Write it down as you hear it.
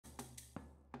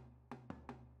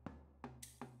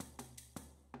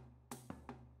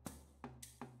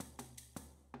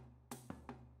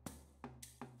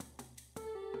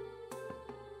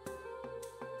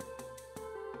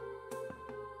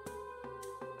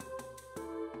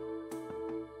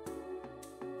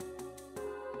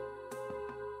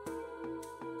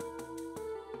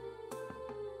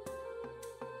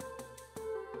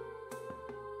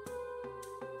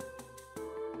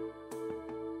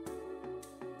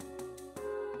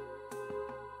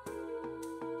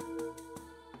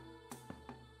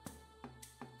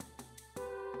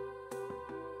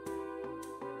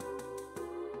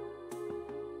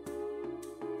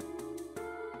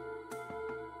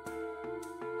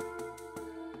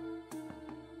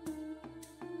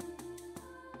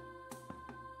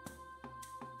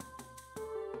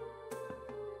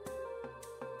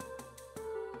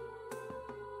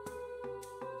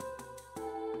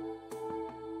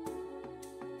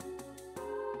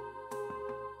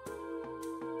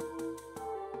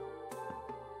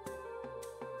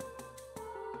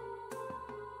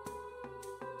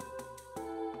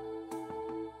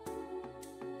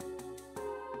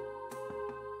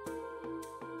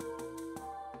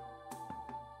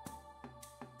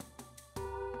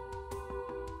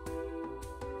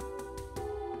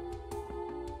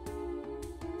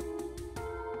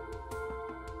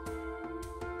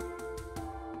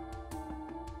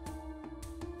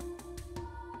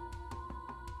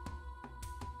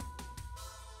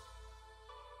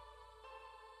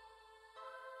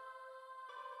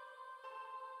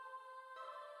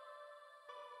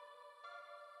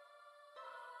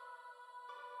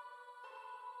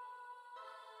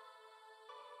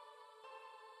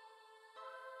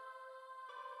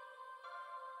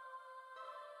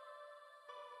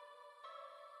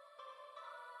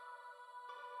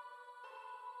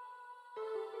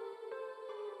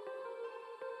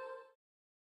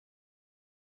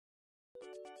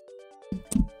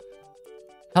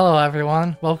Hello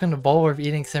everyone, welcome to Bulwark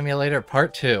Eating Simulator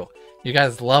Part 2. You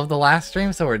guys loved the last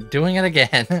stream, so we're doing it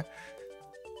again.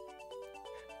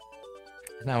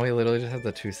 Now we literally just have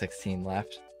the 216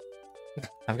 left.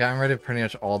 I've gotten rid of pretty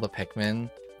much all the Pikmin,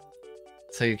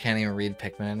 so you can't even read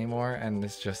Pikmin anymore, and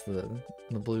it's just the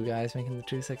blue guys making the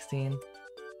 216.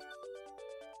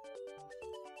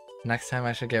 Next time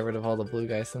I should get rid of all the blue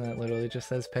guys and it literally just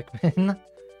says Pikmin.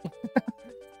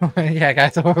 Yeah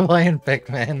guys, we're playing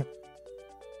Pikmin.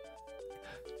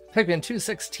 Pikmin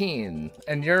 216,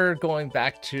 and you're going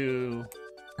back to...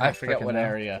 I forget what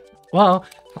area. Well,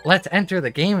 let's enter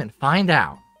the game and find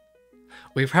out.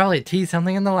 We probably teased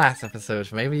something in the last episode,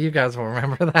 so maybe you guys will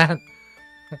remember that.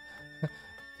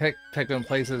 Pikmin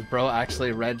Places bro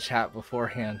actually read chat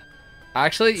beforehand.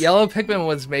 Actually, Yellow Pikmin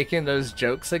was making those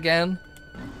jokes again,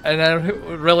 and then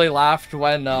we really laughed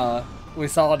when we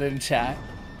saw it in chat.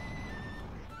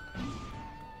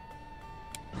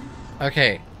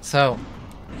 Okay, so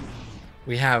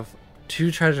we have 2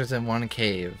 treasures in 1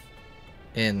 cave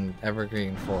in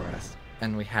Evergreen Forest,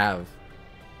 and we have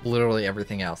literally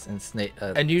everything else in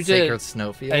Sacred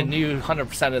Snowfield. And you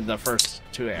 100%ed the first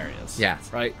 2 areas.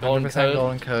 Yes. Right? 100%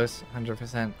 Golden Coast,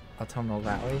 100% Autumnal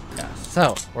Valley. Yes.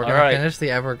 So, we're going to finish the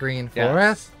Evergreen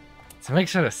Forest. So make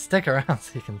sure to stick around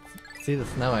so you can see the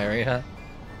snow area.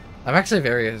 I'm actually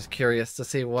very curious to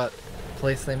see what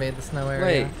place they made the snow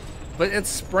area. Wait, but it's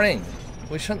spring.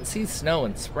 We shouldn't see snow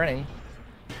in spring.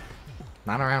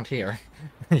 Not around here.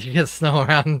 You get snow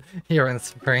around here in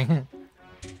spring.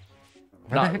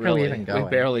 Where the heck are we even going? We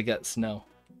barely get snow.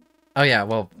 Oh yeah,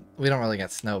 well, we don't really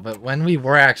get snow, but when we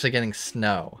were actually getting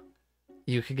snow,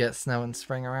 you could get snow in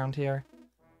spring around here.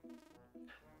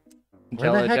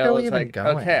 Where the heck are we even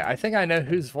going? Okay, I think I know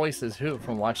whose voice is who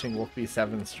from watching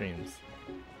Wolfie7 streams.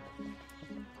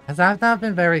 Has that not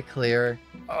been very clear?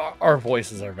 Our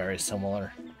voices are very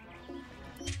similar.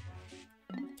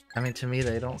 I mean, to me,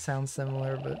 they don't sound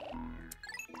similar, but...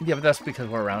 Yeah, but that's because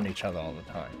we're around each other all the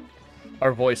time.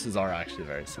 Our voices are actually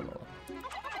very similar.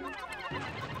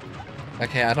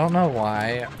 Okay, I don't know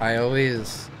why. I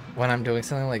always, when I'm doing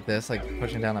something like this, like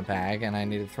pushing down a bag and I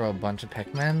need to throw a bunch of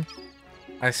Pikmin,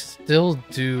 I still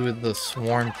do the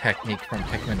swarm technique from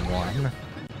Pikmin 1.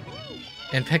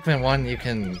 In Pikmin 1, you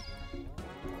can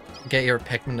get your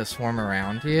Pikmin to swarm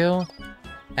around you,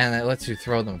 and it lets you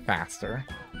throw them faster.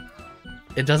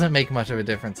 It doesn't make much of a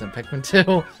difference in Pikmin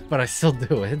 2, but I still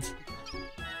do it.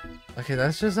 Okay,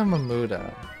 that's just a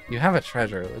Mamuda. You have a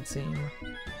treasure, it would seem.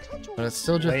 But it's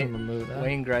still just a Mamuda.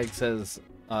 Wayne Gregg says,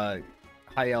 hi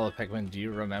Yellow Pikmin, do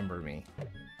you remember me?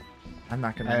 I'm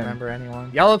not gonna remember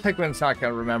anyone. Yellow Pikmin's not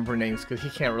gonna remember names because he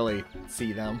can't really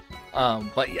see them.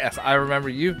 But yes, I remember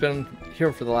you've been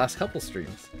here for the last couple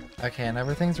streams. Okay, and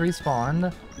everything's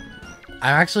respawned.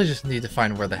 I actually just need to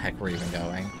find where the heck we're even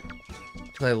going.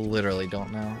 I literally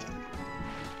don't know.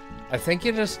 I think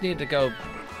you just need to go...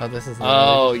 Oh, this is...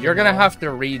 Oh, you're gonna have to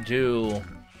redo...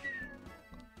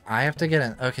 I have to get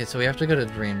in... Okay, so we have to go to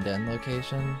Dream Den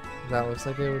location. That looks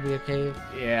like it would be a cave.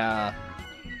 Yeah.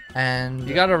 And...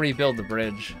 You gotta rebuild the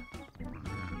bridge.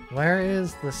 Where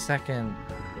is the second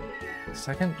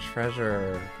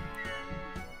treasure?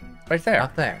 Right there.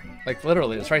 Up there. Like,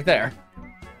 literally, it's right there.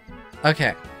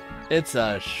 Okay. It's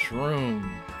a shroom.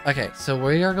 Okay, so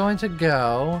we are going to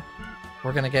go...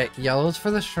 We're going to get yellows for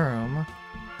the shroom,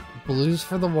 blues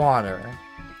for the water,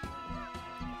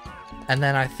 and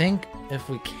then I think if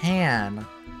we can,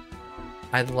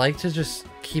 I'd like to just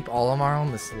keep Olimar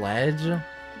on this ledge.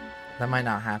 That might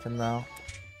not happen, though.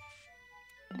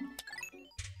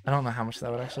 I don't know how much that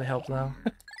would actually help, though.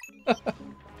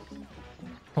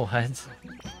 What?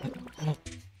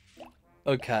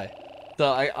 Okay.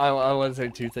 So I want to say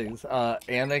 2 things.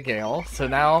 Anna Gale. So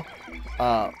now,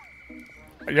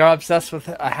 you're obsessed with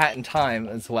A Hat in Time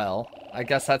as well. I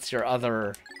guess that's your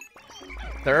other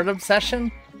 3rd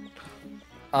obsession.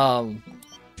 But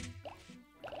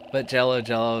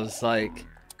Jello's like,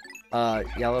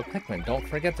 Yellow Pikmin, don't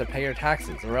forget to pay your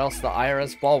taxes, or else the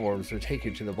IRS ballworms will take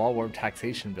you to the ballworm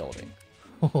taxation building.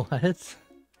 What?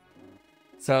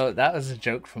 So that was a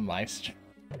joke from my stream.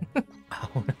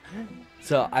 Oh.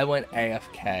 So I went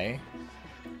AFK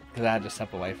because I had to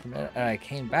step away from it, and I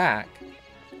came back,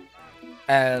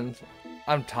 and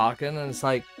I'm talking, and it's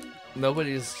like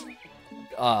nobody's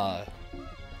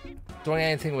doing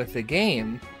anything with the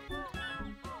game,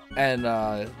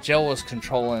 and Jill was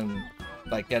controlling,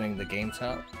 like, getting the game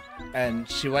set up, and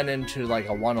she went into like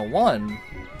a 101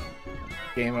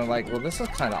 game, and I'm like, well, this is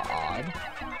kind of odd.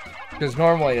 Because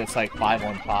normally it's like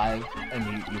 5-on-5,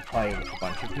 and you play with a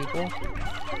bunch of people.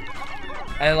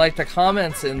 And like the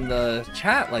comments in the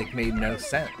chat like made no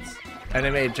sense. And they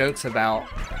made jokes about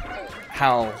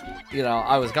how, you know,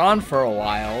 I was gone for a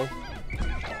while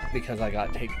because I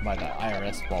got taken by the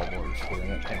IRS ballboards for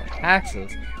the paying my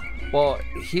taxes. Well,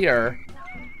 here,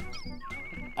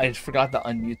 I just forgot to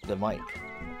unmute the mic.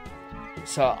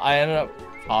 So I ended up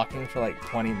talking for like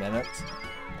 20 minutes,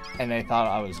 and they thought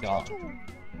I was gone.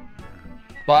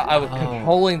 But I was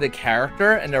controlling the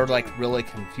character, and they were like really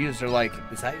confused. They're like,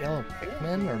 is that yellow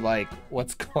Pikmin? Or like,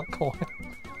 what's going on?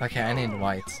 Okay, I need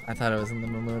whites. I thought it was in the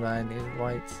Mamuda. I needed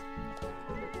whites.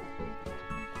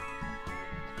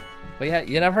 But yeah,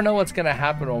 you never know what's gonna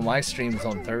happen on my streams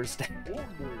on Thursday.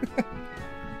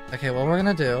 Okay, what we're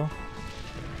gonna do...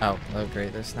 Oh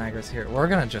great, there's snaggers here. We're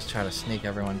gonna just try to sneak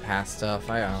everyone past stuff.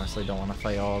 I honestly don't want to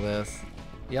fight all this.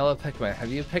 Yellow Pikmin,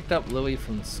 have you picked up Louie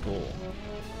from school?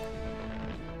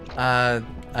 I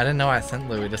didn't know I sent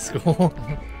Louie to school.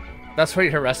 That's where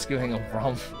you're rescuing him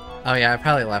from. Oh yeah, I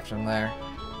probably left him there.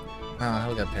 Oh,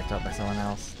 he'll get picked up by someone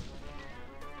else.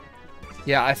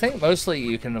 Yeah, I think mostly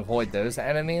you can avoid those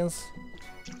enemies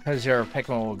because your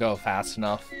Pikmin will go fast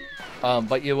enough.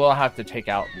 But you will have to take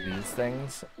out these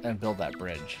things and build that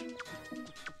bridge.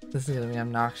 This is gonna be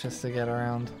obnoxious to get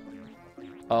around.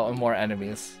 Oh, and more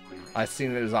enemies. I've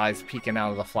seen his eyes peeking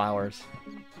out of the flowers.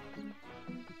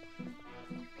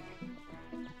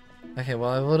 Okay, well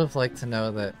I would have liked to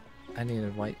know that I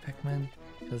needed white Pikmin,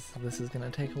 because this is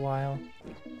gonna take a while.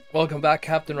 Welcome back,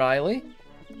 Captain Riley.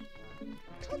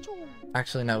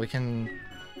 Actually, no, we can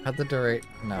cut the durate.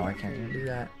 No, I can't even do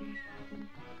that.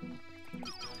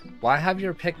 Why have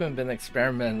your Pikmin been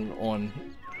experimented on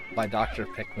by Dr.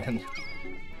 Pikmin?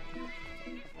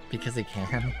 Because he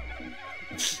can.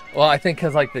 Well, I think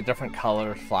because like the different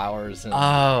color flowers and...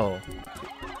 Oh!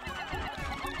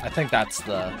 I think that's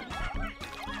the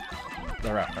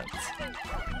reference.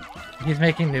 He's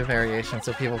making new variations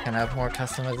so people can have more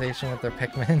customization with their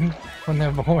Pikmin when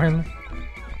they're born.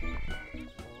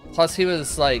 Plus he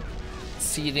was like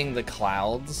seeding the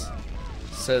clouds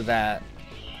so that,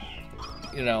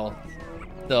 you know,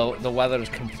 the weather is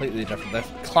completely different. The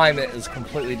climate is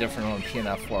completely different on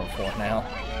PNF 404 now.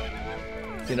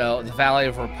 You know, the Valley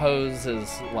of Repose is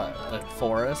what, a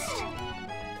forest,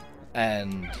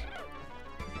 and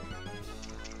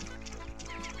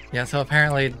yeah, so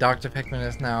apparently Dr. Pikmin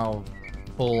is now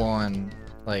full on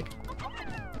like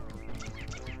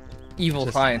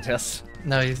evil scientist.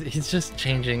 No, he's just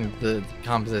changing the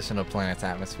composition of planet's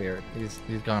atmosphere.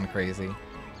 He's gone crazy.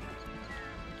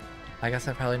 I guess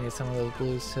I probably need some of those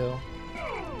blues too.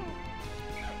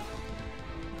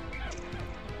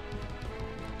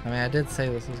 I mean, I did say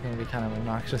this was going to be kind of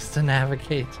obnoxious to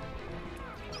navigate.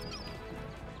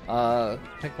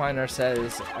 Pickminer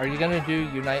says, are you going to do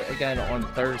Unite again on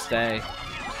Thursday?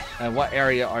 And what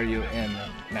area are you in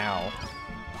now?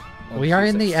 We are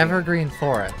in the Evergreen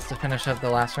Forest to finish up the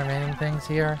last remaining things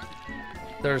here.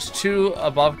 There's 2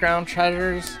 above ground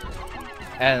treasures,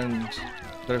 and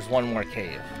there's 1 more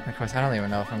cave. Of course, I don't even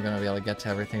know if I'm going to be able to get to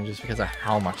everything just because of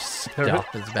how much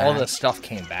stuff is back. All the stuff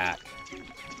came back.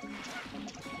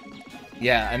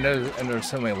 Yeah, and there's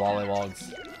so many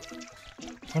lollywogs.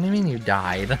 What do you mean you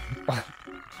died?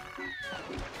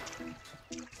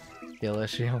 Skill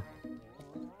issue.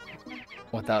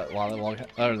 What, that lollywog,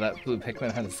 or that blue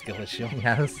Pikmin had a skill issue?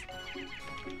 Yes.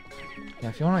 Yeah,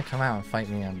 if you want to come out and fight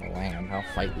me on the land, I'll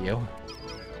fight you.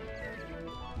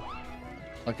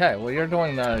 Okay, well you're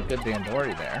doing the good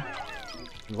Dandori there.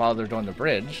 While they're doing the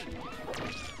bridge.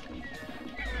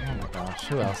 Oh my gosh,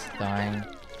 who else is dying?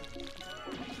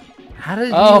 How did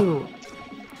you...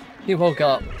 He woke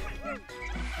up.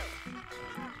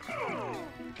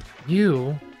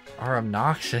 You are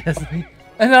obnoxious.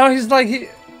 And now he's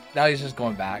like, now he's just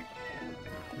going back.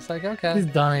 It's like, okay. He's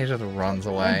done and he just runs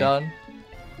away. I'm done.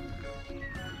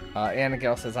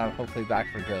 Annagale says I'm hopefully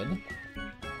back for good.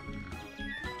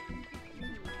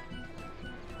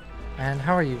 And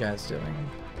how are you guys doing?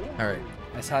 Alright.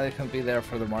 I saw they couldn't be there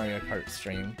for the Mario Kart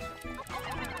stream.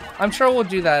 I'm sure we'll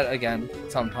do that again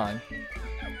sometime.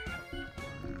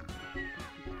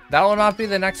 That will not be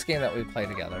the next game that we play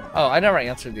together. Oh, I never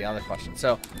answered the other question.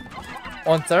 So,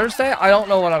 on Thursday, I don't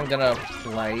know what I'm gonna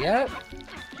play yet.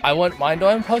 I wouldn't mind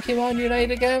doing Pokemon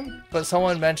Unite again, but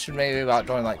someone mentioned maybe about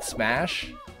doing like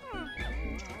Smash.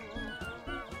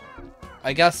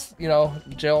 I guess, you know,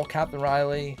 Jill, Captain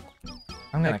Riley,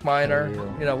 Nick Miner,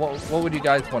 you know, what would you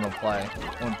guys want to play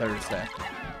on Thursday?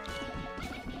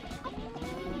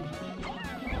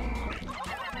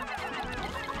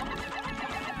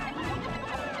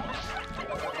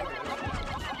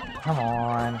 Come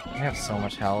on. I have so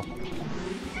much health.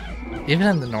 Even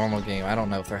in the normal game, I don't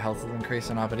know if their health is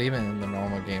increased or not, but even in the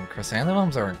normal game,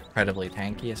 chrysanthemums are incredibly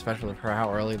tanky, especially for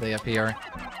how early they appear.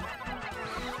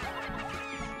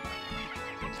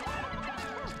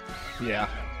 Yeah.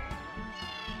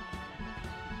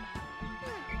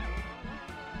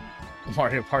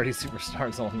 Mario Party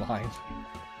Superstars Online.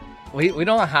 We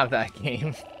don't have that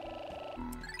game.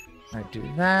 I do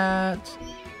that.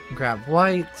 Grab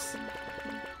whites.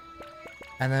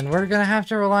 And then we're gonna have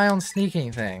to rely on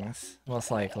sneaking things,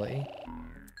 most likely.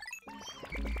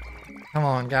 Come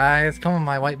on, guys. Come on,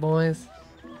 my white boys.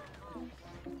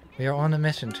 We are on a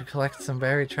mission to collect some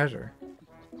buried treasure.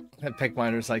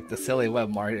 Pikminer's like the silly web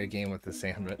Mario game with the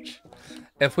sandwich.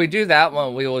 If we do that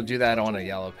one, we will do that on a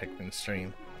yellow Pikmin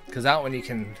stream. Because that one you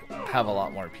can have a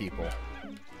lot more people.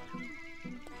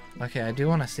 Okay, I do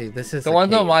want to see. This is the ones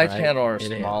cave, on my right? channel are It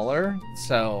smaller,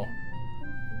 so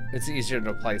it's easier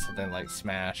to play something like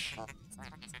Smash.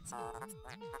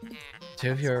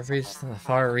 Two of you have reached the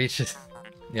far reaches.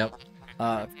 Yep.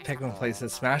 Pikmin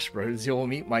places Smash Bros. You will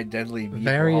meet my deadly meat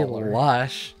Very brawler.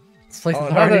 lush. This place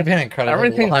has already been incredibly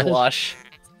Everything's lush. lush.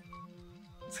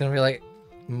 It's gonna be like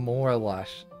more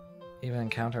lush. Even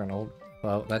encounter an old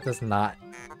foe. That does not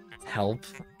help.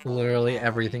 Literally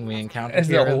everything we encounter It's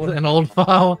here old. is an old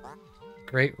foe.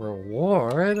 Great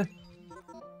reward.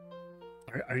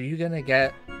 Are you gonna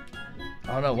get?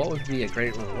 I don't know. What would be a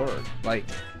great reward? Like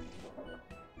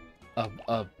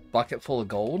a bucket full of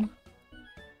gold?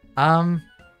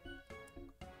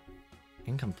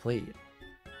 Incomplete.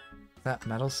 Is that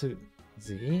Metal Suit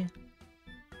Z?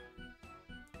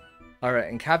 Alright,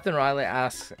 and Captain Riley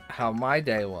asks how my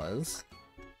day was.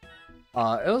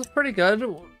 It was pretty good.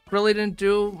 Really didn't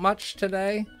do much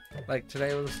today. Like,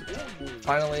 today was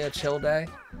finally a chill day.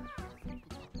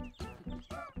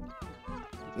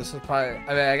 This is probably... I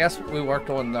mean, I guess we worked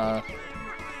on the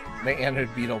Anode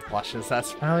Beetle plushes.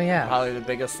 That's Oh yeah. probably the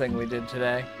biggest thing we did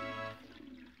today.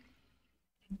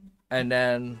 And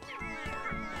then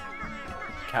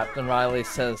Captain Riley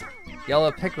says,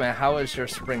 Yellow Pikmin, how was your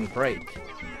spring break?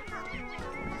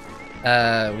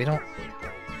 We don't.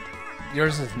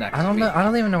 Yours is next I don't know. week. I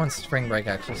don't even know when spring break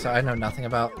actually, so I know nothing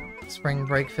about spring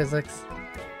break physics.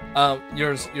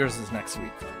 Yours is next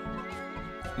week.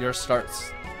 Yours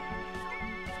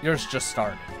just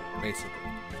started, basically.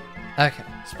 Okay.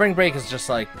 Spring break is just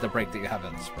like the break that you have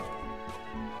in the spring.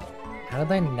 How did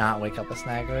they not wake up a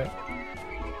Snaglet?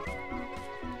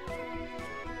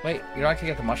 Wait, you're not gonna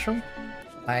get the mushroom?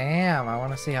 I am. I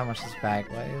want to see how much this bag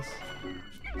weighs.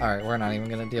 Alright, we're not even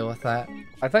going to deal with that.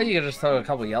 I thought you could just throw a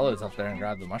couple yellows up there and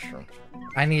grab the mushroom.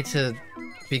 I need to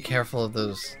be careful of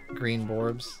those green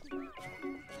borbs.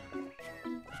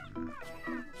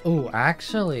 Ooh,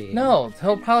 actually... No,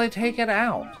 he'll probably take it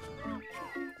out.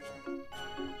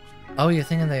 Oh, you're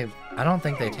thinking they... I don't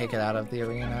think they take it out of the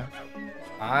arena.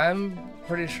 I'm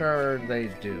pretty sure they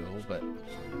do, but...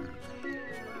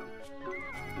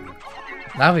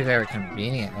 That would be very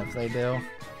convenient if they do.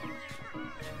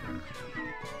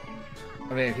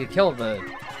 I mean, if you kill the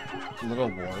little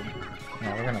board...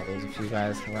 Yeah, we're gonna lose a few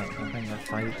guys because I don't think they'll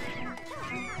fight.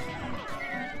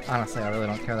 Honestly, I really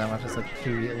don't care that much. It's like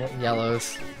 2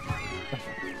 yellows.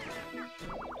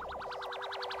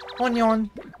 Onion!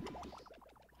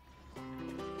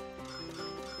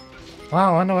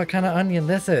 Wow, I wonder what kind of onion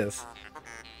this is.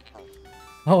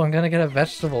 Oh, I'm gonna get a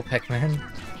vegetable Pikmin.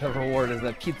 The reward is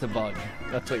a pizza bug.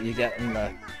 That's what you get in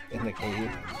the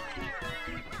cave.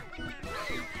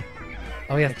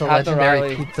 Oh yes, the Captain legendary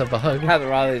Riley- pizza bug. Captain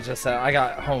Riley just said, I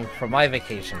got home from my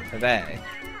vacation today.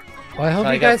 Well, I hope So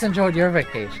I you guys guess- enjoyed your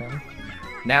vacation.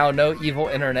 Now no evil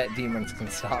internet demons can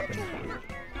stop me.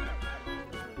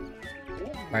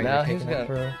 Right, No, you're he's taking gonna- it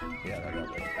through. Yeah, they're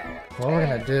gonna make that one. What we're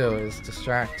gonna do is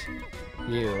distract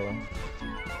you.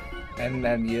 And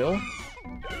then you?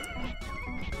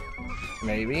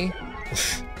 Maybe?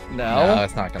 No, No?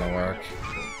 it's not gonna work.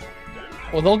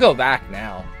 Well, they'll go back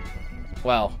now.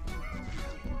 Well,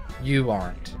 You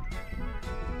aren't.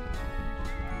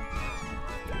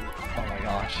 oh my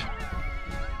gosh.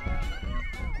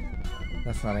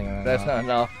 That's not even enough. That's not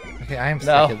enough. Okay, I am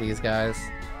No. sick of these guys.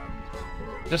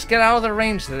 Just get out of the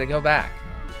range so they go back.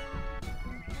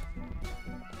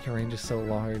 Your range is so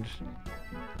large.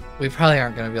 We probably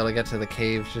aren't gonna be able to get to the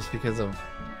cave just because of...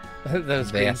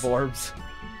 Those green This. orbs.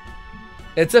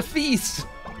 It's a feast!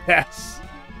 Yes!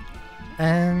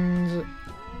 And...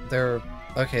 They're...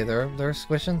 Okay, they're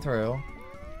squishing through.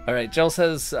 Alright, Jill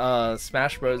says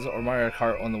Smash Bros. Or Mario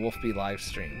Kart on the Wolfbee live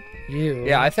stream. You...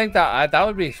 Yeah, I think that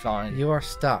would be fine. You are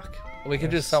stuck. We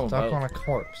could You're do some of stuck both. on a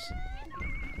corpse.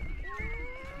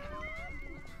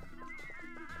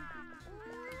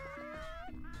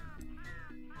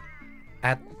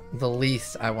 At the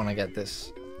least, I want to get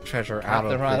this treasure out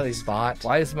Captain of Riley's this spot.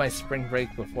 Why is my spring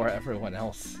break before everyone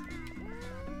else?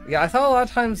 Yeah, I thought a lot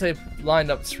of times they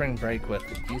lined up spring break with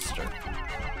Easter.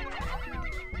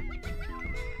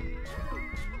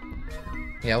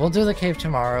 Yeah, we'll do the cave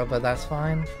tomorrow, but that's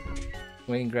fine.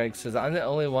 Wayne Greg says, I'm the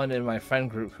only one in my friend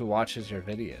group who watches your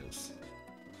videos.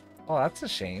 Oh, that's a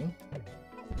shame.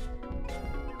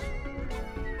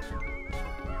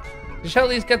 You should at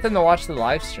least get them to watch the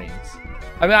live streams.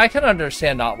 I mean, I can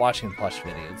understand not watching plush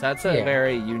videos. That's a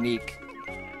very unique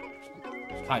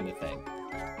kind of thing.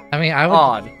 I mean, I would...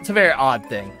 Odd. It's a very odd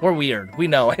thing. We're weird. We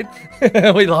know it.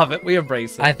 We love it. We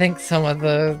embrace it. I think some of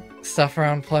the stuff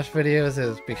around plush videos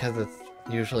is because it's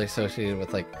usually associated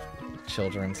with, like,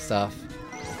 children's stuff.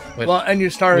 Well, and you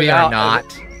started out... We are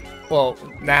not. Well,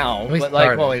 now. But,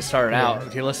 like, when we started out,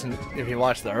 if you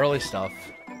watch the early stuff,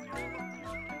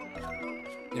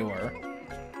 you were.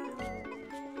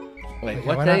 Wait, okay,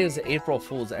 what day is April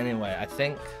Fool's anyway? I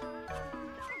think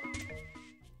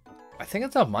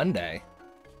it's a Monday.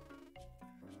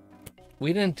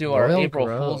 We didn't do our April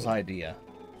Fool's idea.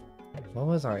 What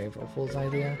was our April Fool's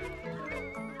idea?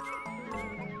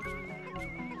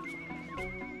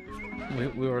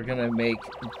 We were gonna make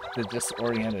the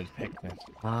disoriented Pikmin.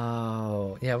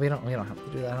 Oh, yeah, we don't have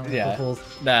to do that on April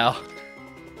Fool's. No.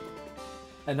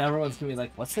 And everyone's gonna be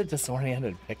like, what's a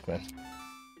disoriented Pikmin?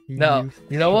 No,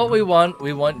 you know what we want?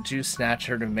 We want Juice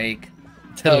Snatcher to make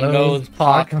the nose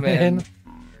Pikmin.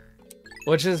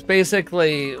 Which is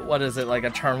basically, what is it, like a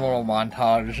terminal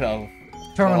montage of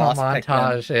terminal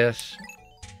montage-ish.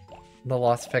 The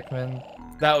Lost Pikmin.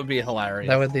 That would be hilarious.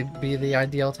 That would be the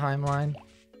ideal timeline.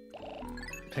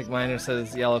 Pikminer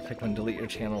says, Yellow Pikmin, delete your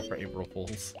channel for April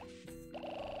Fools.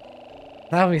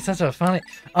 That would be such a funny...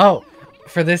 Oh,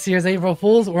 for this year's April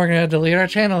Fools, we're going to delete our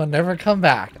channel and never come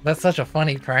back. That's such a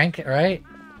funny prank, right?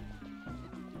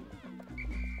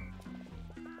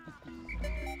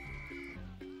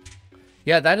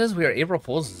 Yeah, that is weird. April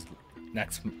Fools is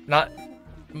next... Not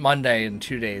Monday in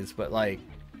 2 days, but like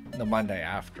the Monday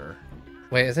after.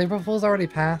 Wait, is April Fools already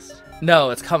passed?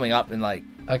 No, it's coming up in like...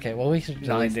 Okay, well we should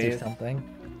 9 days. Do something.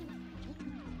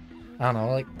 I don't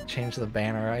know, like change the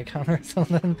banner icon or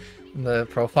something in the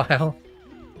profile.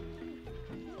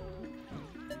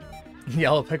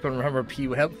 Yellow Pikmin, remember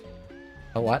P-Web?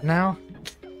 A what now?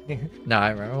 No,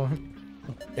 I remember.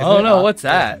 Oh no, what's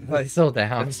that? It's still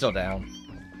down. It's still down.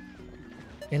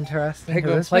 Interesting.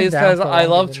 Pikmin Plays says, I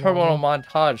love terminal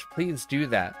montage. Please do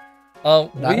that.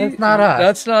 That's not us.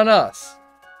 That's not us.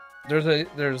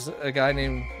 There's a guy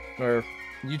named, or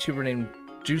YouTuber named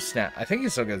Juice Snatch. I think he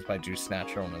still goes by Juice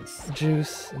Snatcher on his...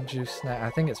 Juice Snatch. I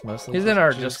think it's mostly... He's in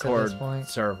our Discord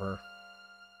server.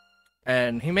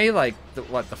 And he made like, the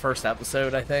first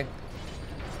episode, I think.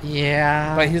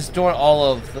 Yeah. But he's doing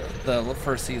all of the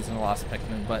first season of Lost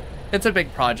Pikmin, but it's a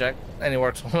big project, and he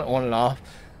works on and off.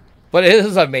 But it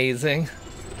is amazing.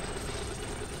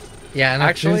 Yeah, and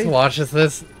actually, if Juice watches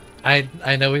this,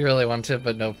 I know we really want to,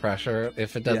 but no pressure.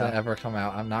 If it doesn't ever come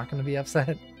out, I'm not going to be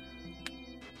upset.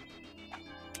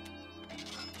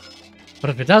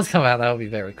 But if it does come out, that would be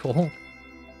very cool.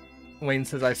 Wayne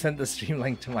says, I sent the stream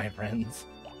link to my friends.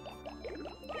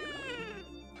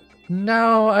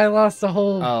 No, I lost a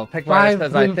whole... Oh, Pikmin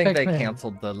says, I think they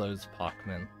canceled the Lowe's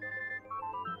Pikmin.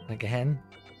 Again?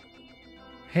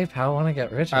 Hey pal, wanna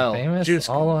get rich and famous? Juice,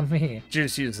 all on me.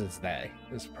 Juice uses they,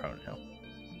 his pronoun.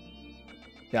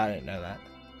 Yeah, I didn't know that.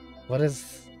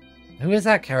 Who is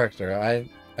that character?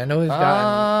 I know we've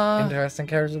gotten interesting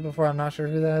characters before, I'm not sure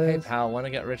who that is. Hey pal, wanna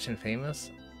get rich and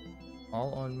famous?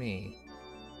 All on me.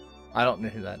 I don't know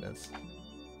who that is.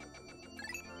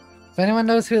 If anyone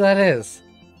knows who that is,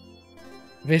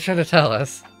 be sure to tell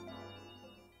us.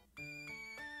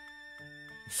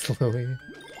 It's Louie.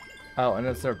 Oh, and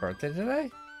it's their birthday today?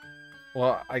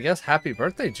 Well, I guess happy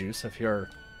birthday, Juice, if you're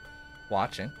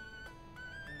watching.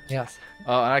 Yes.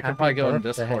 Oh, and I could probably go in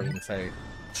Discord and say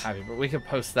happy birthday. We could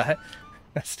post that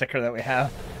sticker that we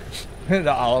have. The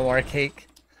Olimar cake.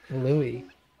 Louie.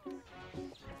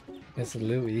 It's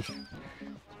Louie.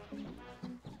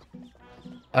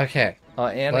 Okay.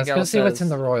 Let's go see what's in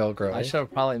the Royal Grove. I should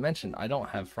have probably mentioned I don't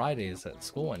have Fridays at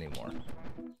school anymore.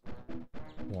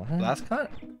 What? So that's kind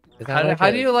of...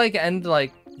 How do you like end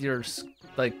like your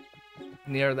like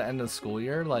near the end of the school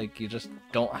year? Like you just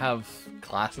don't have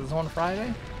classes on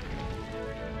Friday?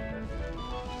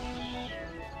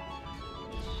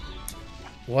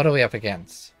 What are we up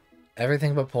against?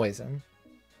 Everything but poison.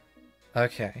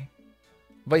 Okay.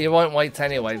 But you want whites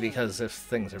anyway because if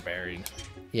things are buried.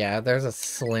 Yeah, there's a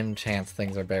slim chance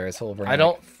things are buried, so we'll bring I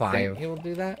don't like think he will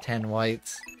do that. 10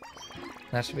 whites.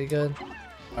 That should be good.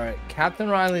 Alright, Captain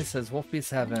Riley says,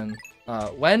 Wolfie7,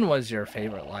 when was your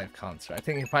favorite live concert? I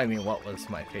think you probably mean what was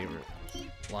my favorite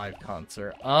live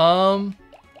concert. Well,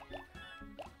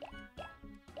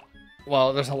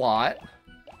 there's a lot.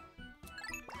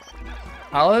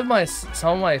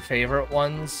 Some of my favorite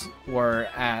ones were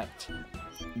at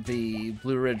the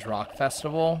Blue Ridge Rock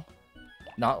Festival.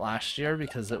 Not last year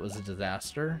because it was a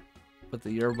disaster, but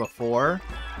the year before.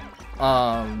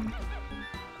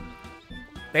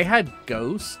 They had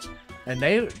Ghost,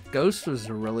 and Ghost was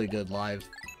a really good live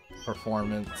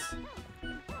performance.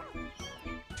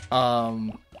 I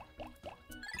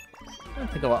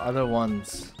don't think about other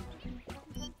ones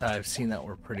that I've seen that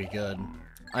were pretty good.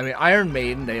 I mean, Iron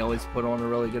Maiden, they always put on a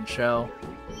really good show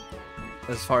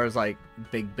as far as like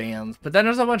big bands. But then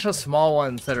there's a bunch of small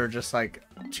ones that are just like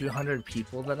 200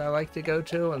 people that I like to go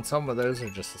to, and some of those are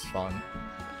just as fun.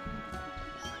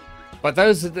 But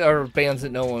those are bands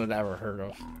that no one had ever heard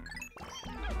of.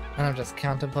 And I'm just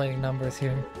contemplating numbers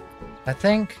here. I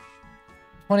think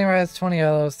 20 reds, 20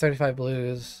 yellows, 35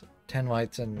 blues, 10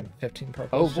 whites, and 15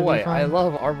 purples. Oh boy, I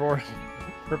love Arbor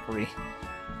Frippery.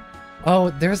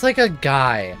 Oh, there's like a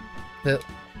guy that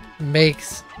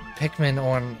makes Pikmin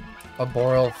on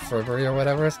Arboreal Frippery or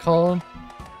whatever it's called.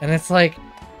 And it's like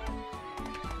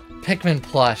Pikmin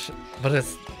plush, but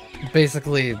it's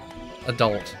basically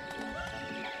adult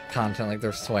content, like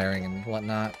they're swearing and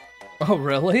whatnot. Oh,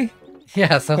 really?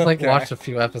 Yes, I've like watched a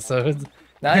few episodes.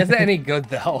 Now, is it any good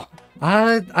though?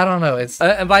 I don't know. It's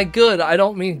and by good, I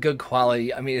don't mean good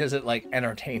quality. I mean, is it like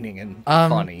entertaining and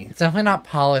funny? It's definitely not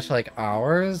polished like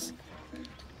ours.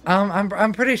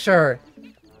 I'm pretty sure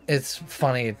it's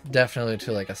funny, definitely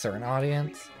to like a certain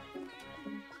audience.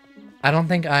 I don't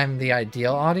think I'm the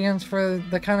ideal audience for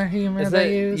the kind of humor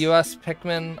they use. Is it U.S.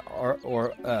 Pikmin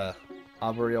or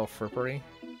Arboreal Frippery?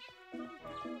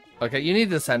 Okay, you need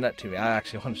to send that to me. I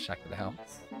actually want to check it out.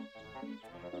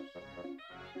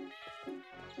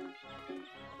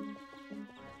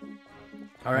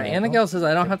 Alright, Annagale says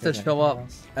I don't have to show up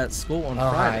at school on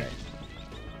Friday.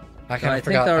 I kind of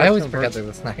forgot. I always forget there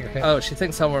was night, right? Oh, she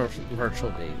thinks some were virtual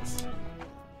dates.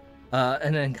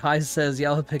 And then Kai says,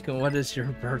 Yellow Pikmin, what is your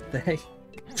birthday?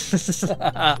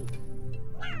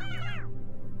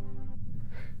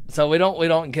 So we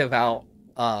don't give out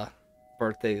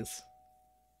birthdays.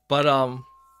 But I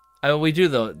mean, we do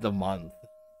the month.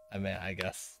 I mean, I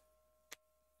guess.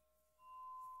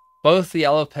 Both the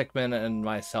Yellow Pikmin and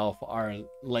myself are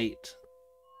late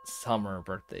summer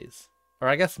birthdays. Or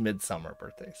I guess midsummer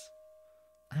birthdays.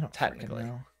 I don't technically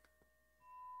know.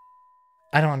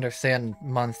 I don't understand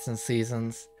months and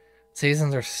seasons.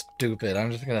 Seasons are stupid.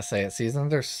 I'm just gonna say it.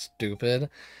 Seasons are stupid.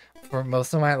 For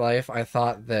most of my life, I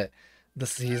thought that the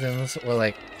seasons were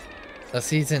like a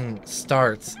season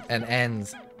starts and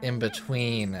ends in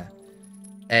between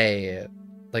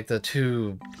like the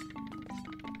two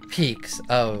peaks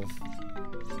of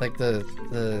like the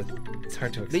it's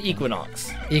hard to explain. The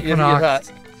equinox.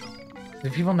 Equinox. Do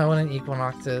people know what an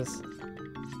equinox is?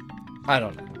 I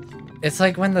don't know. It's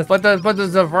like when the but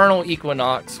there's a vernal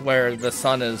equinox where the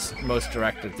sun is most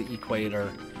directed to the equator,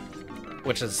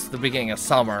 which is the beginning of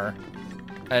summer,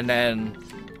 and then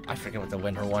I forget what the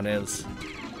winter one is.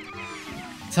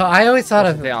 So I always thought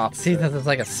of the seasons as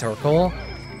like a circle.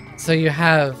 So you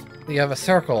have a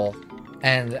circle,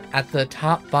 and at the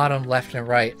top, bottom, left, and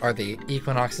right are the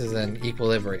equinoxes and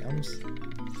equilibriums.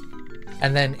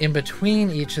 And then in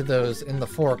between each of those, in the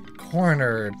four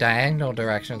corner diagonal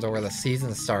directions, are where the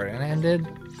seasons started and ended.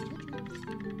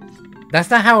 That's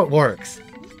not how it works.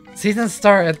 Seasons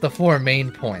start at the four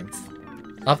main points.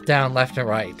 Up, down, left, and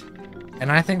right.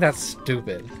 And I think that's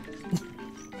stupid.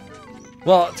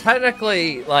 Well,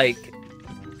 technically, like,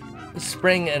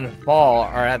 spring and fall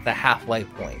are at the halfway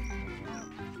point.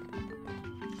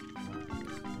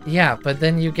 Yeah, but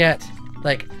then you get,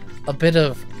 like, a bit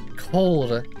of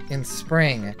cold in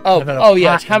spring. Oh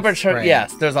yeah, temperature,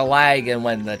 yes, there's a lag in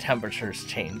when the temperatures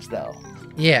change, though.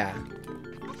 Yeah.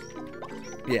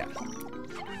 Yeah.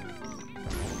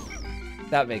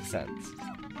 That makes sense.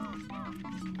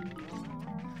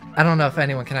 I don't know if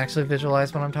anyone can actually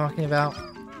visualize what I'm talking about.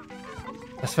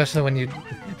 Especially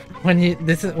when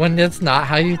it's not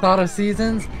how you thought of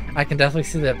seasons. I can definitely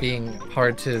see that being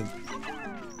hard to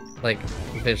like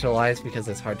visualize because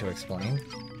it's hard to explain.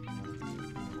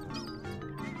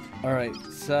 Alright,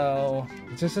 so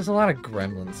there's just a lot of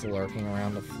gremlins lurking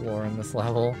around the floor in this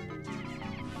level.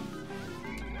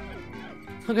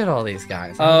 Look at all these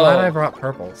guys. I'm glad I brought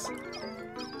purples.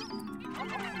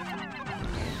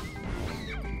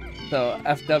 So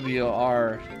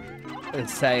FWR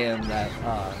is saying that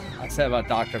I said about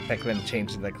Dr. Pikmin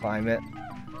changing the climate.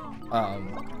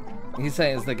 He's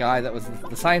saying it's the guy that was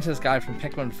the scientist guy from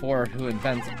Pikmin 4 who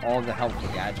invents all the helpful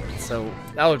gadgets. So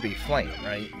that would be Flame,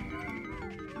 right?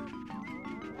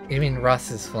 You mean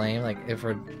Russ is flame? Like, if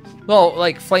we're... Well,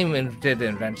 like, Flame did the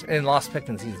invention in Lost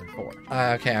Pikmin Season 4.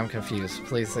 Okay, I'm confused.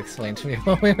 Please explain to me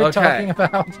what we were talking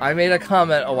about. I made a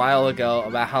comment a while ago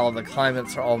about how the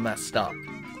climates are all messed up.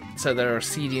 So they're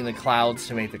seeding the clouds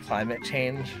to make the climate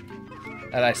change.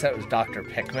 And I said it was Dr.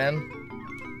 Pikmin.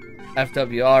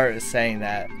 FWR is saying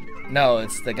that, no,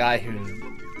 it's the guy who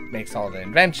makes all the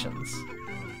inventions.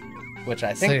 Which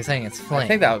I think... So you're saying it's Flame. I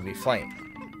think that would be Flame.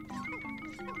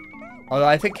 Although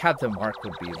I think Captain Mark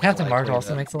would be... Captain Mark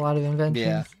also makes a lot of inventions.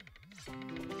 Yeah.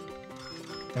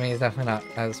 I mean, he's definitely not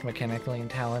as mechanically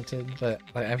talented, but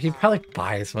like, I mean, he probably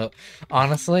buys most...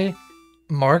 Honestly,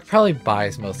 Mark probably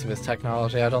buys most of his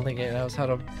technology. I don't think he knows how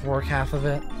to work half of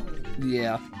it.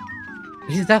 Yeah.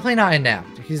 He's definitely not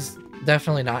inept. He's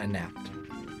definitely not inept.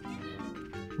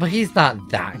 But he's not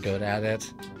that good at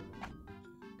it.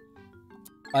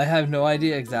 I have no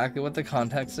idea exactly what the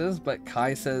context is, but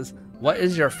Kai says, what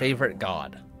is your favorite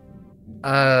god?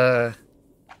 Miyamoto.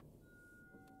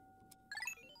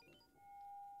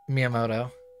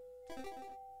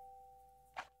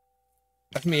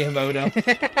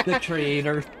 Miyamoto. The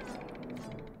creator.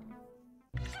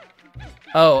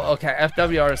 Oh, okay.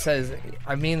 FWR says,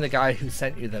 I mean the guy who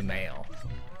sent you the mail.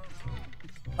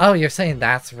 Oh, you're saying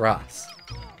that's Russ.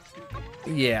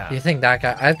 Yeah. You think that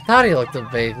guy... I thought he looked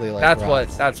vaguely like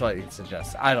Russ. That's what he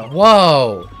suggests. I don't...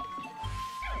 Whoa!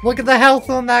 Look at the health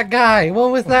on that guy! What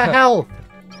was that health?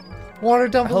 Water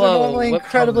dumplings are normally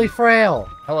incredibly frail.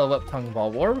 Hello, Whip Tongue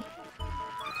Ball Warp.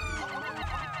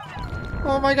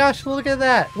 Oh my gosh, look at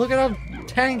that! Look at how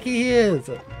tanky he is!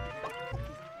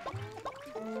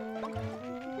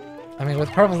 I mean,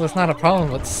 with purples it's not a problem,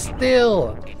 but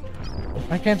still!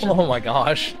 I can't just... Oh my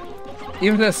gosh.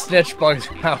 Even the snitch bugs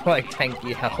have like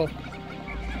tanky health.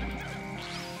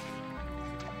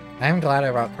 I'm glad I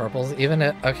brought purples, even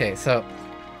if... Okay, so...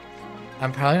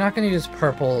 I'm probably not going to use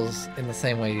purples in the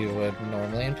same way you would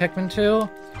normally in Pikmin 2.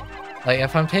 Like,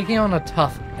 if I'm taking on a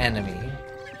tough enemy,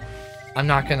 I'm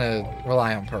not going to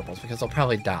rely on purples, because they'll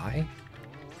probably die.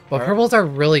 But purples are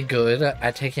really good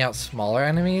at taking out smaller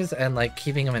enemies and, like,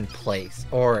 keeping them in place.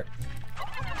 Or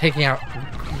taking out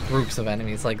groups of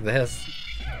enemies like this.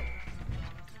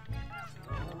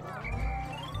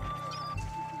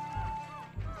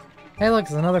 Hey look,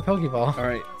 it's another Pokeball.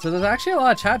 Alright, so there's actually a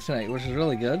lot of chat tonight, which is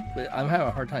really good, but I'm having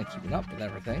a hard time keeping up with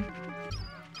everything.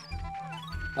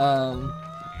 Come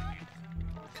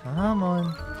on.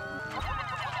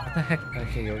 What the heck?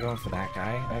 Okay, you're going for that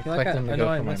guy. I expect him to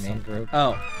go for my main group.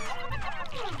 Oh.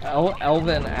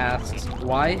 Elvin asks,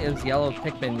 why is Yellow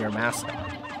Pikmin your mascot?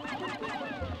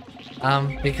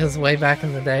 Because way back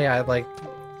in the day, I liked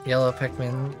Yellow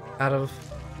Pikmin out of,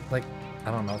 like, I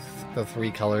don't know, the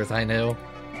 3 colors I knew.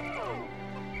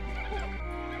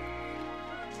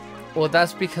 Well,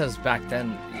 that's because back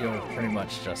then you pretty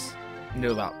much just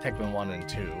knew about Pikmin 1 and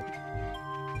 2.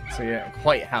 So you didn't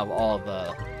quite have all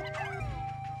the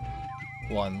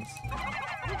ones.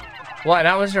 Well, and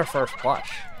that was your first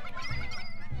plush.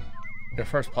 Your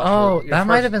first plush. Oh, that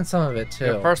might have been some of it too.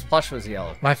 Your first plush was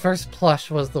yellow. My first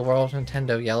plush was the World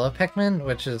Nintendo Yellow Pikmin,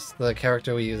 which is the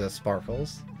character we use as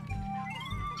Sparkles.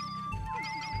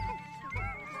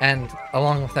 And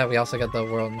along with that, we also got the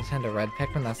World Nintendo Red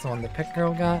Pikmin. That's the one the Pick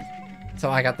Girl got. So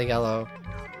I got the yellow.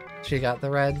 She got the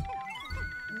red.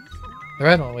 The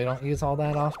red one we don't use all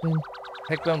that often.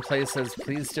 Pikmin Play says,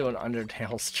 please do an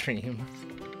Undertale stream.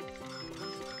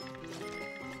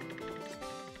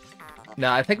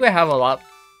 No, I think we have a lot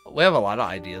of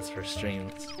ideas for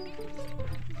streams.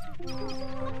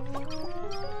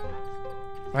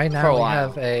 Right now we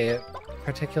have a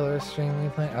particular stream we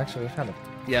play. Actually, we've had a...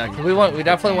 Yeah, we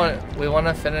definitely want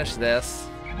to finish this.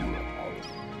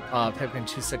 Pikmin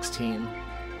 216.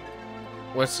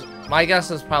 Which my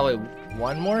guess is probably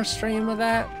one more stream of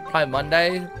that. Probably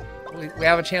Monday. We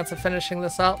have a chance of finishing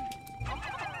this up.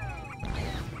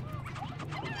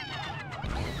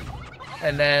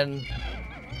 And then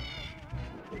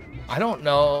I don't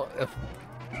know if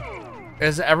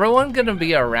is everyone gonna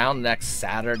be around next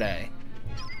Saturday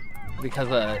because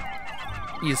of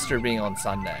Easter being on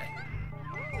Sunday.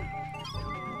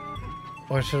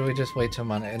 Or should we just wait till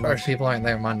Monday? And most people aren't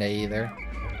there Monday either.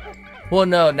 Well,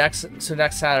 no. Next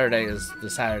Saturday is the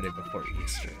Saturday before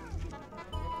Easter.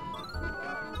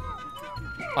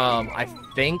 I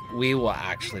think we will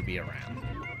actually be around.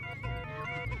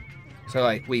 So,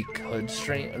 like, we could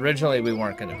stream. Originally, we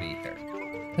weren't going to be here.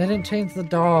 They didn't change the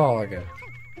dog.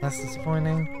 That's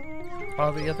disappointing.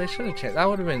 Oh, yeah, they should have changed. That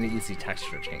would have been the easy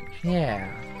texture change. Yeah.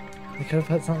 They could have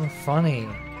put something funny.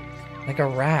 Like a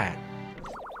rat.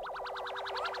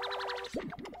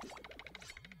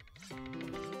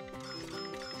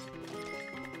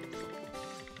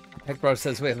 Pickbro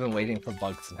says we have been waiting for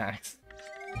bug snacks.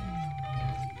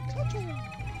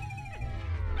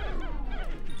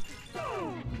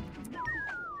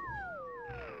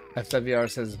 FWR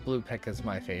says blue pick is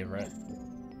my favorite.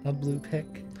 A blue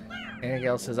pick.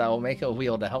 Annagale says I will make a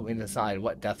wheel to help me decide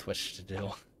what Death Wish to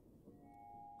do.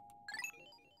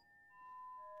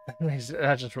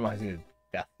 That just reminds me of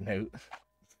Death Note.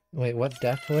 Wait, what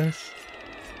Death Wish?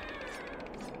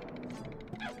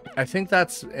 I think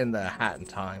that's in the Hat in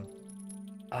Time.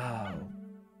 Oh.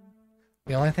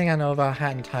 The only thing I know about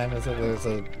Hat in Time is that there's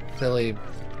a silly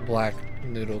black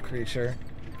noodle creature.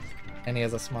 And he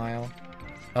has a smile.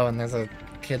 Oh, and there's a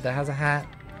kid that has a hat.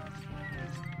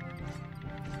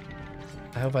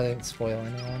 I hope I didn't spoil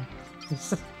anyone.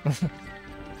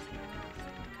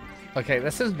 Okay,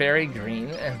 this is very green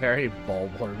and very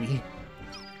bulborby.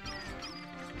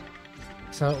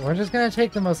 So we're just gonna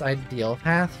take the most ideal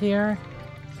path here.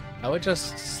 I would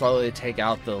just slowly take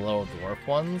out the little dwarf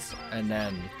ones, and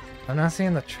then... I'm not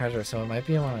seeing the treasure, so it might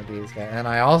be one of these guys. And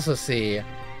I also see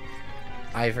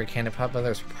Ivory Candy Pot, but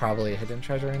there's probably a hidden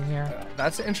treasure in here.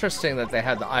 That's interesting that they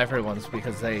had the ivory ones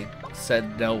because they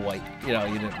said no white. You know,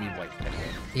 you didn't need white Pikmin.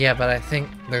 Yeah, but I think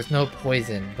there's no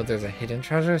poison, but there's a hidden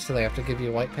treasure, so they have to give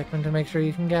you white Pikmin to make sure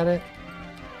you can get it.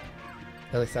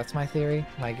 At least that's my theory,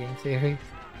 my game theory.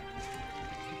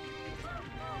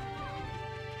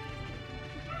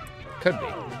 Could be.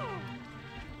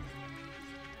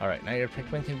 Alright, now your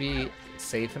Pikmin can be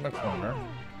safe in the corner.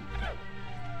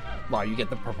 Wow, you get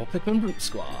the purple Pikmin Brute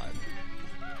Squad.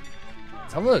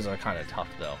 Some of those are kind of tough,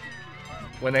 though.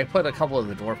 When they put a couple of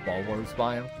the Dwarf Bulbors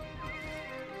by them.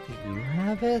 Do you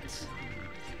have it?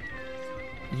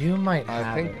 You might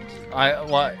have it.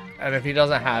 And if he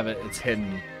doesn't have it, it's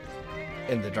hidden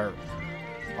in the dirt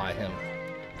by him.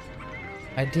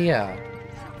 Idea.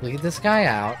 Lead this guy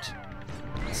out.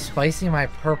 Spicy my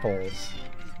purples.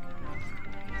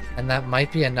 And that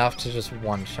might be enough to just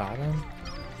one-shot him.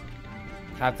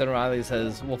 Captain Riley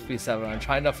says, Wolfie7, I'm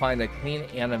trying to find a clean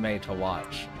anime to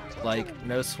watch. Like,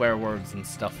 no swear words and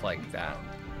stuff like that.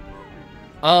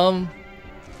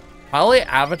 Probably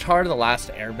Avatar The Last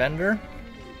Airbender.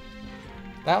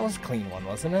 That was a clean one,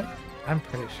 wasn't it? I'm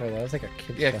pretty sure that was like a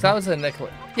kid's Yeah, because that was a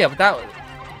Yeah, but that was...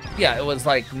 Yeah, it was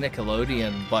like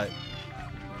Nickelodeon, but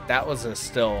that was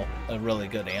still a really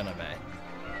good anime.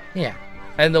 Yeah.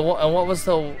 And what was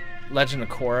the Legend of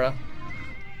Korra?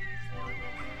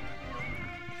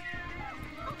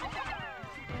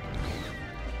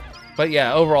 But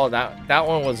yeah, overall that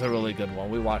one was a really good one.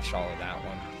 We watched all of that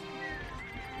one.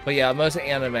 But yeah, most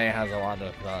anime has a lot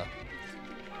of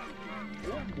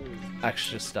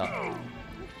extra stuff.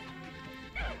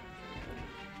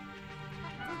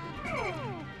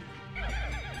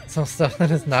 Some stuff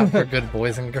that is not for good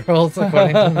boys and girls,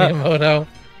 according to Miyamoto.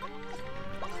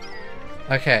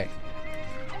 Okay.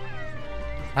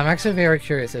 I'm actually very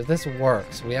curious. If this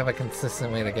works, we have a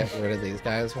consistent way to get rid of these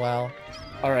guys well.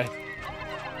 Alright.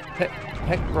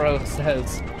 Heck Bro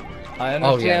says, I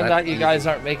understand that you guys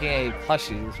aren't making any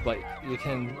plushies, but what you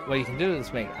can do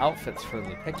is make outfits for the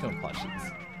Pikmin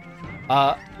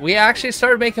plushies. We actually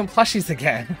started making plushies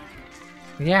again.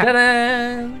 Yeah.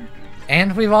 Ta-da!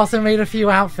 And we've also made a few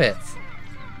outfits.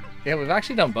 Yeah, we've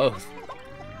actually done both.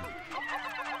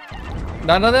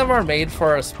 None of them are made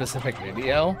for a specific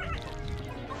video.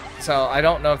 So I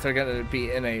don't know if they're going to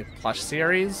be in a plush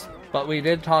series, but we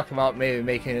did talk about maybe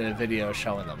making a video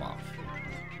showing them off.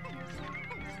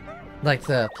 Like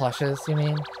the plushes, you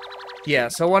mean? Yeah,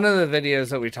 so one of the videos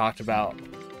that we talked about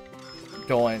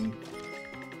doing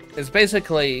is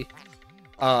basically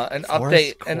an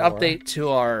update to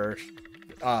our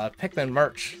Pikmin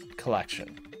merch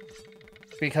collection.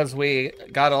 Because we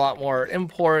got a lot more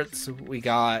imports, we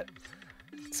got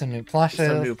some new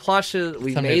plushes.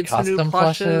 We made some new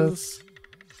plushes.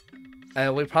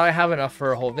 And we probably have enough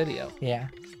for a whole video. Yeah.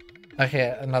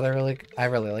 Okay, I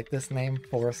really like this name,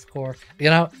 Forest Core. You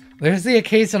know, there's the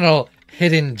occasional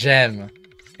hidden gem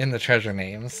in the treasure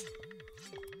names.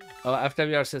 Oh,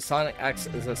 FWR says Sonic X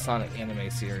is a Sonic anime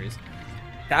series.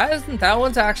 That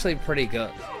one's actually pretty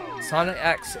good. Sonic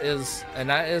X is, and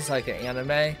that is like an anime,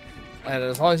 and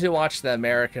as long as you watch the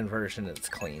American version, it's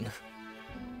clean.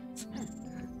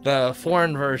 The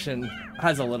foreign version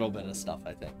has a little bit of stuff,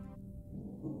 I think.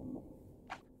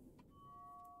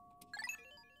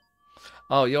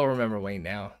 Oh, you'll remember Wayne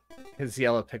now. His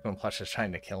yellow Pikmin plush is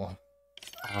trying to kill him.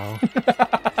 Oh.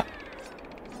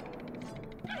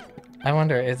 I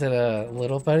wonder, is it a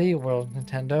Little Buddy, World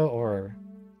Nintendo, or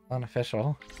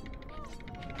unofficial?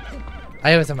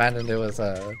 I always imagined it was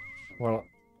a... Well,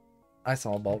 I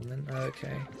saw Bulbman.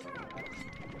 Okay.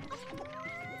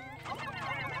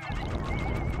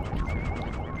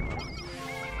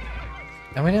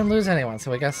 And we didn't lose anyone,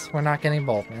 so I guess we're not getting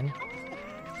Bulkman.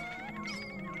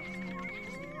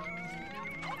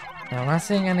 Now, I'm not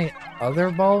seeing any other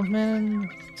Bulkmen,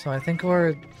 so I think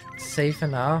we're safe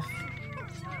enough.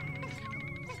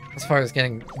 As far as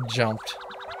getting jumped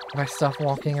by stuff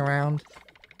walking around.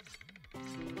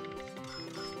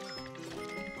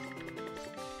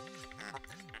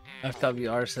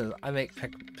 FWR says, I make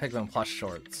Pikmin plush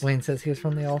shorts. Wayne says he was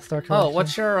from the All-Star Collection. Oh,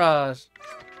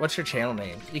 what's your channel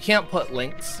name? You can't put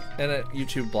links in it.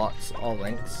 YouTube blocks all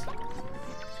links.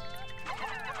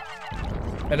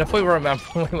 And if we remember,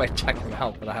 we might check them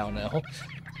out, but I don't know.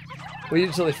 We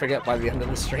usually forget by the end of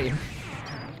the stream.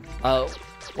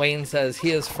 Wayne says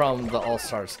he is from the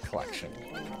All-Stars collection.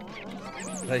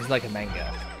 He's like a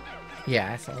manga.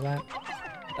 Yeah, I saw that.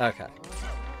 Okay.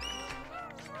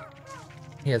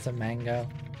 He has a mango.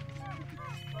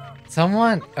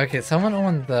 Someone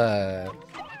on the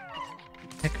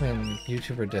Pikmin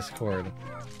YouTuber Discord,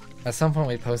 at some point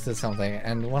we posted something,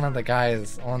 and one of the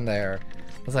guys on there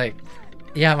was like,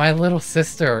 yeah, my little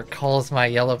sister calls my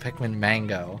yellow Pikmin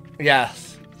Mango.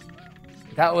 Yes.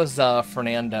 That was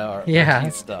Fernando or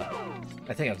Batista.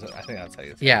 I think that's how you say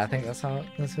it. Yeah, I think that's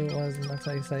who it was, and that's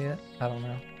how you say it. I don't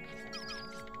know.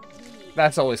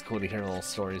 That's always cool to hear little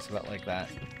stories about like that.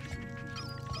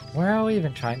 Where are we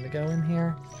even trying to go in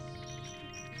here?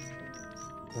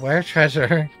 Where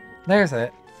treasure? There's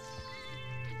it.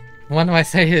 One might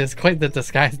say it is quite the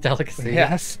disguised delicacy.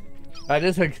 Yes. That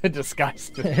is a good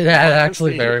disguise. Yeah,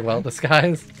 actually very well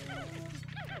disguised.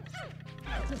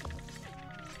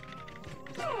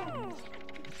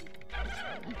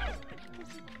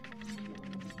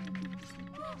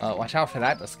 Watch out for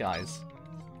that disguise.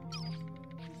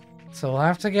 So we'll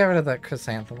have to get rid of that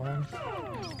chrysanthemum.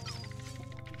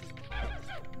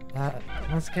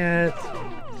 Let's get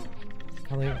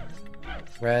probably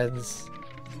reds.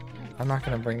 I'm not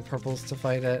gonna bring purples to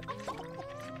fight it.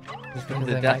 Just because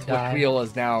The they death might die. wheel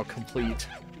is now complete.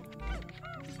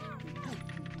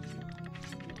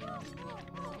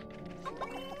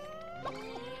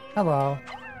 Hello.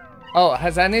 Oh,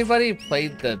 has anybody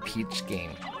played the Peach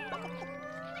game?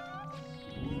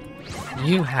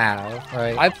 You have,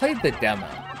 right? I played the demo,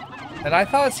 and I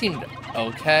thought it seemed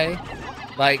okay.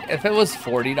 Like, if it was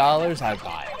 $40, I'd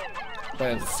buy it.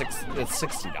 But it's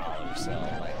 $60, so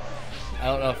like, I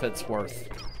don't know if it's worth.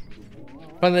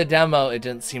 From the demo, it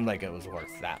didn't seem like it was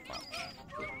worth that much.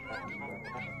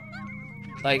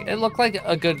 Like, it looked like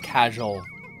a good casual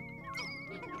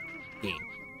game.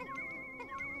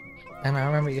 And I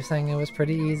remember you saying it was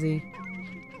pretty easy.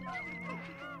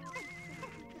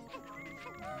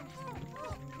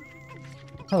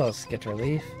 Hello, Skitter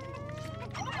Leaf.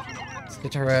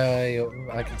 Skitter away,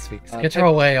 I can speak. Skitter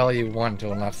away all you want, it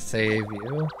will not save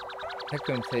you.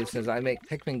 Pikmin Play says, I make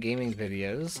Pikmin gaming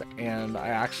videos, and I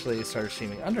actually started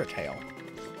streaming Undertale.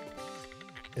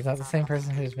 Is that the same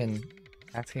person who's been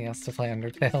asking us to play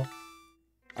Undertale?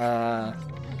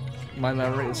 My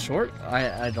memory is short.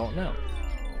 I don't know.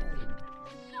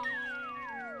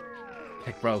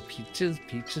 Like, bro, peaches.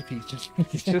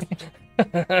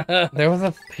 There was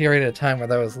a period of time where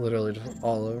that was literally just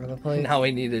all over the place. Now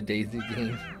we need a Daisy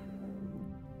game.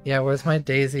 Yeah, where's my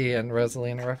Daisy and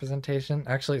Rosalina representation?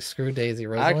 Actually, screw Daisy.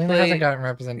 Rosalina hasn't gotten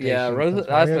representation. Yeah, since that's what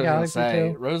I Mario was gonna Galaxy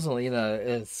say. 2. Rosalina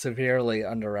is severely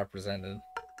underrepresented.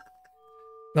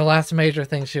 The last major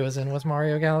thing she was in was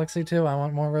Mario Galaxy 2. I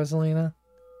want more Rosalina.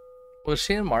 Was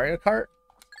she in Mario Kart?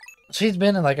 She's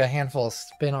been in like a handful of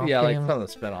spin-off Yeah, like games. some of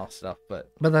the spin-off stuff, but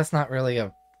That's not really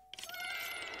a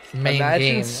main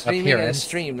imagine game streaming appearance. a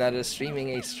stream that is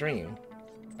streaming a stream.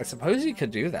 I suppose you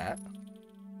could do that.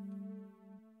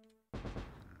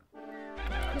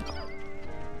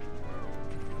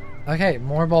 Okay,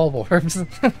 more Bulborbs.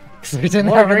 Because we didn't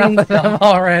More have green enough of them stuff.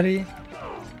 already.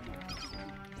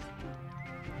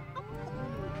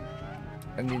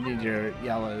 And you need your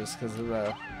yellows because of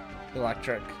the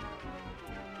electric.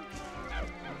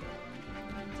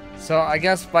 So I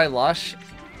guess by lush,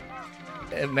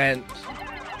 it meant...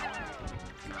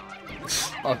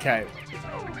 Okay.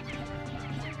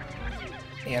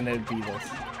 Anode beetles.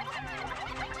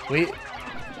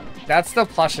 That's the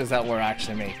plushes that we're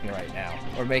actually making right now.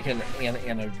 We're making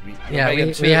anode beetles. Yeah,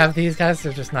 we have these guys,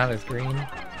 they're just not as green.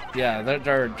 Yeah,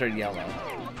 they're yellow.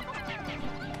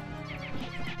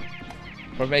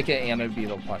 We're making anode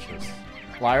beetle plushes.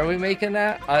 Why are we making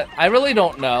that? I really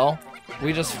don't know.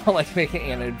 We just felt like making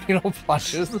anode beetle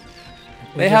plushes.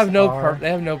 They have no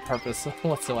purpose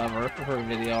whatsoever for a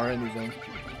video or anything.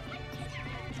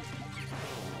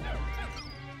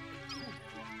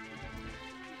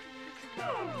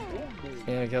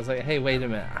 Yeah, because like, hey, wait a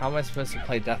minute. How am I supposed to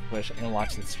play Death Wish and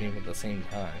watch the stream at the same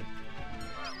time?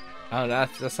 Oh, that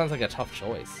sounds like a tough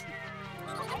choice.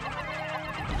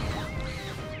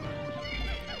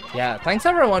 Yeah, thanks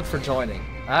everyone for joining.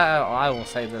 I will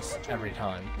say this every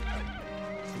time.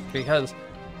 Because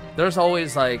there's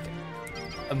always like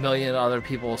a million other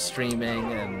people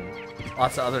streaming and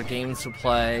lots of other games to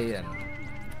play and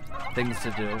things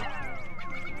to do.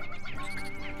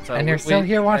 So and you're still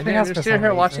here watching us. You're still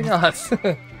here watching us.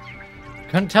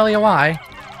 Couldn't tell you why.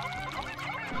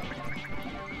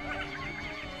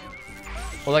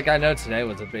 Well, like I know today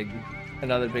was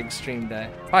another big stream day.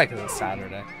 Probably because it's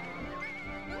Saturday.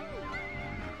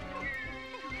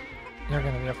 You're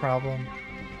gonna be a problem.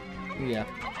 Yeah.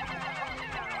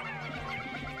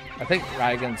 I think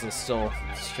Ragans is still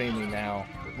streaming now.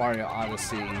 Mario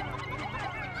Odyssey.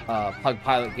 Pug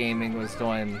Pilot Gaming was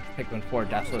doing Pikmin 4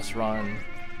 Deathless Run.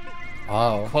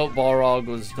 Oh. Quote Balrog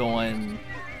was doing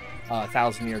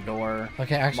 1,000 Year Door.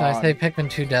 Okay, actually, I say Pikmin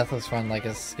 2 Deathless Run like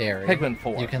it's scary. Pikmin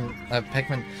 4. You can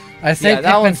Pikmin. I say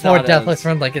Pikmin 4 Deathless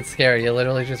Run like it's scary. You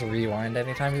literally just rewind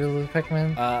anytime you lose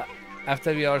Pikmin.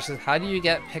 FWR says, how do you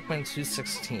get Pikmin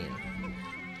 216?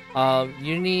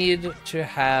 You need to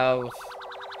have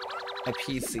a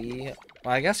PC.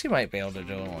 Well, I guess you might be able to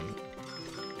do it on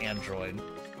Android.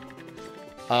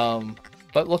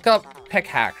 But look up Pick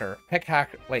Hacker. Pick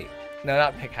Hacker. Wait, no,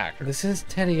 not Pick Hacker. This is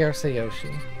Teddy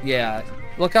Ursa-Yoshi. Yeah,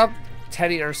 look up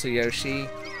Teddy Ursa-Yoshi.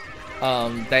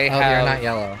 They have. You're not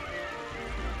yellow.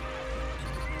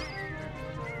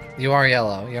 You are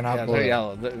yellow. You're not blue. They're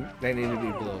yellow. They need to be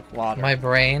blue. Water. My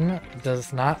brain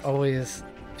does not always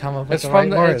come up with the right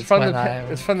words.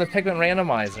 It's from the Pikmin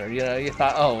randomizer. You know, you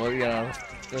thought, oh, well, you know,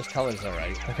 those colors are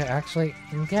right. Okay, actually,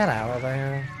 get out of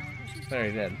there. There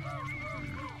he did.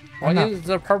 Why don't you use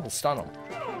the purple stun them?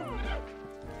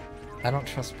 I don't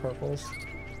trust purples.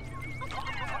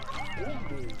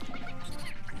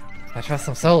 I trust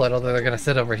them so little that they're gonna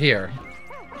sit over here.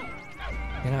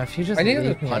 You know, if you just leave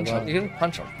me punch him. You can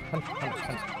punch him. Punch.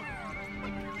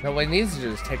 No, what he needs to do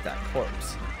is take that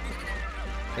corpse.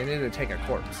 They need to take a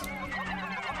corpse.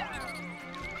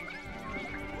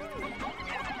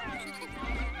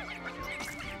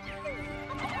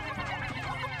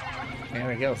 There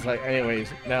we go. It's like,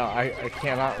 anyways, no, I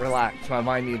cannot relax. My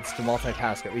mind needs to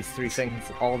multitask at least 3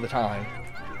 things all the time.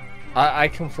 I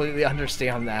completely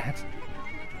understand that.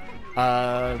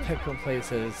 Pikmin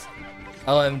places.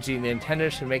 OMG,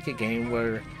 Nintendo should make a game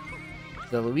where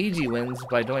the Luigi wins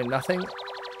by doing nothing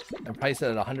and price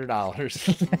it at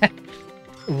 $100.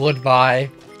 Would buy.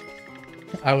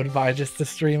 I would buy just to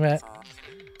stream it.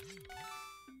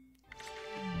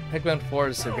 Pikmin 4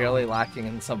 is severely lacking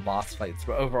in some boss fights,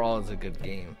 but overall it's a good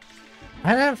game.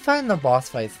 I didn't find the boss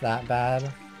fights that bad.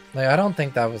 Like, I don't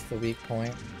think that was the weak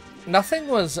point. Nothing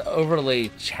was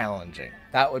overly challenging.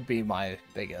 That would be my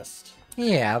biggest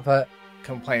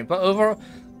complaint. But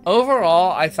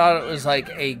overall, I thought it was like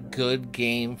a good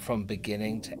game from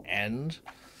beginning to end.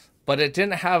 But it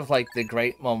didn't have like the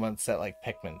great moments that like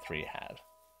Pikmin 3 had.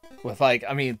 With like,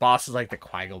 I mean, bosses like the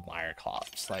Quagmire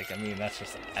Clops. Like, I mean, that's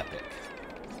just epic.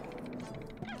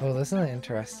 Oh, this is an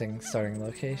interesting starting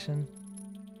location.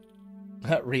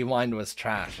 Rewind was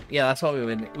trash. Yeah, that's why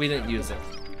we didn't use it.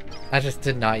 I just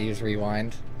did not use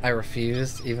Rewind. I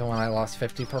refused, even when I lost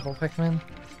 50 purple Pikmin.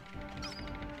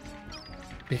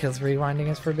 Because rewinding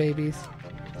is for babies.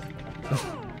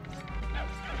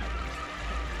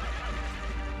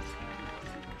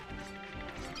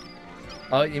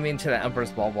 Oh, you mean to the Empress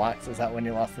Ball Blocks? Is that when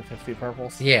you lost the 50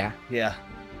 purples? Yeah. Yeah.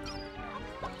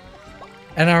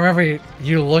 And I remember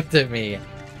you looked at me, and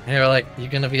you were like, "You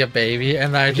gonna be a baby?"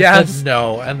 And I just said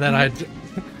no, and then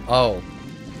oh.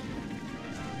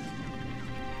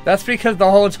 That's because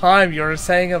the whole time you were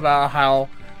saying about how,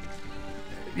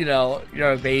 you know,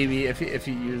 you're a baby if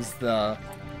you use the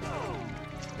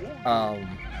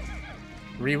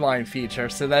rewind feature.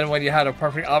 So then when you had a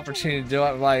perfect opportunity to do it,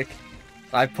 I'm like,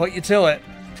 I put you to it.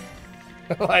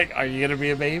 Like, are you gonna be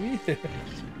a baby?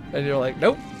 And you're like,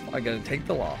 nope, I'm gonna take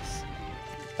the loss.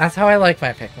 That's how I like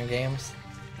my Pikmin games.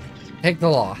 Take the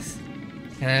loss.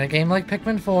 And in a game like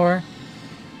Pikmin 4,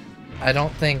 I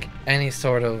don't think any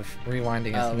sort of rewinding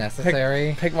is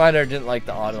necessary. Pikminer didn't like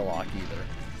the auto lock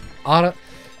either.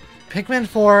 Pikmin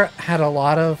 4 had a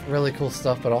lot of really cool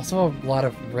stuff, but also a lot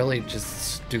of really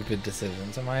just stupid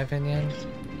decisions, in my opinion.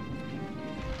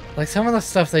 Like, some of the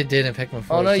stuff they did in Pikmin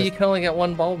 4. Oh no, you can only get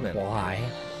one Bulbmin. Why?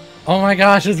 Oh my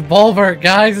gosh, it's Bulbert,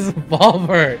 guys! It's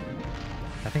Bulbert!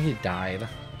 I think he died.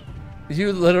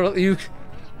 You literally, you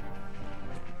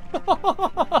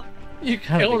gotta be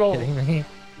kidding me.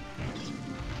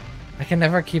 I can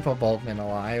never keep a Bulbmin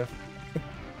alive.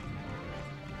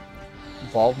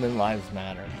 Bulbmin lives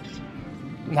matter.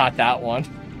 Not that one.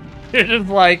 You're just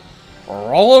like,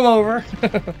 roll him over.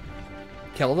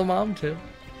 Kill the mom too.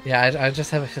 Yeah, I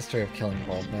just have a history of killing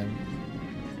Bulbmin.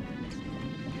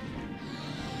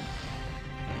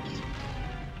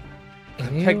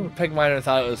 Pigminer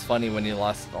thought it was funny when he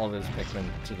lost all those Pikmin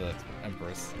to the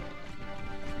Empress.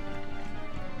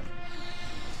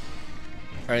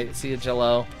 Alright, see you,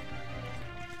 Jello.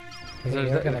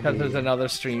 Because there's another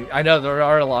stream. I know, there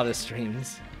are a lot of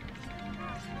streams.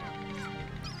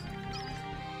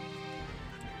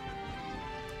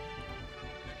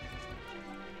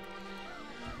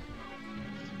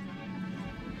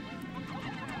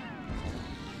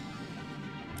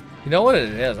 You know what it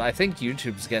is? I think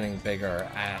YouTube's getting bigger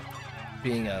at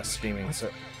being a streaming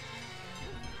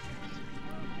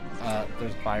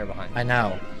there's fire behind. I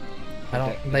know. I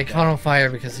don't. They caught on fire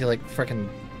because he like frickin'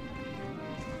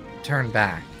 turned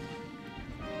back.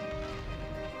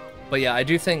 But yeah, I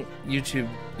do think YouTube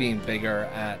being bigger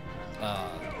at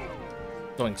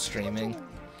doing streaming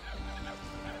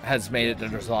has made it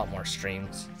that there's a lot more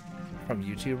streams from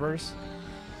YouTubers.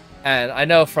 And I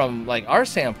know from like our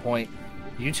standpoint,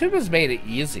 YouTube has made it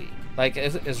easy. Like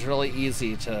it's really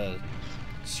easy to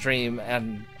stream,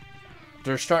 and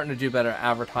they're starting to do better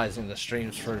advertising the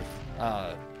streams for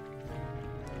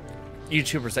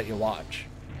YouTubers that you watch.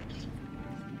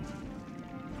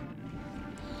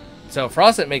 So for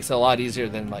us, it makes it a lot easier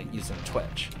than like using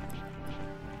Twitch.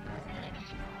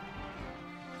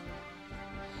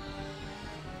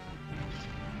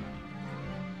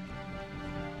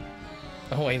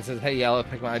 Oh, Wayne says, hey, Yellow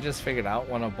Pikmin, I just figured out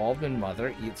when a Bulbmin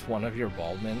mother eats one of your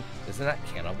Bulbmin, isn't that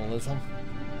cannibalism?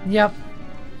 Yep.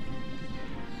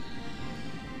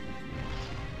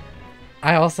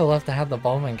 I also love to have the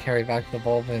Bulbmin carry back the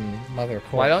Bulbmin mother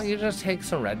corpse. Why don't you just take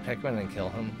some red Pikmin and kill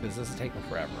him? Because this is taking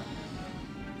forever.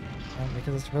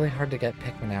 Because it's really hard to get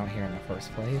Pikmin out here in the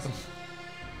first place.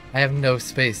 I have no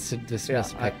space to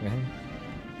dismiss Pikmin.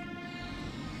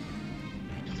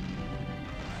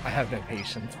 I have no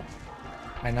patience.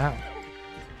 I know.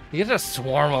 You can just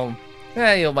swarm them.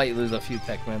 Yeah, you might lose a few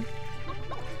Pikmin.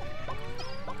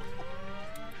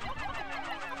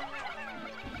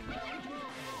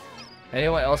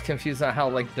 Anyone else confused on how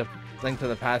Link to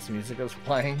the Past music is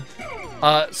playing?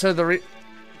 So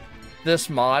this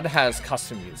mod has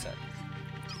custom music.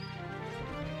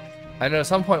 I know at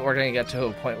some point we're gonna get to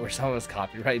a point where someone's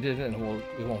copyrighted and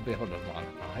we won't be able to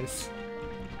monetize.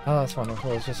 Oh, that's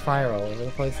wonderful. It's just fire all over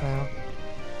the place now.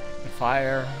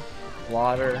 Fire,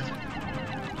 water.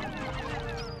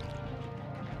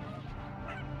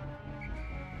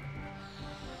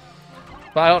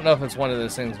 But I don't know if it's one of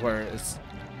those things where it's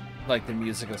like the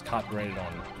music is copyrighted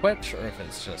on Twitch or if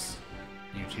it's just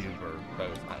YouTube or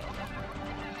both. I don't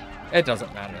know. It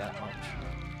doesn't matter that much.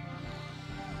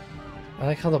 I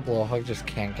like how the blowhog just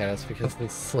can't get us because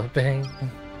he's slipping.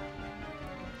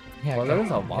 Yeah, well,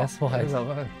 there's a mob. Guess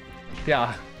what?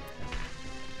 Yeah.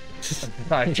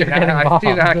 I see getting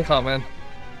that coming.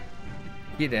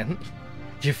 You didn't.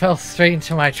 You fell straight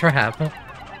into my trap.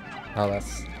 Oh,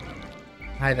 that's...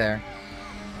 Hi there.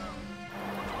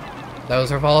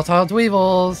 Those are volatile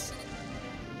dweevils.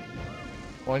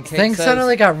 Things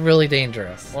suddenly got really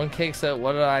dangerous. One cake said,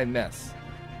 what did I miss?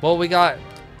 Well, we got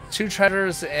 2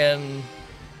 treasures in...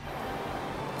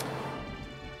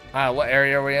 what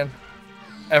area are we in?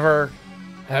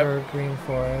 Evergreen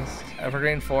Forest.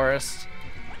 Evergreen Forest.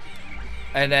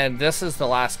 And then this is the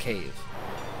last cave.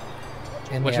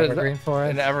 In the Evergreen Forest?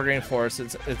 In the Evergreen Forest.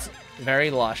 It's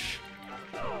very lush.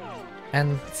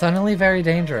 And suddenly very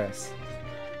dangerous.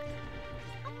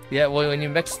 Yeah, well, when you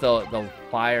mix the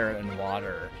fire and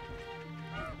water,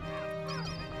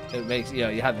 it makes,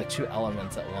 you have the 2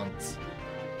 elements at once.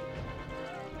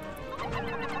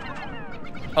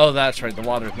 Oh, that's right, the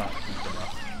water's not deep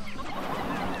enough.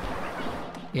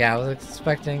 Yeah, I was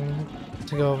expecting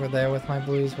to go over there with my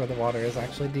blues where the water is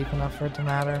actually deep enough for it to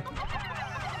matter.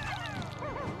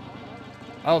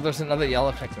 Oh, there's another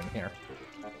yellow Pikmin here.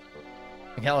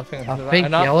 Yellow Pikmin. I'm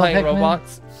not playing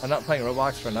Roblox. I'm not playing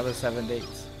Roblox for another 7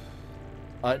 days.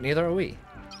 Neither are we.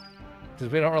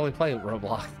 Because we don't really play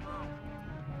Roblox.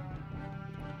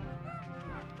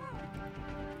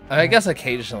 I guess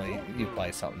occasionally you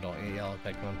play something, don't you, Yellow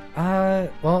Pikmin?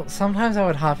 Well, sometimes I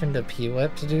would hop into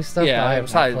P-Whip to do stuff, yeah, but I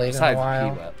have not played in a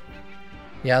while. P-Whip.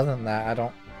 Yeah, other than that, I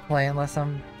don't play unless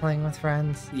I'm playing with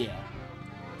friends. Yeah.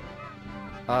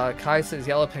 Kai says,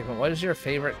 Yellow Pikmin, what is your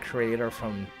favorite creator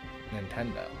from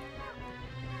Nintendo?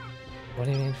 What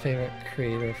do you mean favorite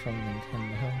creator from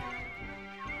Nintendo?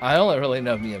 I only really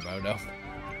know Miyamoto.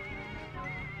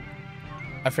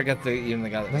 I forget even the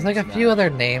guy that There's like a few other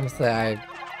names that I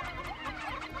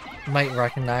might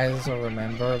recognize or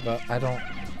remember, but I don't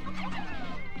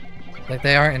Like,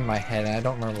 they are in my head, and I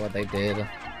don't remember what they did.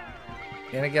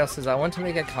 Anna Gale says, I want to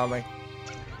make a comic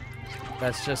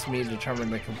that's just me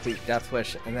determining the complete death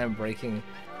wish and then breaking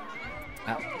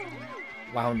that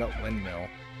wound up windmill.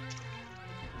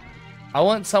 I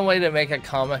want some way to make a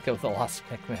comic of the Lost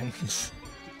Pikmin.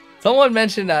 Someone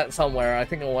mentioned that somewhere, I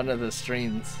think in one of the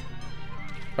streams.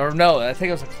 Or no, I think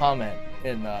it was a comment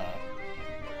in, I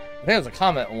think it was a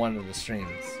comment on one of the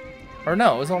streams. Or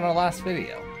no, it was on our last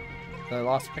video. The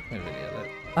Lost Pikmin video.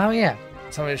 That Oh, yeah.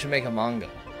 somebody should make a manga.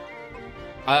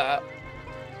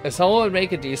 If someone would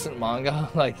make a decent manga,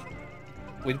 like,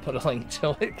 we'd put a link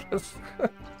to it, because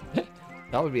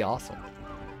that would be awesome.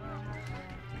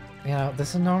 You know,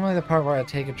 this is normally the part where I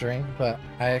take a drink, but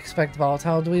I expect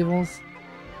volatile dweebles.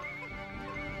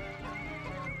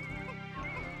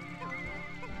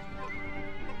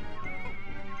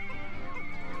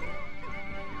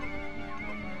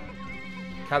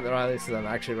 Captain Riley says I'm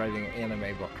actually writing an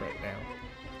anime book right now.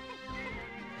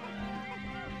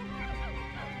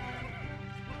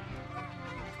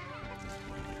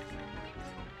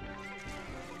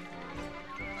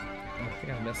 I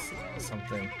think I missed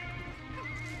something.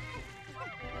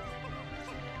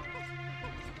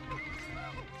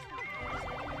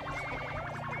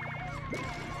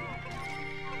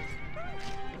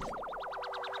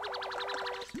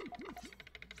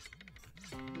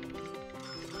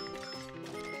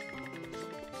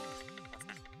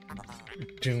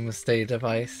 Doomsday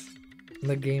device.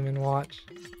 The Game & Watch.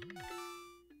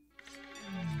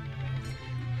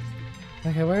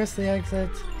 Okay, where's the exit?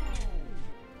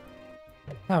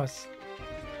 Oh, it's...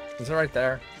 Is it right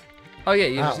there? Oh yeah,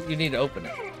 you, Oh. you need to open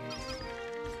it.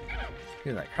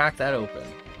 You like crack that open.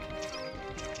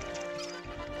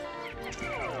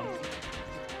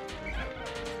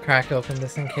 Crack open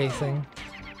this encasing.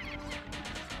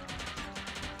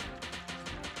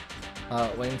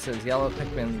 Wayne says, Yellow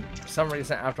Pikmin, for some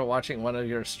reason after watching one of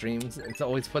your streams, it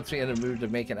always puts me in a mood to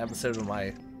make an episode of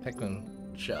my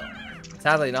Pikmin show.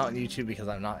 Sadly not on YouTube because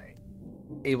I'm not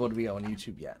able to be on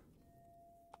YouTube yet.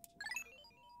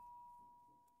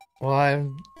 Well,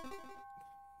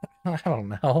 I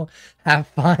don't know. Have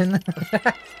fun.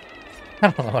 I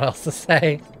don't know what else to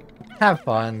say. Have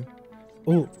fun.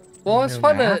 Ooh. Well, it's new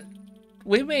fun map. to...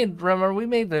 Remember, we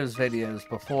made those videos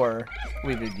before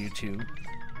we did YouTube.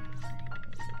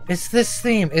 It's this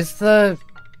theme. It's the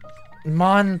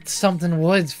Mon something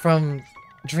Woods from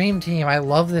Dream Team. I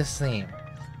love this theme.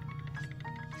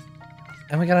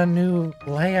 And we got a new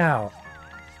layout.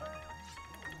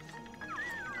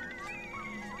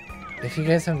 If you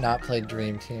guys have not played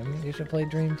Dream Team, you should play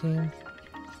Dream Team.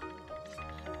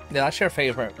 Yeah, that's your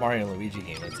favorite Mario and Luigi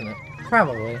game, isn't it?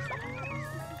 Probably.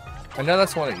 I know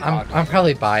that's one of your I'm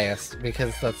probably biased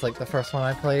because that's like the first one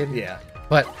I played. Yeah.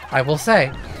 But I will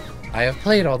say, I have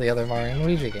played all the other Mario and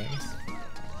Luigi games.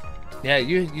 Yeah,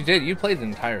 you did. You played the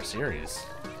entire series.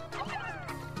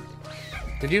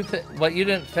 Did you? You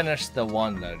didn't finish the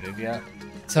one though, did you?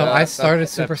 So I started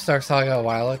Superstar Saga a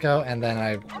while ago, and then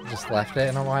I just left it,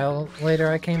 and a while later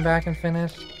I came back and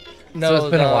finished. No, so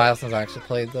it's been a while since I actually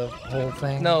played the whole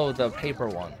thing. No, the paper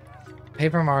one.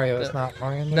 Paper Mario is not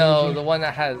Mario and Luigi? No, the one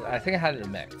that had, I think it had a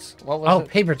mix. What was it?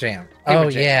 Paper Jam.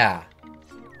 Paper Jam. Yeah.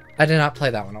 I did not play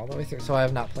that one all the way through, so I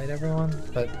have not played everyone,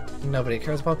 but nobody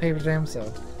cares about Paper Jam, so...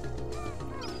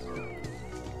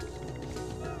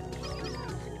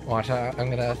 Watch, I'm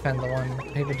gonna offend the one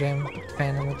Paper Jam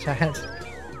fan in the chat.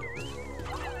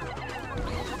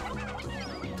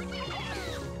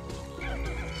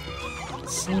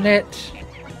 Snitch!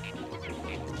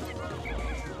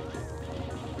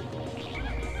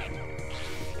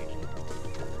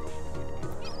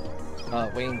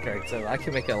 Wayne Craig said, I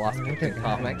can make a Lost Pikmin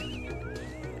comic.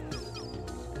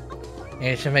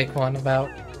 Yeah, you should make one about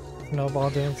Snowball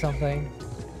doing something.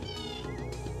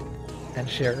 And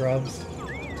sheer grubs.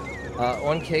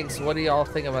 One Cakes, what do y'all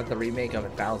think about the remake of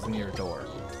 1,000 Year Door?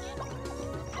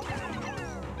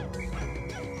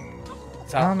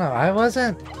 I don't know, I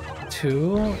wasn't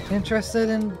too interested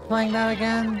in playing that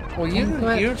again. Well,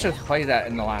 you just played that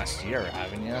in the last year,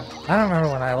 haven't you? I don't remember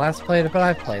when I last played it, but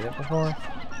I've played it before.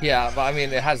 Yeah, but I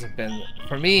mean, it hasn't been...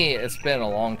 For me, it's been a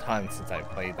long time since I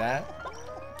played that.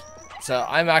 So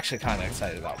I'm actually kind of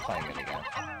excited about playing it again.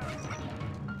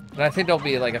 And I think there'll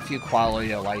be like a few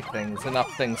quality of life things,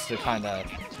 enough things to kind of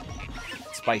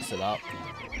spice it up.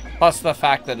 Plus the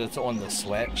fact that it's on the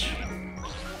Switch.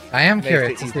 I am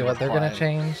curious to see what they're going to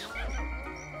change.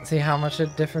 See how much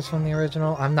it differs from the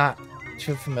original. I'm not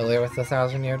too familiar with the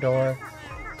 1,000 Year Door.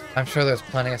 I'm sure there's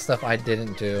plenty of stuff I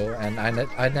didn't do, and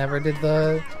I never did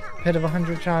the Pit of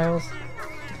 100 Trials.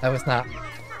 I was not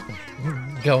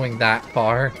going that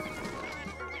far.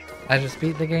 I just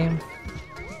beat the game.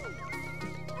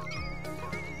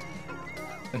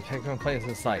 And Pikmin plays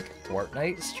this like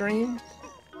Fortnite stream.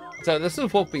 So this is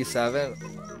Whoopi 7.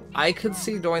 I could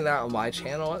see doing that on my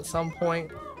channel at some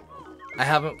point. I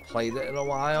haven't played it in a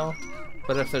while,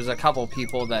 but if there's a couple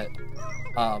people that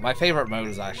my favorite mode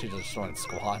is actually just join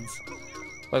squads.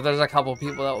 But if there's a couple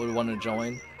people that would want to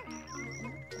join,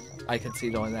 I could see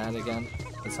doing that again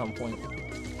at some point.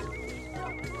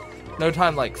 No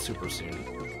time like super soon.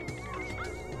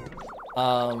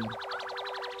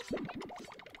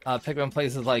 Pikmin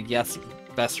plays is like, yes,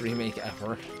 best remake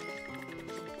ever.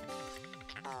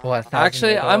 What?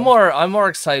 Actually, I'm more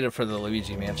excited for the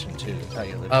Luigi Mansion 2, to tell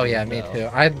you the truth. Oh yeah, me too.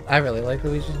 I really like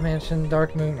Luigi's Mansion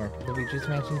Dark Moon or Luigi's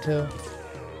Mansion 2.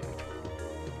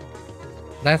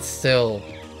 That still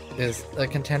is a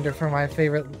contender for my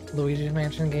favorite Luigi's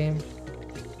Mansion game.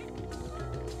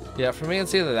 Yeah, for me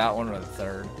it's either that one or the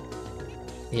third.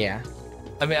 Yeah.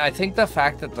 I mean, I think the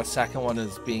fact that the second one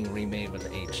is being remade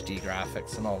with HD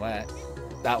graphics and all that,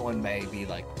 that one may be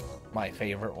like my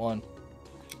favorite one.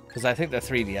 Because I think the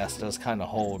 3DS does kind of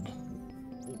hold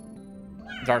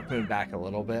Dark Moon back a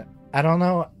little bit. I don't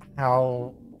know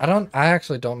how... I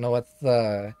actually don't know what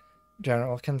the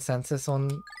general consensus on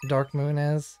Dark Moon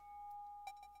is.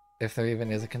 If there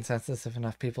even is a consensus, if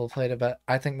enough people played it, but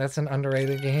I think that's an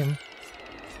underrated game.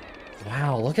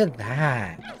 Wow, look at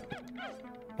that.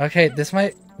 Okay, this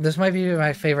might be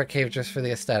my favorite cave just for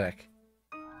the aesthetic.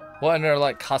 Well, and they're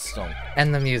like custom.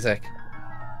 And the music.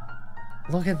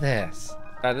 Look at this.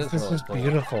 That is This really is cool.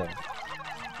 beautiful.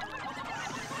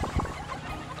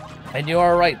 And you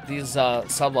are right, these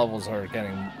sub-levels are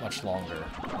getting much longer.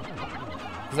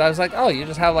 Because I was like, oh, you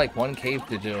just have like one cave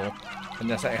to do in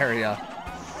this area.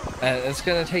 And it's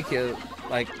going to take you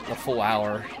like a full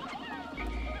hour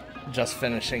just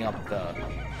finishing up the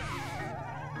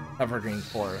Evergreen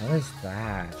Forest. What is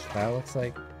that? That looks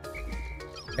like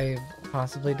a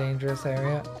possibly dangerous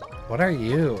area. What are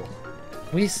you?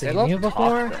 Have we seen you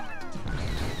before? Tougher.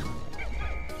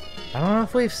 I don't know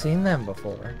if we've seen them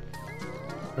before.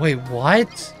 Wait,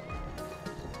 what?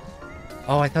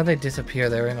 Oh, I thought they disappear.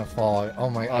 They were in a fog. Oh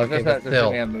my, okay, but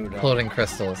still, floating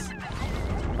crystals.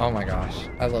 Oh my gosh.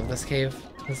 I love this cave.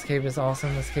 This cave is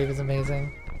awesome. This cave is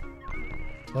amazing.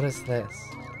 What is this?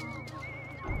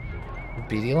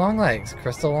 Beady long legs.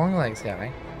 Crystal long legs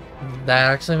guy.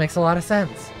 That actually makes a lot of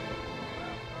sense.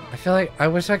 I feel like I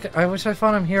wish I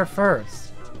found him here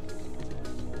first.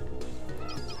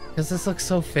 Because this looks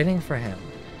so fitting for him.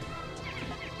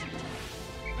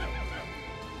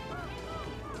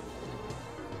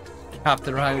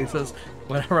 Captain Riley says,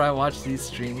 whenever I watch these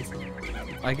streams,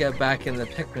 I get back in the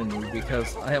Pikmin mood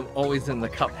because I am always in the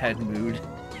Cuphead mood.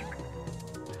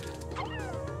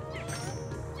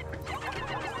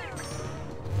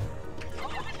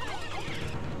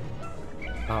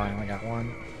 Oh, I only got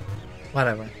one.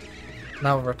 Whatever.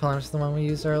 Now we'll replenish the one we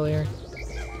used earlier.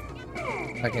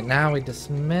 Okay, now we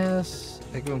dismiss.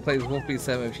 Pikmin plays Wolfie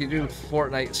 7. If you do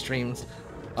Fortnite streams,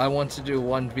 I want to do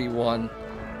 1v1,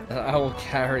 and I will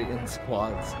carry in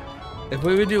squads. If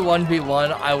we would do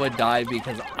 1v1, I would die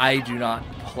because I do not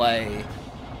play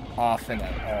often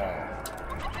at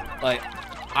all. Like,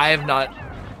 I have not...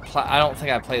 I don't think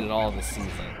I played at all this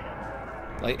season.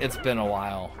 Like, it's been a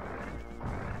while.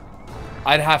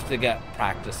 I'd have to get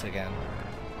practice again.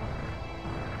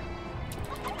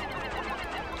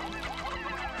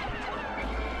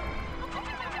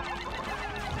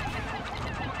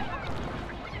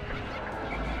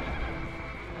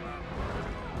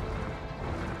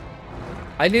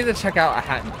 I need to check out A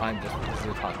Hat in Time just because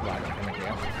we talked about it in the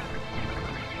game.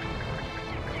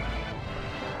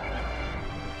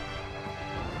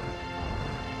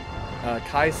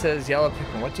 Kai says, Yellow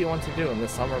Pikmin, what do you want to do in the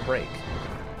summer break?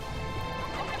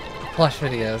 Plush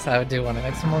videos. I do want to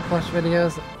make some more plush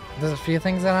videos. There's a few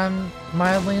things that I'm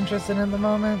mildly interested in at the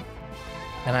moment.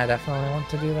 And I definitely want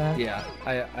to do that. Yeah,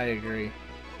 I agree.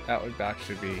 That would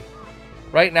actually be...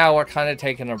 Right now, we're kind of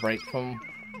taking a break from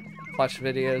plush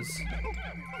videos.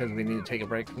 Because we need to take a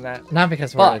break from that. Not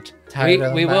because we're tired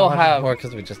of we them will that much, have... or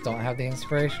because we just don't have the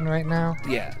inspiration right now.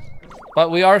 Yeah.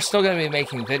 But we are still going to be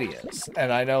making videos.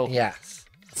 And I know yes,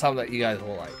 some that you guys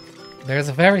will like. There's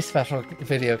a very special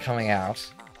video coming out,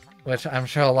 which I'm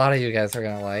sure a lot of you guys are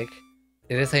going to like.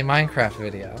 It is a Minecraft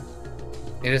video.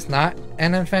 It is not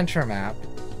an adventure map,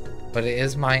 but it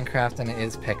is Minecraft and it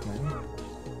is Pikmin.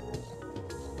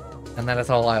 And that is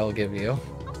all I will give you.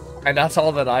 And that's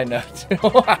all that I know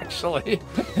too, actually.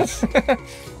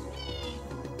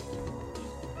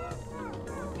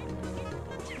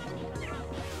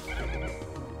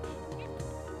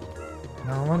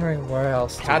 Now I'm wondering where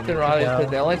else. Captain Riley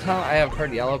said the only time I have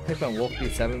heard Yellow Pikmin Wolfie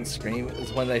 7 scream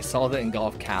is when they saw the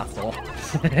engulfed castle.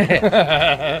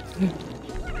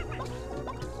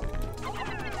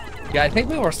 Yeah, I think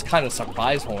we were kind of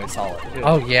surprised when we saw it, too.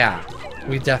 Oh, yeah.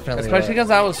 We definitely Especially were. because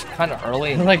that was kind of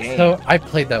early in the Like, game. so, I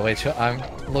played that way too. I'm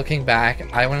looking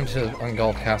back, I went into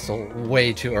Ungolf Castle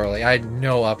way too early. I had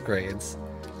no upgrades.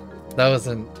 That was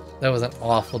an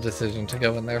awful decision to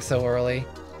go in there so early.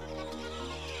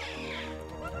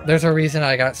 There's a reason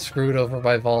I got screwed over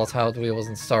by volatile wheels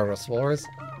and Stardust Wars.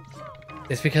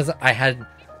 It's because I had,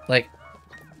 like,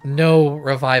 no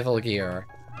revival gear,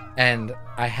 and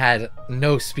I had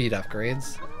no speed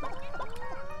upgrades.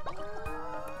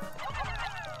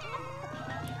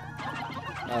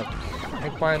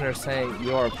 Pickminer saying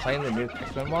you are playing the new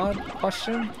Pikmin mod?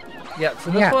 Question? Yeah, so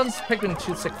this one's Pikmin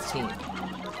 216.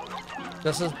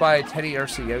 This is by Teddy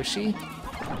Ursayoshi.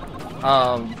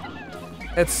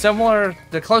 It's similar,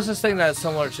 the closest thing that's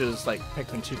similar to is like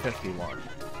Pikmin 251.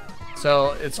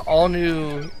 So it's all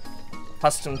new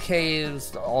custom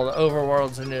caves, all the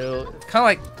overworlds are new. It's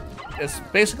kind of like, it's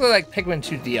basically like Pikmin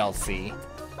 2 DLC.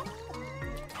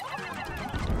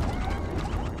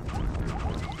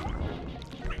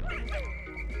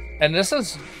 And this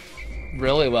is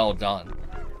really well done.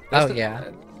 Oh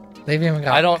yeah, they've even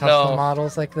got custom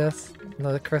models like this,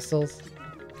 the crystals.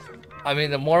 I mean,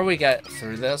 the more we get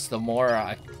through this, the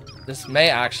more this may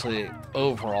actually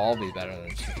overall be better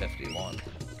than 251.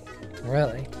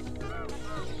 Really?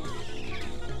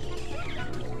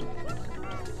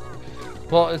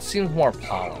 Well, it seems more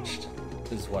polished,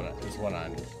 is what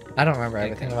I'm. I don't remember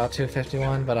everything about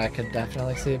 251, but I could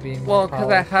definitely see it being well, more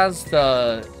because it has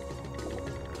the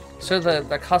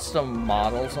custom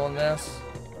models on this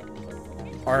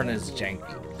aren't as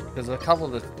janky. Because a couple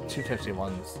of the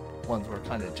 251s ones were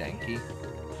kind of janky,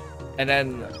 and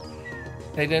then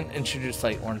they didn't introduce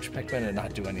like orange Pikmin and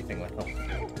not do anything with them.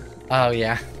 Oh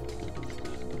yeah,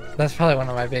 that's probably one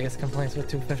of my biggest complaints with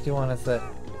 251 is that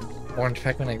orange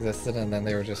Pikmin existed and then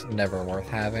they were just never worth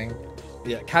having.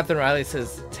 Yeah, Captain Riley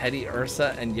says Teddy,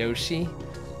 Ursa, and Yoshi.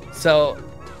 So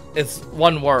it's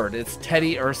one word. It's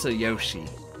Teddy, Ursa, Yoshi.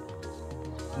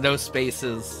 No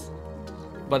spaces,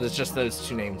 but it's just those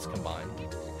two names combined.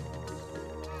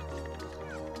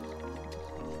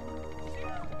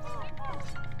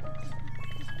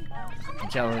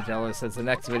 Jello says the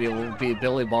next video will be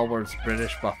Billy Bulworth's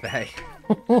British buffet.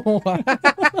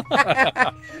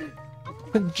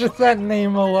 Just that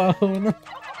name alone.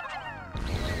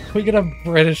 We get a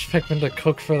British Pikmin to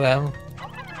cook for them.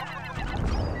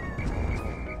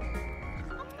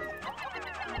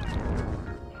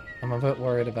 I'm a bit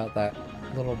worried about that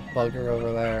little bugger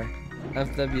over there.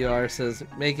 FWR says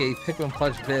make a Pikmin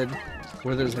plush vid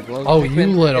where there's a glowing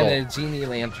Pikmin and a genie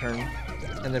lantern.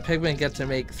 And the Pikmin get to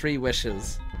make 3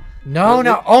 wishes. No,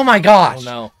 no! Oh my gosh! Oh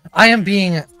no! I am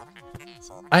being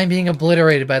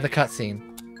obliterated by the cutscene.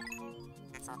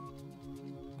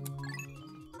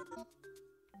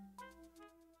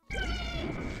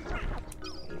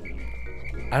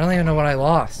 I don't even know what I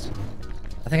lost.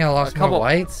 I think I lost my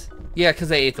whites. Yeah, because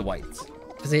they ate the whites.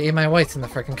 Because they ate my whites in the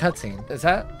frickin' cutscene. Is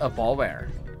that a ball bear?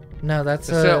 No, that's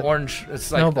an orange. It's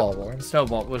snowball like boar.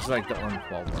 Snowball, which is like the orange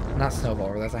ball boar. Not snowball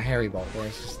boar. That's a hairy ball boar.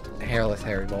 It's just a hairless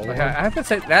hairy ball boar. Okay, I have to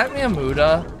say that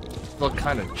Mamuda looked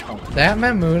kind of chunky. That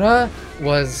Mamuda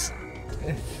was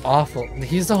awful.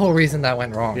 He's the whole reason that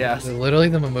went wrong. Yes. Literally,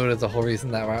 the Mamuda is the whole reason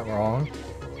that went wrong,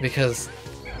 because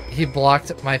he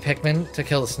blocked my Pikmin to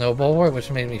kill the snowball boar,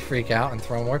 which made me freak out and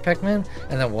throw more Pikmin.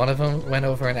 And then one of them went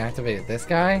over and activated this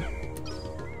guy.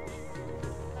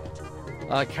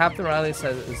 Captain Riley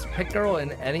says, is Pick Girl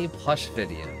in any plush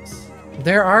videos?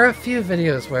 There are a few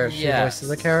videos where she voices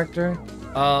a character.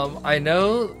 I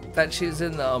know that she's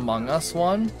in the Among Us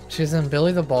one. She's in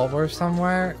Billy the Ball Boar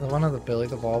somewhere. One of the Billy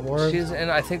the Ball Boars. She's in,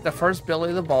 I think, the first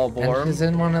Billy the Ball Boar. And she's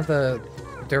in one of the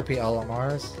Derpy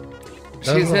Olimars.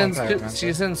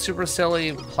 She's in Super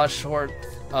Silly Plush Short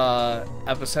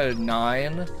episode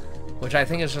 9, which I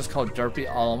think is just called Derpy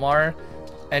Olimar,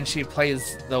 and she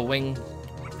plays the wing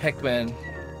Pikmin.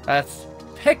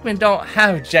 Pikmin don't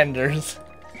have genders.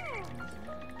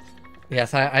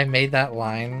 Yes, I made that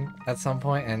line at some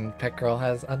point, and Pick Girl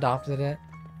has adopted it.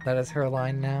 That is her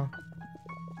line now.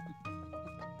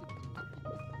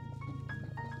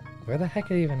 Where the heck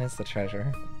even is the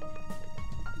treasure?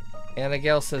 Anna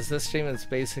Gale says this stream is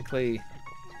basically...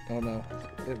 Oh no,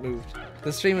 it moved.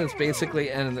 This stream is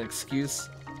basically an excuse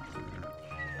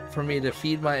for me to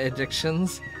feed my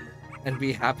addictions and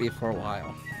be happy for a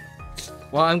while.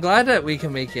 Well, I'm glad that we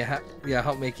can make you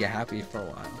help make you happy for a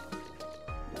while.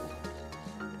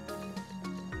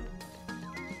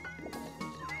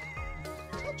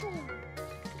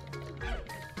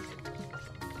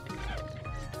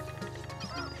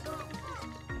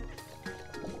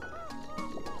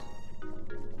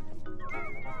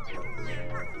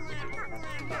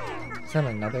 Is that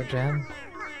another gem?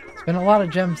 It's been a lot of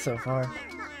gems so far.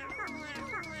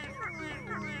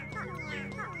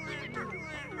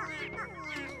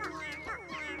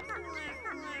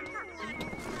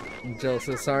 Jill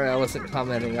says, sorry I wasn't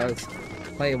commenting. I was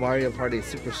playing Mario Party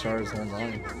Superstars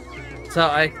online. So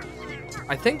I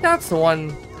think that's the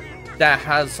one that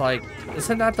has like,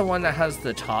 isn't that the one that has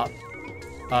the top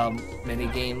mini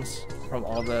games from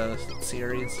all the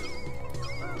series?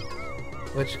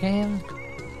 Which game?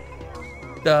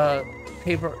 The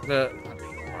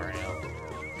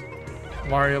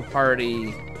Mario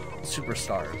Party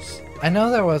Superstars. I know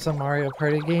there was a Mario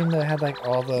Party game that had like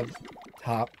all the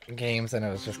top games and it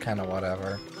was just kind of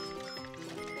whatever.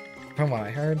 From what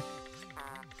I heard.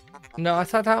 No, I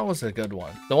thought that was a good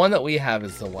one. The one that we have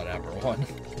is the whatever one.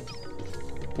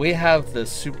 We have the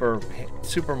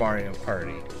Super Mario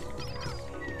Party,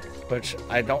 which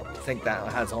I don't think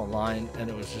that has online, and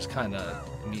it was just kind of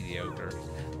mediocre.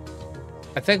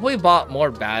 I think we bought more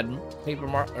bad Paper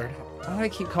Mario. Or why do I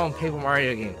keep calling Paper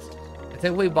Mario games? I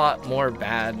think we bought more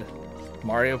bad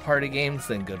Mario Party games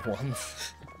than good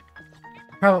ones.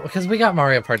 Probably because we got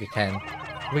Mario Party 10.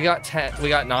 We got 10. We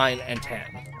got 9 and 10.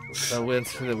 So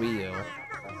wins for the Wii U.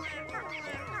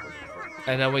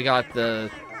 And then we got the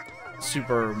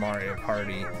Super Mario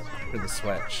Party for the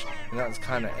Switch. And that was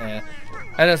kind of eh.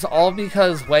 And it's all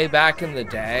because way back in the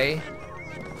day,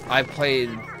 I played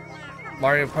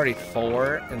Mario Party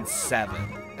 4 and 7.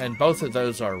 And both of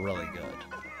those are really good.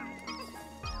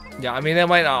 Yeah, I mean, they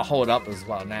might not hold up as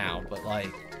well now, but like,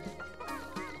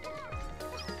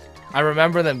 I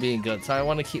remember them being good, so I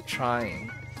want to keep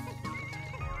trying.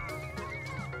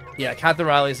 Yeah, Captain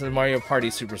Riley says Mario Party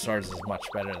Superstars is much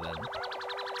better than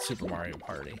Super Mario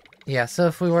Party. Yeah, so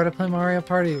if we were to play Mario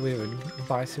Party, we would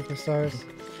buy Superstars.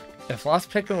 If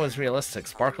Lost Pikmin was realistic,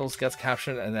 Sparkles gets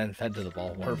captured and then fed to the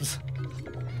ball worms.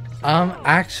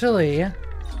 Actually,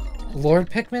 Lord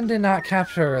Pikmin did not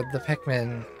capture the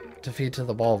Pikmin to feed to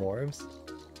the Bulborbs.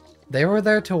 They were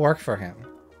there to work for him.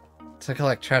 To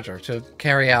collect treasure, to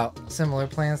carry out similar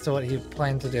plans to what he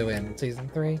planned to do in Season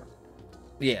 3.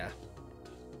 Yeah.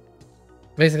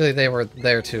 Basically, they were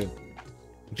there to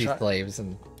be slaves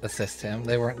and assist him.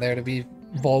 They weren't there to be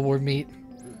Bulborb meat.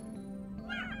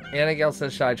 Anna Gale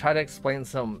says, should I try to explain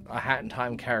some A Hat in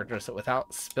Time characters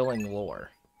without spilling lore?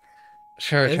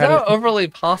 Sure. Is that overly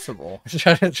possible?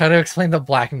 Try to explain the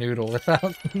black noodle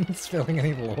without spilling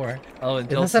any lore. Oh, is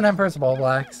this an Emperor's Ball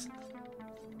Blacks?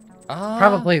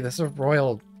 Probably. This is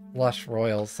Royal Lush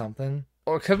Royal something.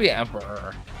 Or it could be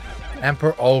Emperor.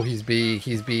 Emperor. Oh, he's big.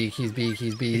 He's big. He's big.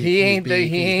 He's big. He ain't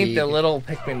the little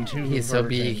Pikmin 2 He's so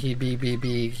big. He be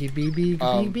big. He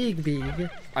be big.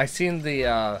 I seen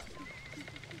the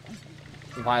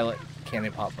violet candy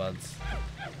pop buds.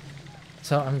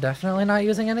 So I'm definitely not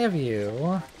using any of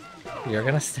you. You're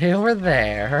gonna stay over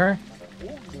there.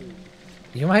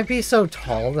 You might be so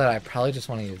tall that I probably just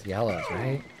want to use yellows,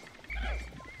 right?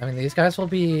 I mean, these guys will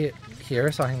be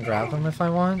here so I can grab them if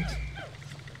I want.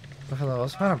 But for the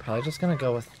most part, I'm probably just gonna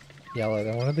go with yellow.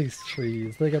 They're one of these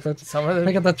trees. They got that.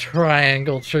 They got the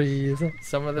triangle trees.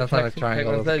 Some of the That's not a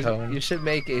triangle. It's a cone. You should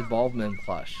make a Bulbman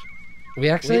plush. We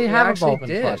actually have a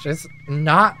Bulbman plush. It's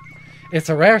not. It's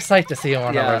a rare sight to see in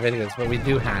one of our videos, but we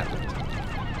do have it.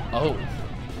 Oh,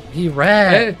 he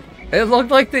red. It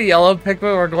looked like the yellow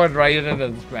Pikmin were going right into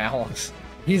his mouth.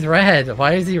 He's red.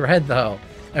 Why is he red though?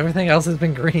 Everything else has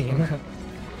been green.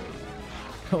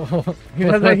 he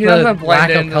doesn't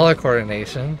blend in. Color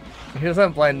coordination. He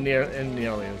doesn't blend in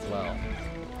nearly as well.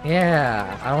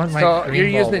 Yeah, I want my green. So you're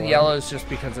using yellows just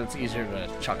because it's easier to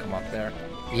chuck him up there.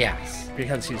 Yes.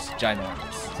 Because he's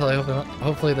ginormous. So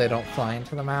hopefully they don't fly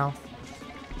into the mouth.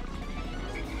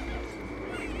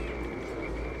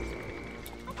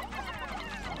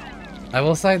 I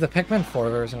will say the Pikmin 4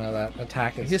 version of that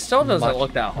attack is. He still doesn't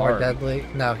look that hard. More deadly.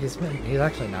 No, he's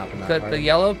actually not been that hard. The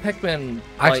yellow Pikmin.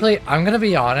 Actually, I'm gonna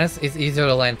be honest. It's easier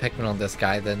to land Pikmin on this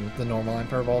guy than the normal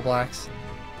Emperor Ball Blacks.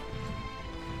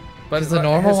 But the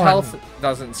normal his health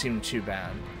doesn't seem too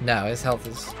bad. No, his health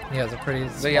is. He has a pretty.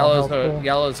 The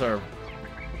yellows are.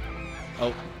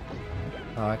 Oh.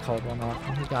 Oh, I called one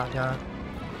off. He got.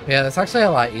 Yeah, it's actually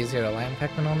a lot easier to land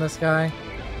Pikmin on this guy.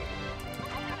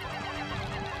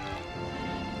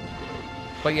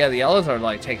 But yeah, the yellows are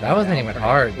like taking. That wasn't even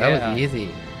hard. That was easy.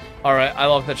 All right, I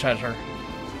love the treasure.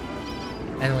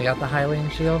 And we got the Hylian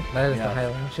shield. That is the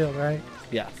Hylian shield, right?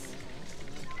 Yes.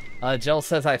 Jill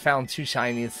says I found 2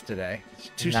 shinies today.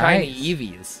 2 shiny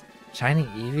Eevees. Shiny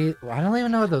Eevee? Well, I don't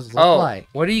even know what those look like.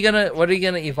 What are you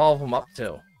gonna evolve them up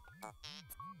to?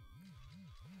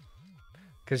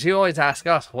 Because you always ask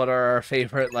us what are our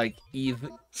favorite like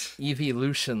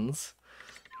evolutions.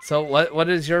 So what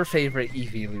is your favorite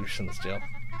evolutions, Jill?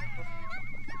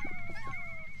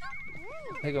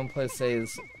 Pikmin Plays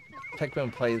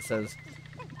says,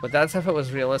 but that's if it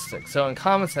was realistic. So in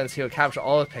common sense, he would capture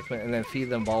all the Pikmin and then feed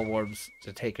them Bulborbs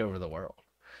to take over the world.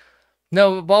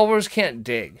 No, Bulborbs can't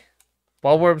dig.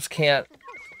 Bulborbs can't,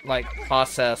 like,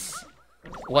 process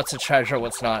what's a treasure,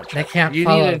 what's not a treasure. They can't You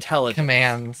follow need intelligence.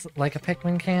 commands like a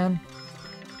Pikmin can.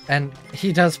 And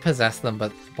he does possess them,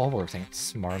 but Bulborbs ain't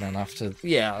smart enough to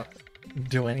Yeah.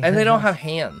 do anything. And they don't else. have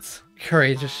hands.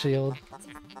 Courageous shield.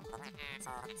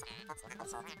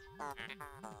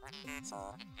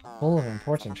 Full of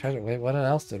important treasure. Wait, what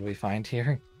else did we find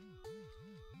here?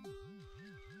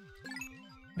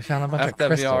 We found a bunch of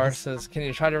FWR crystals. says, can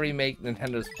you try to remake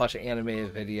Nintendo's plush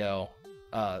animated video?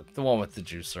 The one with the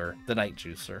juicer, the night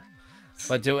juicer.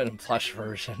 But do it in plush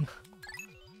version.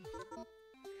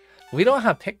 We don't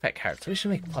have pick carrots. We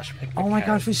should make plush pick Oh my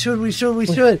carrots. gosh, we should.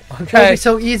 Okay. That would be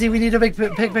so easy. We need to make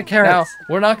pick Now, carrots.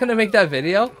 we're not going to make that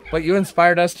video, but you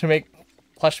inspired us to make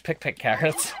plush pick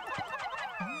carrots.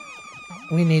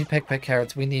 We need pick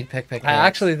carrots. We need pick carrots. I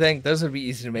actually think those would be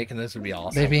easy to make and those would be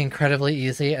awesome. They'd be incredibly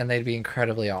easy and they'd be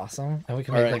incredibly awesome. And we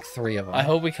can make Alright. like 3 of them. I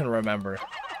hope we can remember.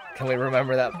 Can we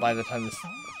remember that by the time this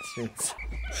streams?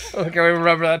 Can we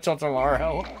remember that till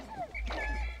tomorrow?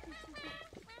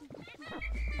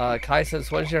 Kai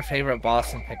says, what is your favorite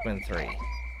boss in Pikmin 3?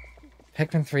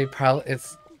 Pikmin 3 probably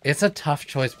it's a tough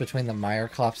choice between the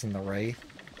Meyerclops and the Wraith.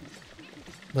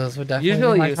 Those would definitely be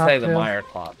Usually my you top say the two.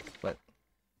 Meyerclop, but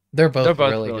They're both they're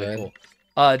both really, really good.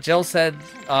 cool. Jill said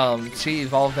she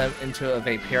evolved them into a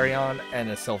Vaporeon and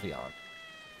a Sylveon.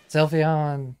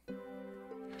 Sylveon,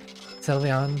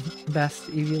 best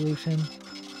evolution.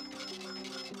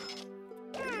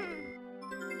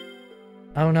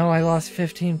 Oh no, I lost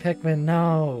 15 Pikmin.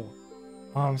 No.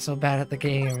 Oh, I'm so bad at the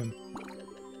game.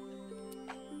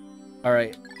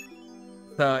 Alright.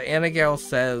 So Anagale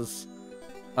says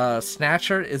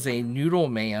Snatcher is a noodle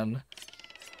man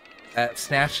that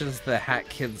snatches the Hat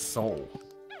Kid's soul.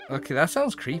 Okay, that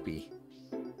sounds creepy.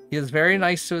 He is very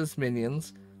nice to his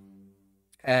minions,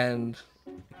 and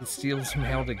he steals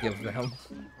mail to give them.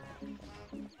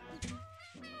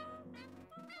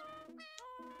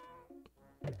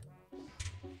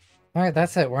 Alright,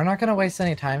 that's it. We're not going to waste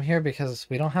any time here because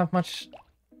we don't have much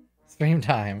stream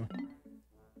time.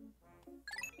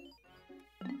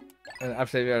 And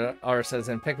FWR says,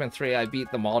 in Pikmin 3, I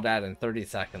beat the Maldad in 30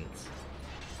 seconds.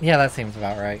 Yeah, that seems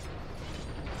about right.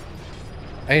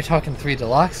 Are you talking 3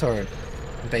 Deluxe or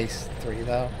base 3,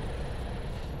 though?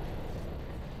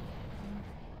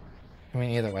 I mean,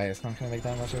 either way, it's not going to make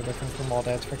that much of a difference. The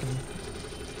Maldad's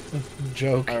freaking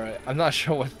joke. Alright, I'm not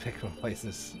sure what Pikmin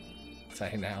places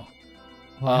say now.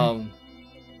 What?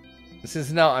 This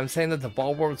is no, I'm saying that the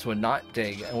Bulborbs would not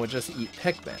dig and would just eat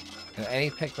Pikmin. And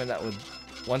any Pikmin that would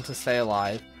want to stay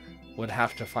alive would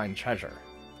have to find treasure.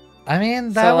 I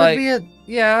mean, that So, would like, be it.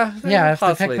 Yeah, Yeah, if the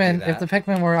possibly do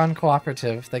Pikmin were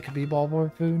uncooperative, they could be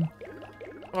Bulborb food.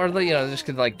 Or they, you know, just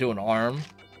could like do an arm,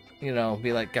 you know,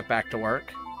 be like, get back to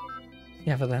work.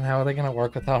 Yeah, but then how are they gonna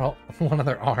work without one of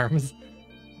their arms?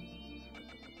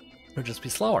 Or just be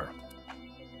slower.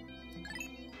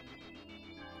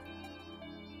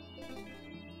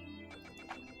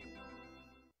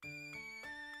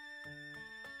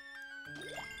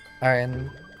 Alright, and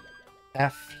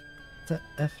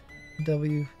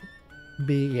FWB,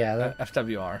 yeah, that,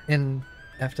 FWR. in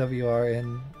FWR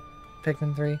in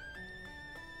Pikmin 3.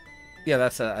 Yeah,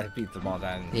 that's I beat them all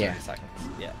down in 30 Yeah. seconds.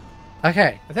 Yeah.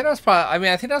 Okay, I think that's probably, I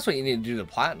mean, I think that's what you need to do to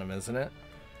platinum, isn't it?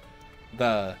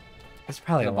 it's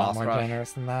probably The a lot boss more rush.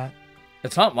 generous than that.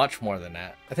 It's not much more than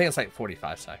that. I think it's like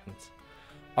 45 seconds.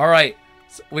 Alright,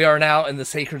 so we are now in the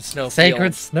Sacred Snow Sacred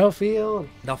Field. Snowfield!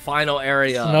 The final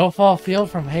area. Snowfall Field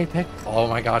from Hey Pick. Oh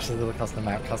my gosh, this is a custom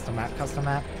map.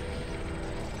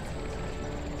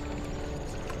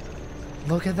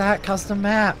 Look at that custom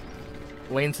map!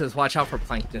 Wayne says, watch out for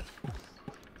plankton.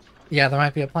 Yeah, there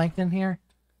might be a plankton here.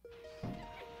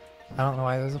 I don't know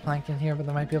why there's a plankton here, but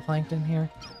there might be a plankton here.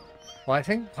 Well, I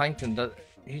think plankton does,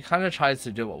 he kind of tries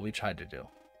to do what we tried to do.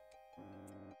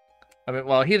 I mean,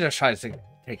 well, he just tries to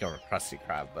take over Krusty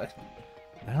Krab, but...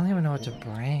 I don't even know what to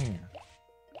bring.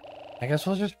 I guess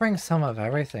we'll just bring some of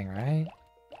everything, right?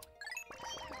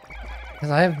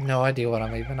 Because I have no idea what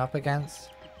I'm even up against.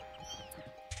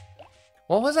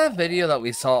 What was that video that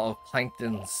we saw of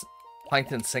Plankton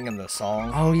singing the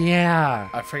song? Oh yeah!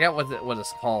 I forget what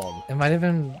it's called. It might have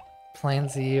been Plan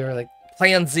Z or like...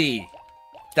 Plan Z.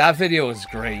 That video was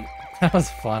great. That was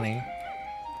funny.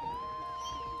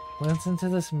 Listen to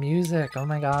this music, oh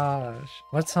my gosh.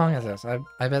 What song is this?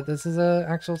 I bet this is an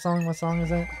actual song. What song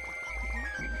is it?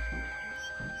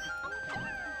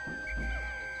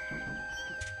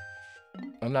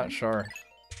 I'm not sure.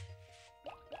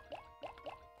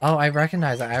 Oh, I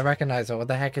recognize it. I recognize it. What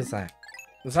the heck is that?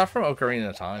 Is that from Ocarina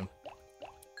of Time?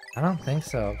 I don't think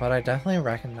so, but I definitely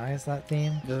recognize that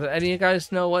theme. Does any of you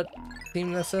guys know what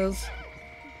theme this is?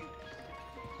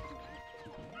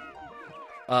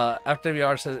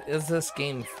 FWR says, is this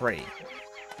game free?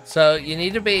 So you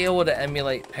need to be able to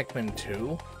emulate Pikmin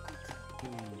 2.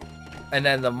 And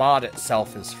then the mod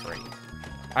itself is free.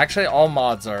 Actually, all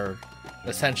mods are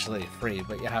essentially free,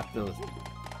 but you have to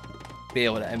be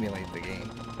able to emulate the game.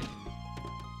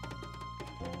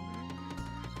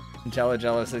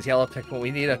 Jella says, Yellow Pikmin,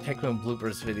 we need a Pikmin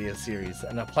bloopers video series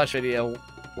and a plush video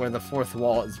where the fourth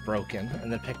wall is broken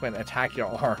and the Pikmin attack your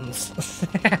arms.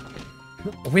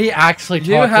 We actually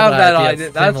do have that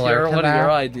idea. That's one of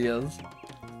your ideas.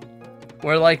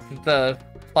 Where like the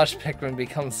plush Pikmin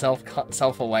becomes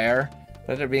self-aware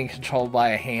that they're being controlled by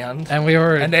a hand, and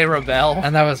they rebel.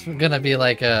 And that was gonna be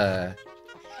like a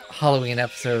Halloween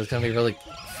episode. It's gonna be really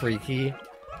freaky.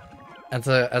 And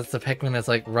so as the Pikmin is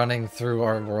like running through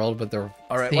our world, but they're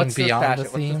seeing beyond the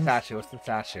theme. What's the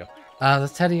statue?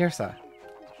 That's Teddy Ursa.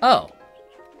 Oh,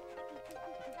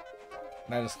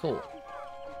 that is cool.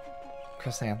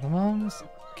 Chrysanthemums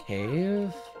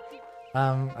cave.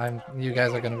 You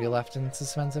guys are gonna be left in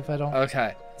suspense if I don't.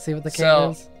 Okay. See what the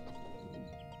cave is.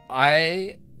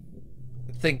 I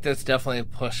think this definitely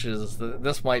pushes.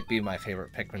 This might be my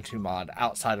favorite Pikmin 2 mod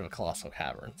outside of Colossal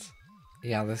Caverns.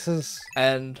 Yeah, this is.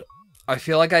 And I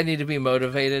feel like I need to be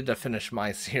motivated to finish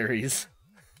my series.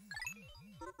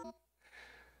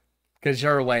 Because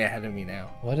you're way ahead of me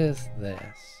now. What is this?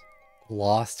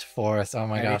 Lost Forest. Oh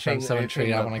my gosh, I'm so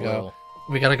intrigued. I want to go.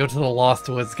 We gotta go to the Lost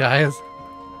Woods, guys.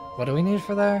 What do we need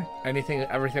for there? Everything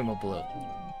but blue.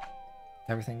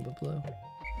 Everything but blue.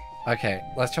 Okay,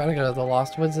 let's try to go to the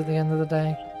Lost Woods at the end of the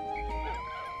day.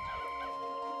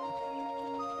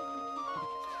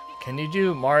 Can you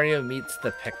do Mario meets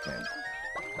the Pikmin?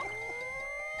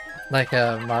 Like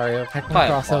a Mario Pikmin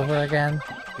crossover again?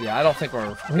 Yeah, I don't think we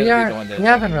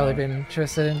haven't really been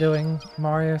interested in doing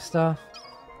Mario stuff.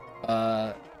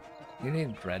 You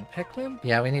need red Pikmin?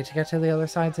 Yeah, we need to get to the other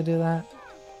side to do that.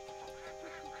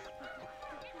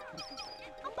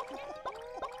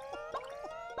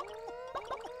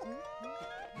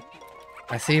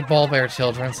 I see Ball Bear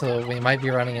children, so we might be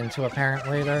running into a parent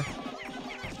later.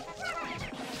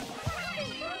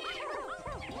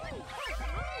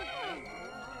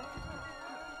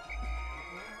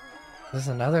 This is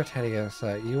another Teddy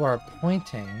Ursa. You are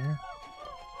pointing.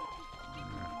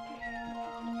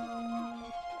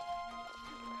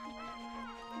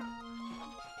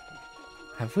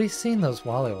 Have we seen those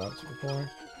Wollywups before?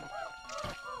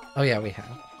 Oh yeah, we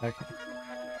have. Okay.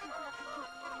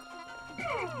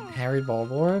 Harry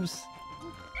Bulborbs.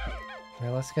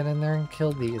 Alright, let's get in there and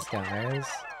kill these guys.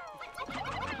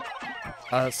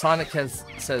 Sonic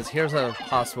says, here's a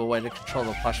possible way to control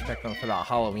the plush Pikmin for that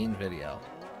Halloween video.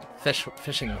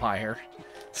 Fishing wire.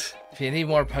 If you need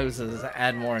more poses,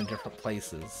 add more in different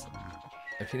places.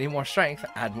 If you need more strength,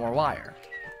 add more wire.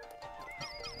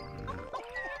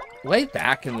 Way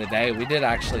back in the day, we did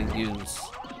actually use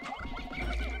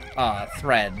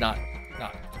thread, not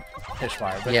fish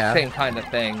wire, but yeah, same kind of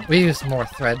thing. We used more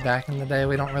thread back in the day.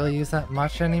 We don't really use that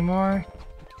much anymore.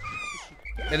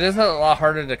 It is a lot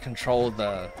harder to control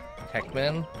the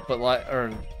Pikmin, but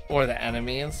or the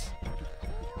enemies.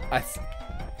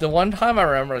 The one time I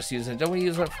remember us using it, didn't we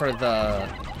use it for the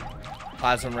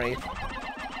Plasm Wraith?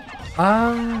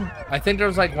 I think there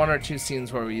was like 1 or 2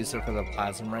 scenes where we used it for the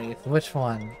Plasm Wraith. Which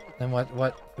one? And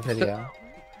what video?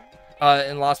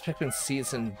 In Lost Pikmin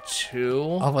Season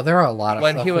 2. Oh, well, there are a lot of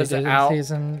stuff he was out,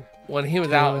 when he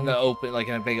was out in the open, like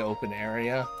in a big open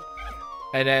area.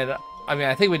 And then, I mean,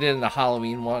 I think we did in the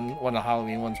Halloween one of the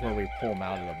Halloween ones where we pull them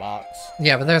out of the box.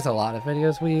 Yeah, but there's a lot of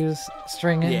videos we use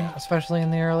stringing, especially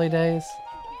in the early days.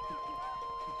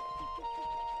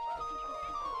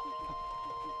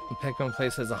 Pikmin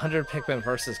Place says 100 Pikmin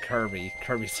versus Kirby.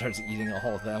 Kirby starts eating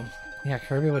all of them. Yeah,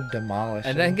 Kirby would demolish.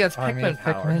 And then gets Pikmin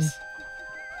powers.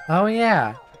 Oh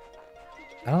yeah.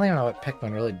 I don't even know what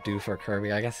Pikmin really do for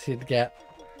Kirby. I guess he'd get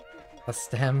a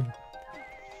stem.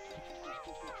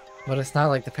 But it's not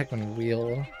like the Pikmin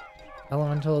wheel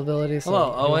elemental ability, so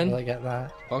hello, Owen. Really get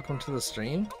that. Welcome to the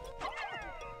stream.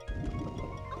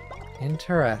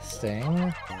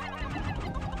 Interesting.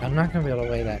 I'm not gonna be able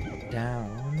to weigh that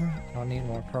down. I'll need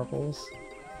more purples.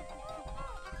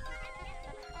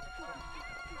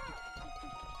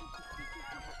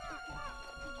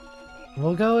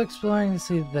 We'll go exploring to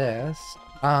see this.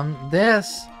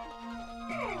 This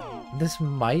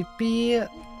might be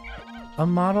a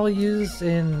model used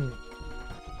in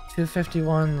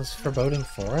 251's Foreboding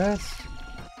Forest.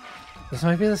 This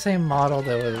might be the same model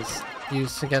that was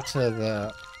used to get to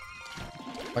the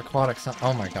aquatic.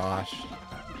 Oh my gosh!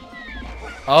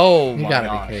 Oh You my gotta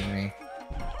gosh. be kidding me!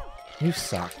 You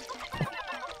suck.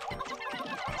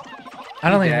 I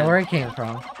don't even know where he came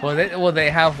from. Well, they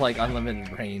have like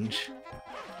unlimited range.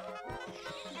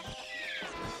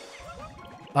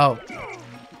 Oh,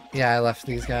 yeah, I left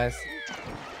these guys.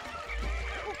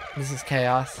 This is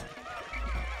chaos.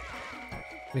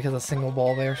 Because a single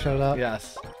ball bear showed up.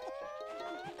 Yes.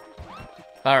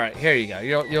 All right, here you go.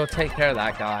 You'll take care of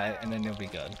that guy, and then you'll be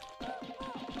good.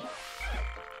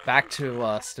 Back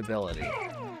to stability.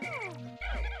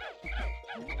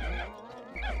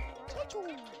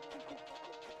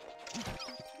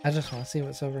 I just want to see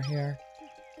what's over here.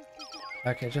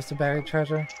 Okay, just a buried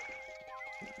treasure.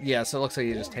 Yeah, so it looks like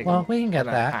you just take. Well, we can get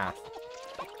that that. path.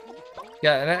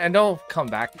 Yeah, and they'll come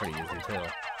back pretty easy too.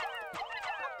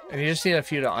 And you just need a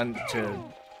few to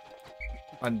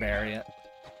unbury it,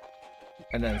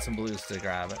 and then some blues to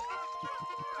grab it.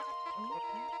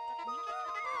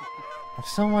 I'm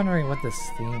still wondering what this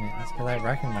theme is, because I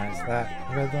recognize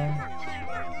that rhythm.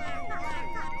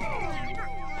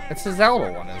 It's the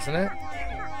Zelda one, isn't it?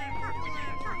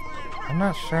 I'm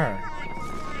not sure.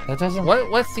 That doesn't...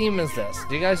 What theme is this?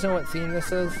 Do you guys know what theme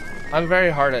this is? I'm very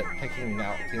hard at picking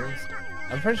out themes.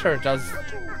 I'm pretty sure it does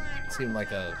seem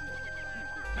like a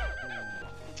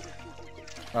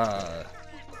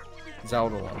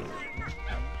Zelda one.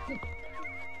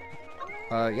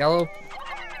 Yellow.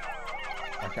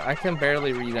 Okay, I can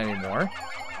barely read anymore.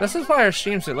 This is why our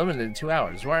streams are limited to 2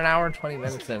 hours. We're an hour and 20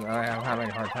 minutes in, and I'm having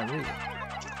a hard time reading.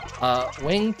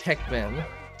 Wing Pikmin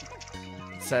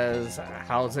says,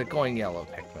 "How's it going, Yellow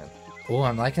Pikmin?" Oh,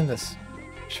 I'm liking this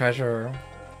treasure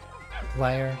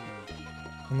layer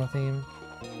in the theme.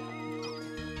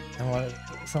 And what?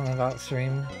 Something about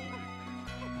stream.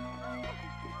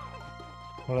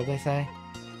 What did they say?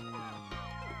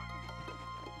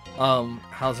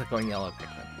 How's it going, Yellow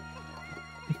Pikmin?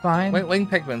 Fine. Wing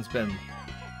Pikmin's been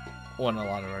on a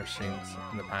lot of our streams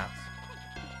in the past.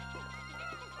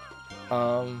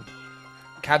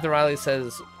 Captain Riley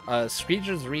says,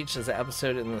 Screecher's Reach is an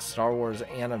episode in the Star Wars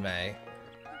anime. It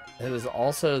is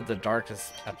also the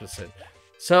darkest episode.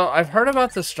 So I've heard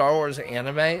about the Star Wars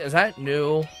anime. Is that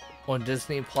new on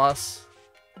Disney Plus?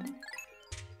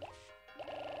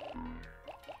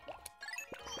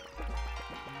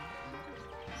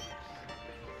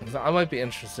 I might be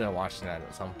interested in watching that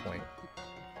at some point.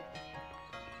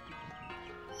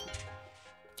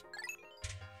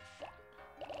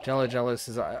 Jello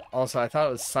says, also, I thought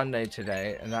it was Sunday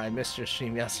today, and I missed your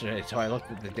stream yesterday, so I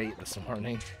looked at the date this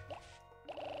morning.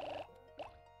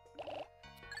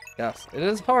 Yes, it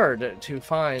is hard to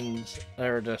find,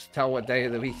 or to tell what day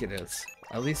of the week it is.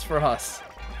 At least for us.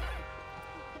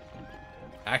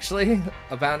 Actually,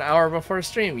 about an hour before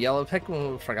stream, Yellow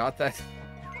Pikmin forgot that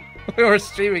we were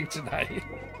streaming tonight.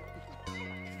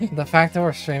 The fact that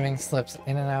we're streaming slips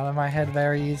in and out of my head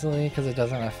very easily, because it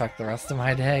doesn't affect the rest of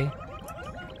my day.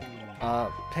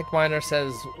 Pickminer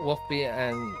says, Wolfby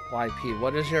and YP,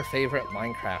 what is your favorite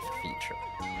Minecraft feature?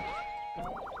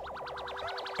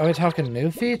 Are we talking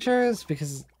new features?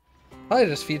 Because Probably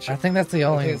just feature. I think that's the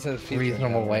only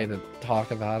reasonable way to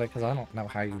talk about it, because I don't know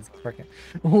how you frickin'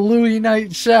 Louie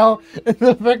Night Shell! The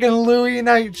frickin' Louie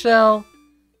Night Shell!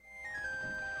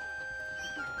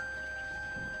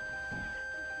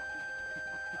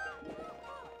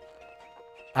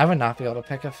 I would not be able to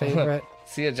pick a favorite.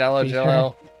 See ya, Jello. feature.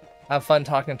 Jello. Have fun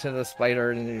talking to the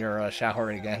spider in your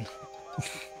shower again.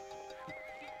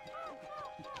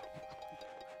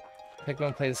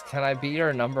 Pikmin plays, can I be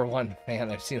your #1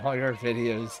 fan? I've seen all your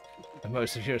videos and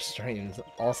most of your streams.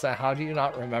 Also, how do you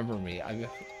not remember me?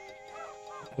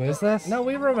 Who is this? No,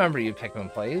 we remember you,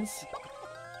 Pikmin plays.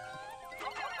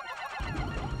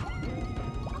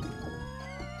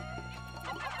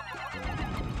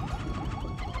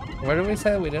 Where did we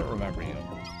say we didn't remember you?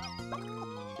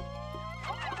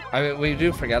 I mean, we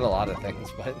do forget a lot of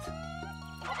things, but...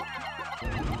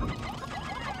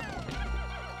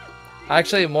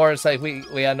 Actually, more it's like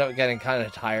we end up getting kind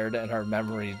of tired and our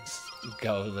memories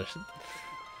go.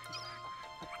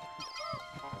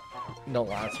 Don't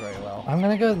last very well. I'm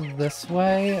gonna go this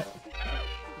way,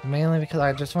 mainly because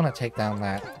I just want to take down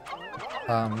that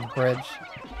bridge.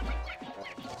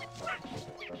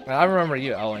 I remember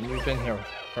you, Owen. You've been here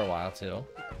for a while, too.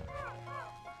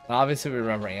 And obviously, we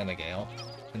remember Anna Gale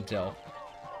and Dill.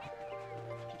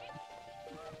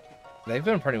 They've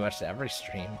been pretty much to every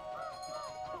stream.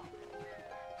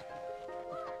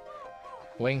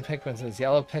 Wing Pikmin says,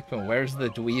 Yellow Pikmin, where's the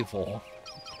Dweevil?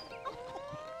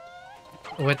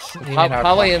 Which, you mean our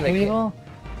probably in the Dweevil?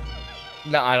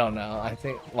 No, I don't know. I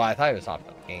think. Well, I thought he was talking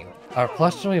about the game. Our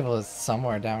plush Weevil is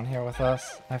somewhere down here with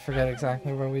us. I forget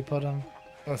exactly where we put him.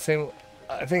 The same.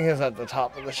 I think he's at the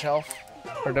top of the shelf.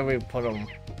 Or did we put him?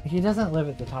 He doesn't live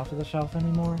at the top of the shelf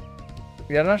anymore.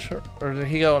 Yeah, I'm not sure. Or did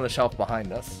he go on the shelf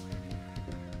behind us?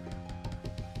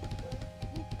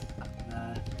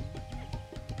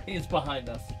 He's behind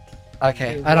us.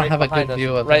 Okay, He's I don't right have a behind good us.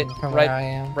 view of him from where I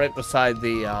am. Right beside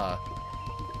the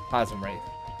Plasm Wraith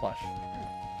plush.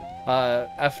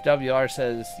 FWR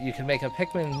says you can make a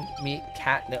Pikmin meat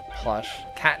catnip plush.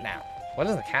 Catnap. What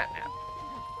is a catnap?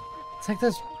 It's like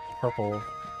this purple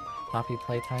poppy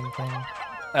playtime thing.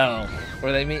 Oh,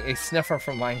 where they meet a sniffer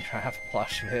from Minecraft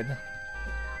plush vid.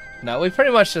 No, we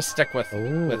pretty much just stick with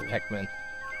Pikmin.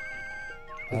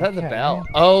 Is that the bell?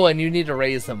 Oh, and you need to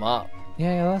raise them up.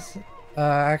 Yeah, let's.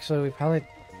 Actually, we probably.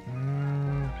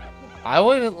 I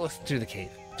would let's do the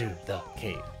cave. Do the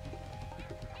cave.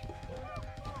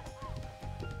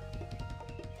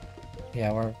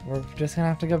 Yeah, we're just gonna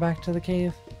have to go back to the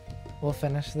cave. We'll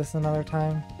finish this another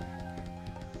time.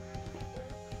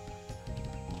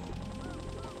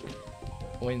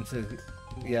 Wayne says,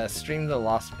 yeah, stream the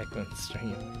Lost Pikmin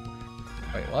stream.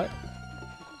 Wait, what?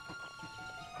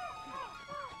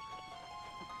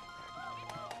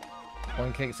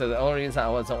 One King said the only reason I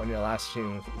wasn't on your last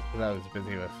stream was because I was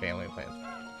busy with family plans.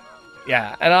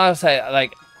 Yeah, and I'll say,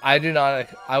 like, I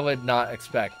would not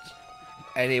expect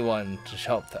anyone to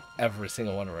show up to every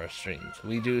single one of our streams.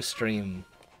 We do stream,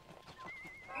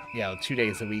 2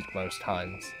 days a week most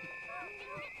times.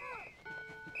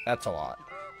 That's a lot.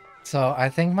 So I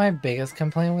think my biggest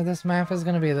complaint with this map is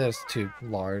gonna be that it's too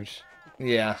large.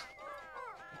 Yeah.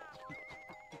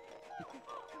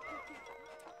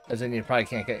 As in you probably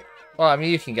can't get... Well, I mean,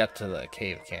 you can get to the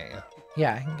cave, can't you?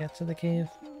 Yeah, I can get to the cave.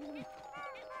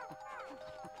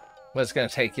 But it's gonna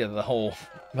take you the whole...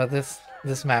 But this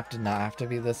map did not have to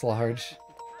be this large.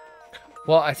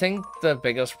 Well, I think the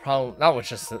biggest problem, not with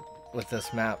just with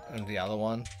this map and the other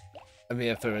one, I mean,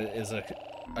 if there is a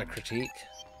critique,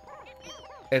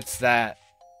 it's that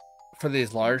for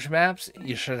these large maps,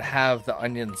 you should have the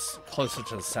onions closer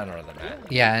to the center of the map.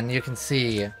 Yeah, and you can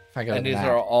see, if I go to these map,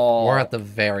 are all... we're at the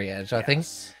very edge. Yes. I think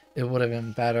it would have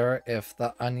been better if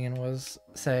the onion was,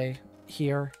 say,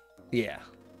 here. Yeah.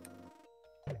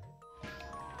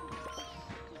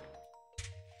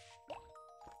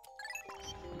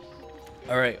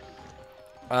 All right.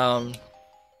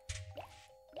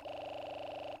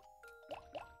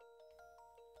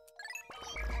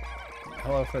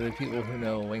 Hello for the people who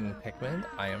know Wing Pikmin.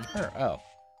 I am her. Oh.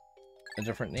 A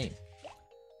different name.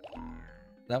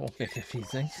 That won't get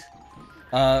confusing.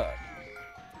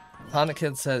 Planet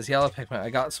Kid says, Yellow Pikmin,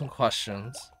 I got some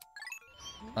questions.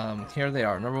 Here they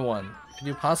are. Number 1. Could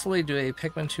you possibly do a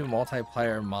Pikmin 2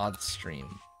 multiplayer mod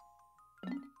stream?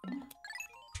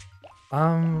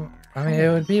 I mean, it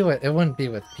wouldn't be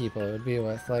with people. It would be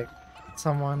with, like,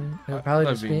 someone. It would probably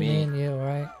just be me and you,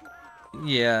 right?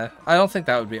 Yeah. I don't think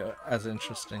that would be as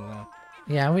interesting, though.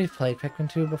 Yeah, we've played Pikmin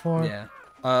 2 before. Yeah.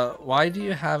 Why do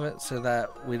you have it so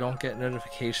that we don't get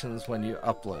notifications when you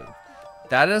upload?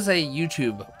 That is a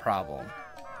YouTube problem.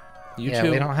 YouTube, yeah,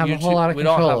 we don't have a whole lot of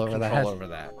control over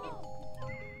that.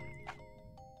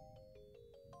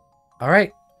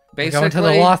 Alright. Basically, going to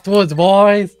the Lost Woods,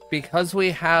 boys! Because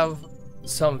we have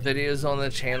some videos on the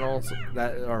channels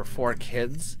that are for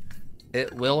kids,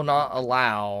 it will not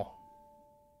allow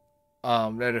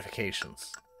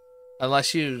notifications.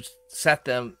 Unless you set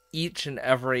them each and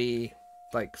every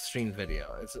stream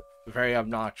video. It's very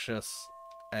obnoxious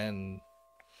and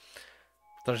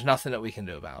there's nothing that we can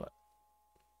do about it.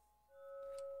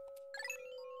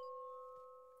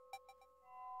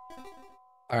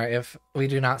 Alright, if we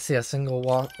do not see a single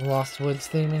Lost Woods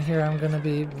theme in here, I'm gonna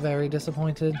be very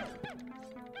disappointed.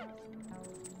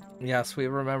 Yes, we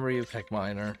remember you,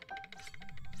 Pikminer.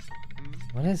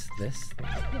 What is this thing?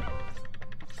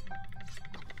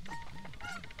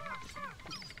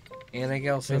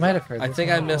 Anagale says, We might have heard I this think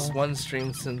one I missed before. one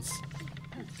stream since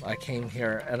I came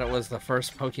here, and it was the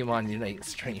first Pokemon Unite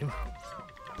stream.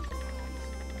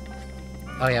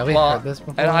 Oh yeah, we've heard this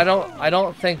before. And I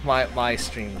don't think my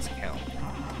streams count.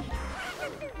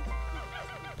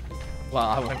 Well,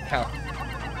 I wouldn't count.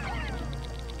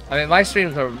 I mean, my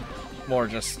streams are more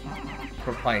just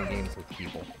for playing games with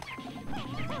people.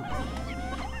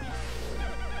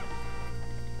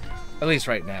 At least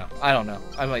right now. I don't know.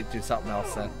 I might do something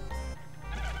else then.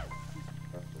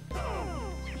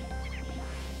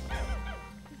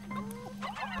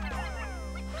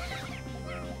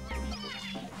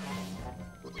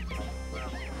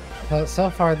 So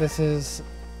far, this is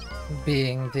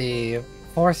being the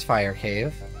Forest Fire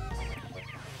Cave.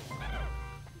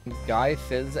 Guy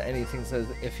Fizz Anything says,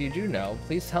 if you do know,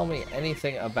 please tell me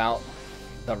anything about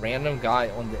the random guy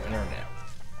on the internet.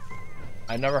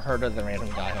 I never heard of the random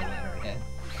guy on the internet.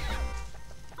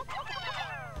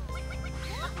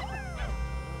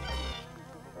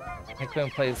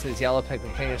 Pikmin plays his yellow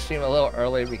Pikmin. Can you stream a little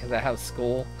early because I have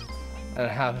school and I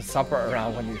have supper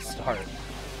around when you start?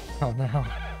 Oh no.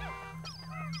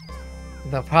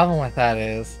 The problem with that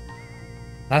is,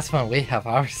 that's when we have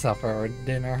our supper or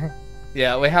dinner.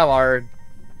 Yeah, we have our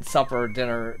supper or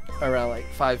dinner around like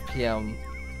 5 p.m.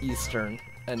 Eastern,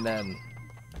 and then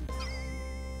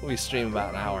we stream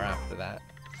about an hour after that.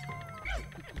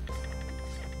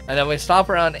 And then we stop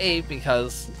around 8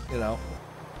 because, you know,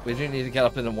 we do need to get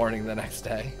up in the morning the next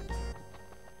day.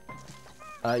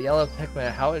 Yellow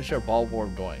Pikmin, how is your ball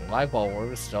board going? My ball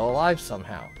board is still alive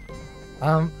somehow.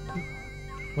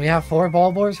 We have 4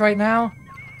 ball boards right now.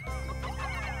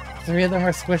 3 of them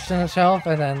are squished on a shelf,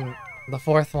 and then the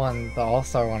 4th one, the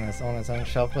All-Star one, is on his own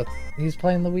shelf, but he's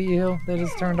playing the Wii U that is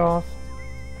turned off.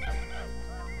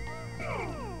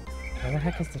 Where the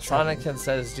heck is the Sonic Kid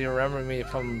says, do you remember me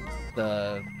from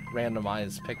the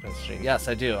randomized Pikmin stream? Yes,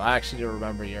 I do. I actually do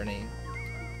remember your name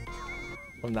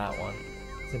from that one.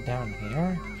 Is it down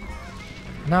here?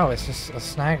 No, it's just a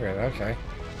Snagrit, okay.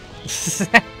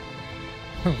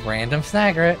 Random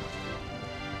Snagrit.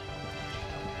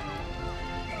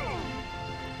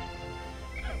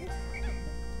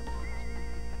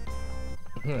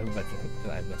 But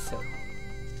did I miss it?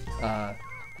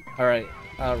 Alright.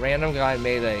 Random guy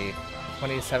made a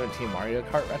 2017 Mario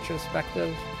Kart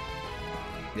retrospective.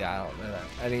 Yeah, I don't know that.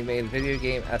 And he made video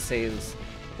game essays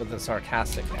with a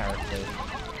sarcastic narrative.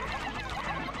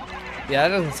 Yeah,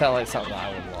 that doesn't sound like something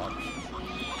I would watch.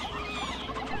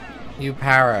 You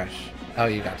perish. Oh,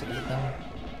 you got to eat them?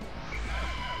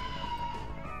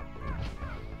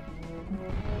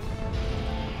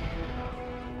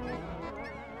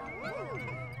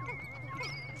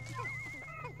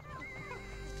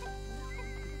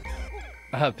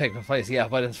 Pikmin plays, yeah,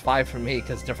 but it's 5 for me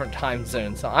because different time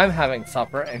zones. So I'm having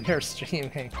supper and you're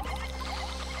streaming.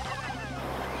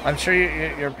 I'm sure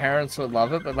your parents would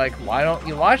love it, but like, why don't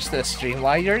you watch this stream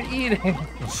while you're eating?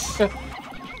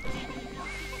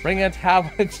 Bring a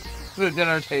tablet to the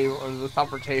dinner table or the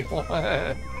supper table.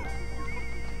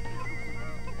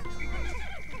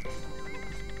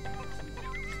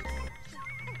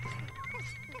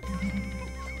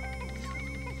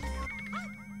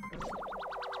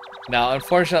 Now,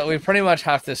 unfortunately, we pretty much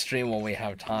have to stream when we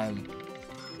have time.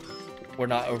 We're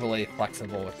not overly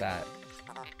flexible with that.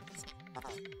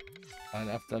 On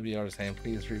FWR saying,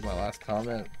 please read my last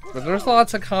comment. But there's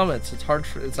lots of comments.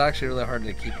 It's actually really hard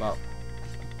to keep up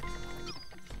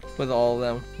with all of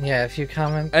them. Yeah, if you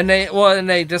comment. And the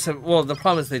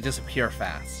problem is they disappear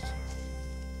fast.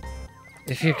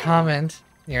 If you comment,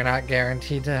 you're not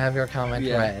guaranteed to have your comment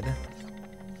read.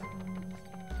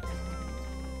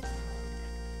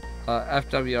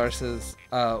 FWR says,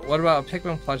 what about a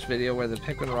Pikmin plush video where the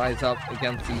Pikmin rise up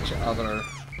against each other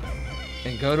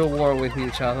and go to war with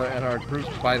each other and are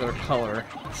grouped by their color?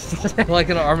 Like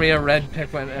an army of red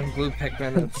Pikmin and blue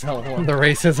Pikmin and so on. The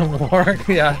racism war.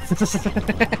 Yeah.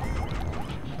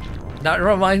 That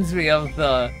reminds me of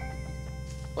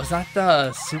was that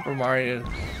the Super Mario,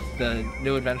 the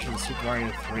New Adventures of Super Mario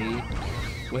 3?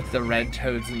 With the red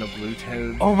toads and the blue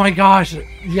toads. Oh my gosh,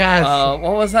 yes.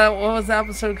 What was that? What was the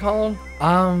episode called?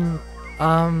 I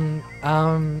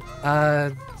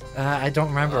don't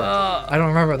remember. I don't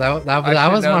remember. That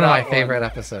was one of my favorite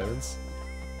episodes.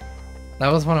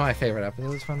 That was one of my favorite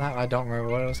episodes from that. I don't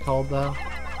remember what it was called though.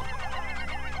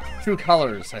 True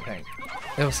Colors, I think.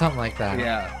 It was something like that.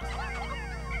 Yeah.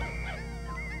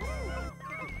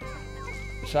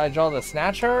 Should I draw the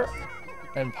Snatcher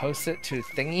and post it to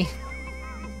Thingy?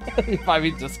 If I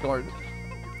mean Discord.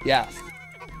 Yes.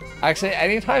 Actually,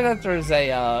 anytime that there's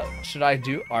a, should I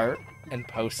do art and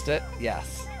post it?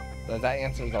 Yes. That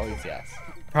answer is always yes.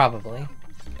 Probably.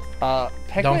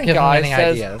 Pikmin Don't give Guy him any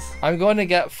says, ideas. I'm going to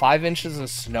get 5 inches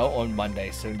of snow on Monday,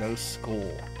 so no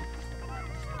school.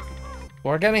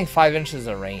 We're getting 5 inches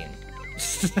of rain.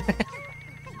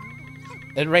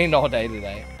 It rained all day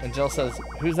today. And Jill says,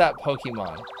 who's that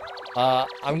Pokemon?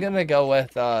 I'm gonna go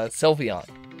with, Sylveon.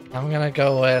 I'm gonna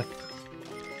go with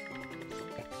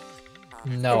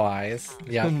no eyes.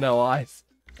 Yeah. No eyes.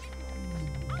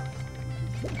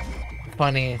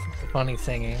 Funny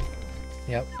singing.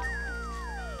 Yep.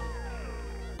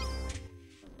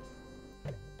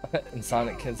 And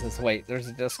Sonic Kid says, wait, there's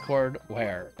a Discord?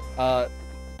 Where?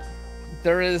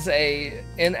 There is a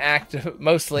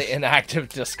mostly inactive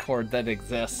Discord that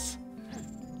exists.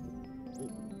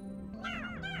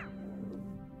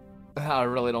 I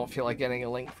really don't feel like getting a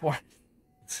link for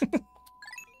it.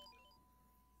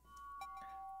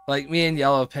 Like, me and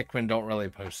Yellow Pikmin don't really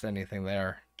post anything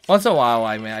there. Once in a while,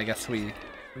 I mean, I guess we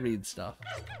read stuff.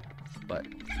 But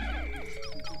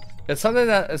it's something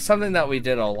that we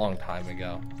did a long time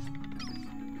ago.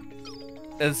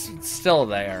 It's still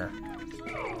there.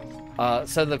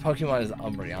 So the Pokemon is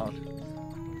Umbreon.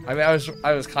 I mean,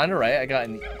 I was kind of right. I got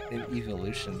an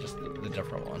evolution, just the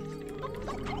different one.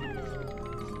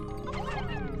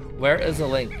 Where is the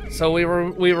link? So we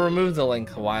removed the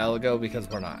link a while ago because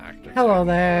we're not active. Hello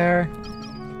there.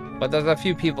 But there's a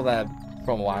few people that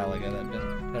from a while ago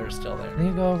that are still there. Can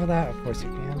you go over that? Of course you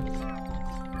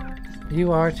can.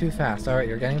 You are too fast. Alright,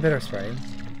 you're getting bitter spray.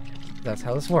 That's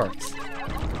how this works.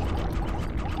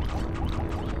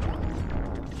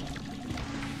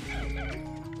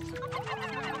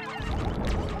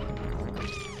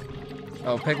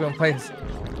 Oh, Pikmin plays.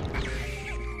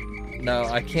 No,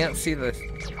 I can't see the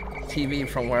TV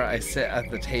from where I sit at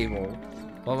the table.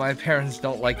 Well, my parents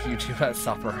don't like YouTube at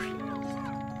supper.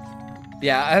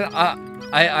 Yeah,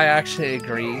 I actually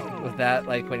agree with that.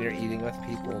 Like, when you're eating with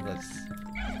people, that's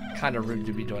kind of rude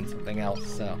to be doing something else,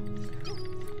 so.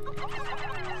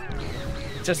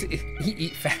 Just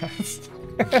eat fast.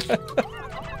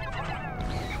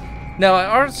 No,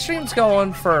 our stream's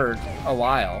going for a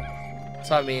while.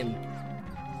 So, I mean,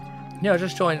 you know,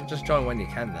 just join when you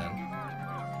can then.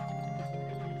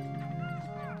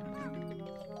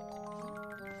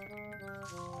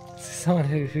 Someone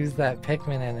who's that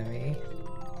Pikmin enemy?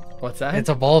 What's that? It's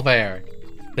a bull bear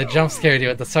that jump scared you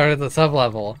at the start of the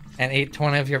sub-level and ate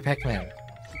 20 of your Pikmin.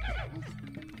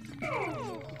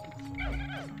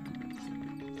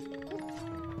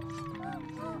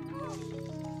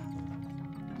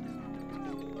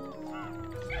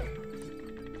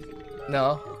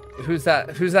 No. Who's that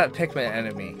Pikmin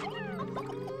enemy?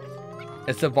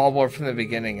 It's the Bulborb from the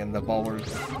beginning and the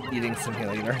Bulborb's eating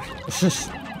simulator.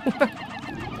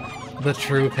 The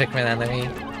true Pikmin enemy.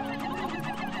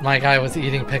 My guy was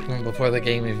eating Pikmin before the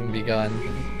game even begun.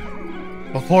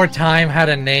 Before time had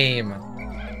a name,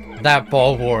 that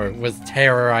Bulborb was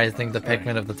terrorizing the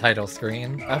Pikmin of the title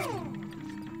screen.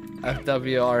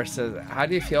 FWR says, how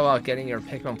do you feel about getting your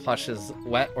Pikmin plushes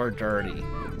wet or dirty?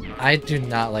 I do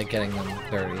not like getting them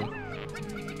dirty.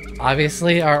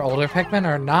 Obviously, our older Pikmin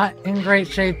are not in great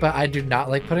shape, but I do not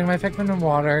like putting my Pikmin in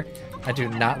water. I do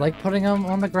not like putting them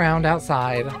on the ground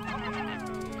outside.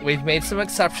 We've made some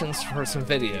exceptions for some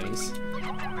videos,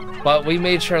 but we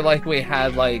made sure, like, we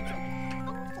had, like,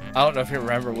 I don't know if you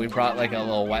remember, we brought, like, a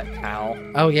little wet towel.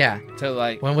 Oh, yeah. To,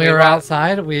 like, when we were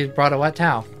outside, we brought a wet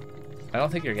towel. I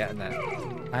don't think you're getting that.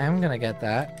 I am gonna get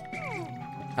that.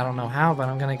 I don't know how, but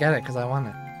I'm gonna get it because I want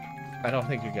it. I don't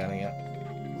think you're getting it.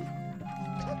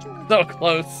 So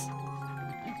close.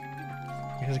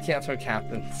 Because you can't throw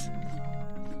captains.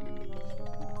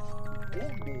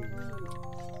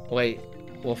 Wait,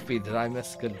 Wolfie, did I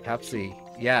miss good Pepsi?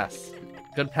 Yes.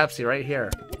 Good Pepsi right here.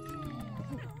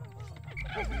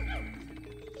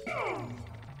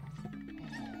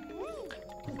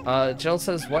 Jill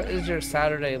says, what is your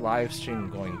Saturday live stream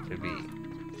going to be?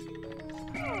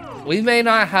 We may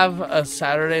not have a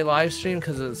Saturday live stream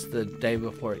because it's the day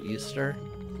before Easter.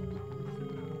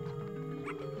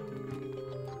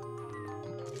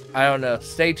 I don't know.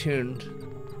 Stay tuned.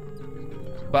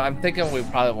 But I'm thinking we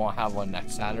probably won't have one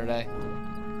next Saturday.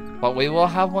 But we will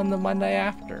have one the Monday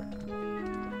after.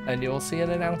 And you'll see an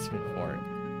announcement for it.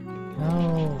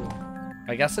 No.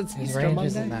 I guess it's His Easter range Monday?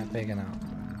 isn't that big enough.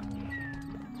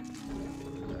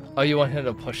 Oh, you want him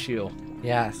to push you?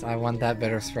 Yes, I want that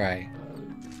bitter spray.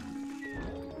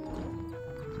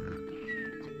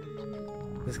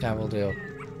 This guy will do.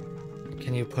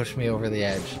 Can you push me over the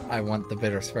edge? I want the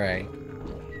bitter spray.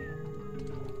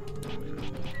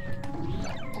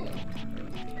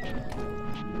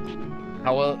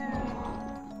 How will...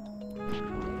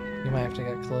 You might have to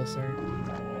get closer.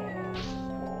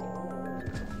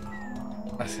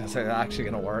 I was gonna say, that's actually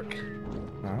gonna work.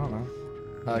 I don't know.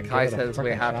 Kai says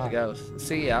we have to go.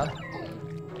 See ya.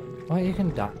 What, you can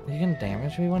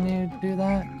damage me when you do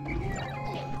that?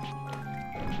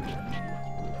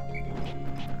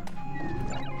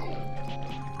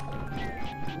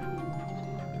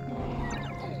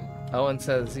 Owen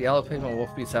says, Yellow Pikmin and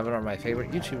Wolfie 7 are my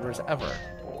favorite YouTubers ever.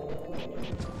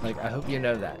 Like, I hope you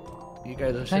know that. You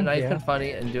guys are so nice and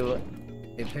funny and do a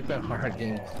Pikmin horror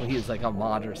game, please, like a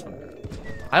mod or something.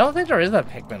 I don't think there is a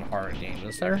Pikmin horror game,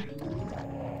 is there?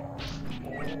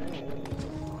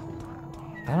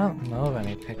 I don't know of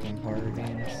any Pikmin horror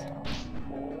games.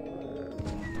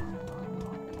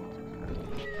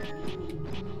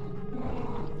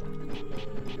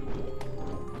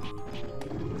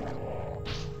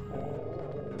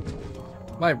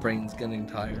 My brain's getting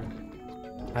tired.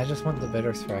 I just want the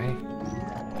bitter spray.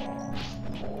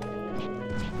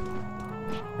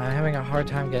 I'm having a hard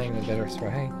time getting the bitter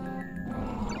spray.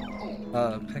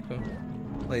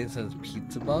 Pikmin plays as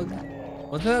Pizza Bug.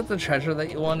 Wasn't that the treasure that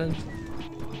you wanted?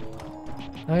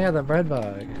 Oh yeah, the bread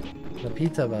bug. The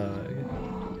pizza bug.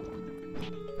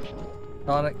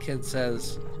 Sonic Kid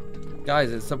says,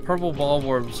 guys, it's the purple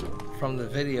ballworms from the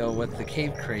video with the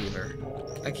cave creator.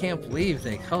 I can't believe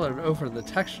they colored over the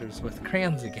textures with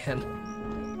crayons again.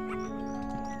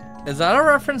 Is that a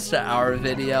reference to our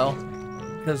video?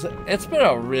 Because it's been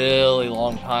a really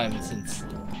long time since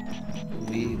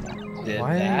we did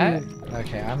that.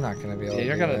 Okay, I'm not gonna be able to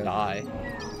you're do gonna it. die.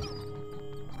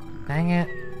 Dang it.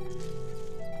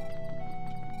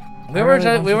 We were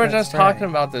just talking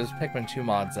about those Pikmin 2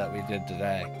 mods that we did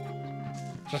today.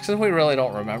 Just because we really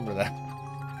don't remember them.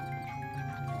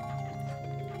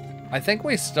 I think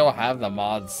we still have the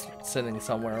mods sitting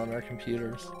somewhere on our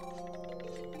computers.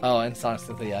 Oh, and Sonic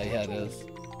says, yeah, it is.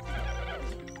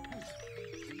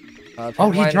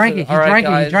 Oh, he drank it.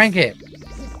 He drank it.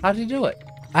 How'd he do it?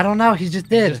 I don't know. He just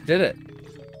did. He just did it.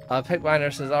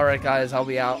 Pikminer says, alright guys, I'll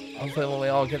be out. Hopefully when we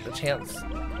all get the chance.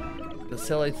 The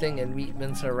silly thing in Meat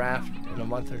Mincer Raft in a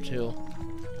month or two.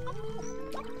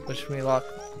 Wish me luck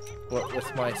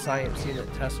with my science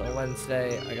unit test on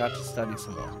Wednesday. I got to study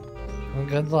some more. Well,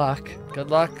 good luck. Good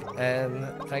luck, and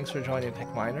thanks for joining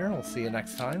Pikminer. We'll see you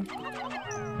next time.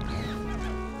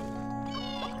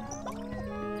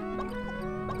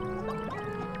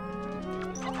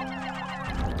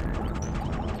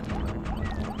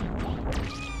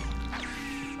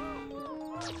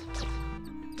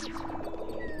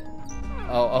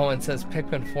 Oh, Owen says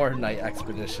Pikmin 4 Night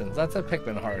Expeditions. That's a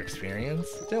Pikmin horror experience.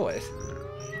 Do it.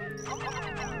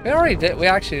 We already did. We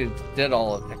actually did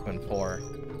all of Pikmin 4.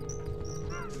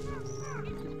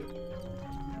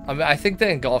 I mean, I think the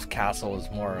Engulfed Castle is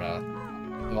more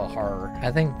of a horror.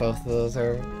 I think both of those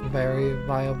are very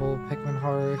viable Pikmin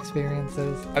horror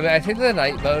experiences. I mean, I think the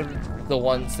night mode, the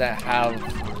ones that have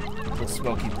the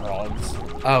smoky frogs.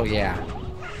 Oh, yeah.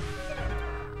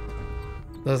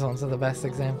 Those ones are the best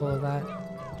example of that.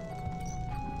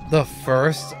 The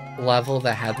first level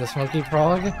that had the smoky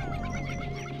frog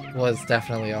was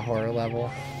definitely a horror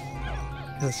level.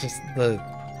 It's just the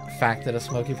fact that a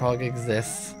smoky frog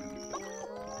exists.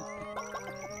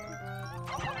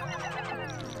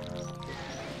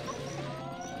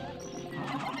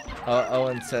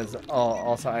 Owen says, oh,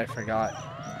 also I forgot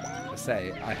to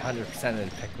say, I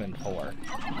 100%ed Pikmin 4.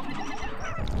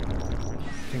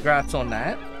 Congrats on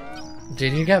that.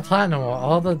 Did you get platinum on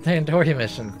all the Tandoori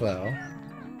missions, though?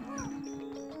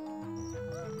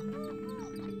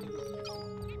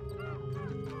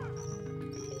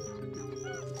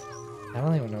 I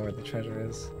don't even know where the treasure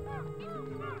is.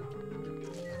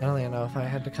 I don't even know if I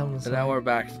had to come this way. So now we're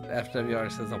back.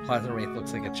 FWR says the plasma wraith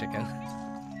looks like a chicken.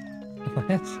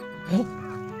 What?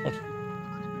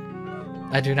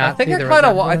 I do not. I think see it the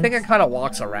kind of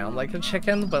walks around like a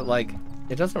chicken, but like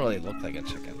it doesn't really look like a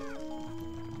chicken.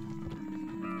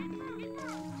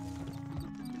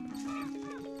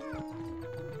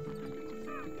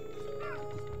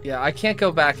 Yeah, I can't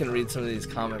go back and read some of these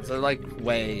comments. They're like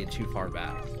way too far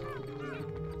back.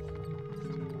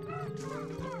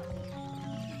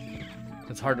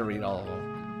 It's hard to read all of them.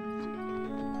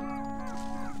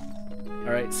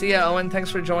 All right, see ya, Owen.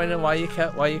 Thanks for joining. While you could.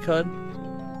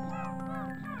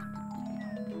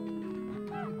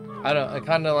 I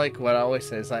kind of like what I always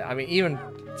say. It's like, I mean, even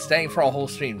staying for a whole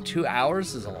stream, 2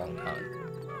 hours is a long time.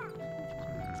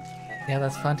 Yeah,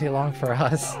 that's plenty long for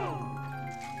us.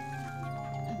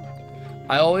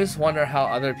 I always wonder how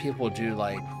other people do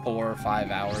like 4 or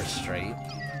 5 hours straight.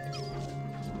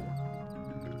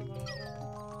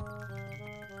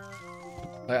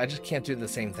 Like, I just can't do the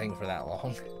same thing for that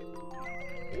long.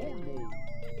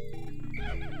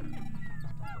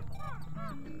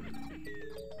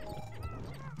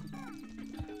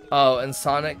 Oh, and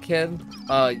Sonic Kid,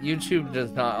 YouTube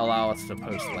does not allow us to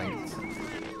post links.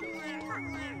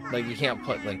 Like, you can't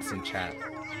put links in chat.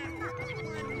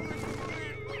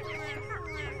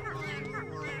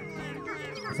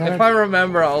 If I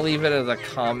remember, I'll leave it as a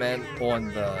comment on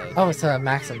the... Oh, it's a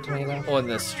Maxim tomato. On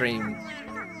the stream.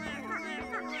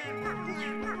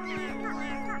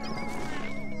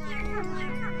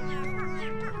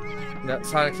 No,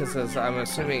 Sonic says, I'm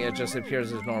assuming it just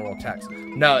appears as normal text.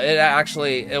 No, it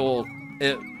actually,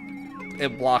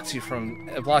 it blocks you from,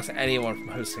 it blocks anyone from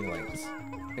hosting links,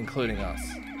 including us.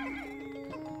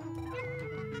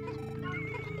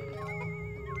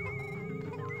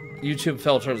 YouTube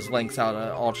filters links out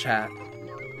of all chat.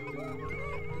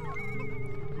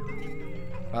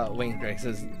 Wayne Drake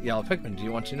says, Yellow Pikmin, do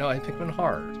you want to know a Pikmin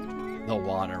hard? The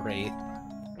Water Wraith.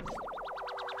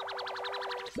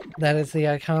 That is the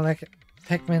iconic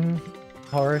Pikmin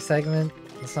horror segment,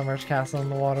 the Summer's Castle in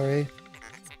the Watery.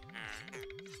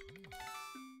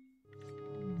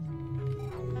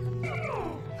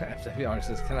 FWR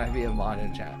says, can I be a mod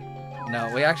in chat?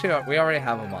 No, we already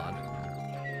have a mod.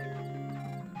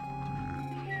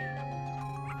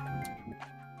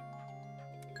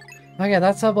 Oh yeah,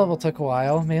 that sub-level took a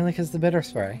while, mainly because the bitter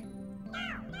spray.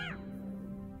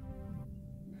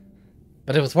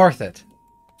 But it was worth it.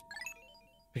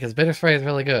 Because bitter spray is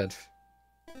really good.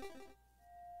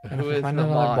 And Who if I is find the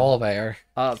another mod? ball bear.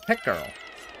 Pick Girl.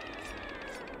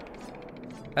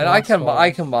 And Lost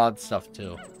I can mod stuff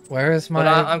too. Where is my? But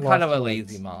I'm kind of Lost a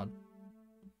Woods? lazy mod.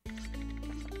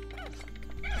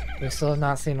 We still have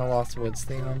not seen a Lost Woods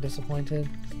theme. I'm disappointed.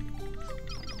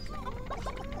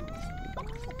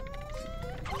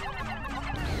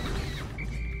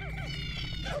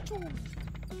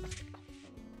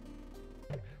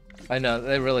 I know,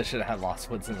 they really should have had Lost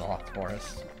Woods in the Lost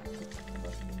Forest.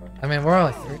 I mean, we're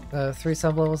only three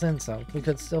sub-levels in, so we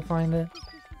could still find it.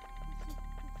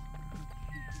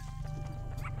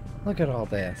 Look at all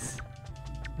this.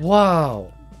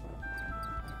 Whoa!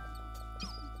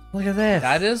 Look at this!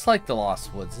 That is like the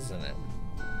Lost Woods, isn't it?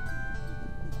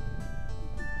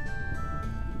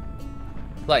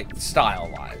 Like,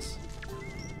 style-wise.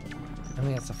 I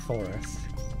mean, it's a forest.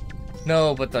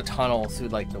 No, but the tunnel through,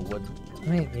 like, the woods. I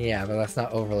mean, yeah, but that's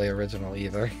not overly original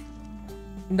either.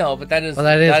 No, but that is Well,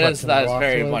 that is that is Lost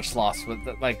very Woods. much Lost Woods.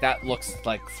 Like, that looks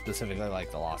like specifically like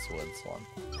the Lost Woods one.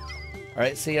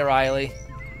 Alright, see ya, Riley.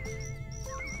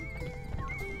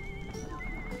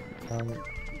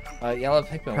 Yellow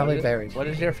Pikmin. Probably berries. What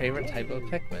is your favorite type of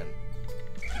Pikmin?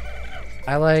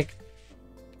 I like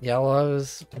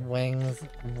yellows, wings,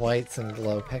 whites, and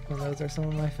glow Pikmin. Those are some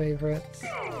of my favorites.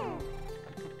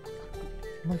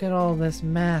 Look at all this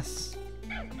mess.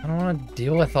 I don't want to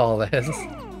deal with all this.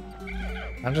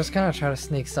 I'm just gonna try to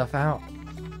sneak stuff out.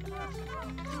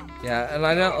 Yeah, and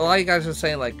I know a lot of you guys are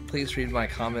saying, like, please read my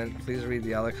comment, please read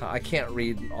the other I can't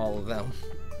read all of them.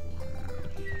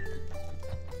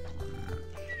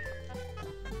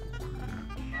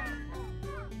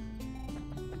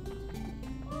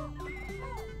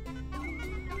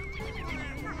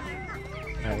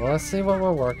 Alright, well, let's see what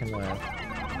we're working with.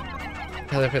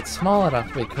 Because if it's small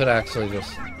enough, we could actually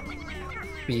just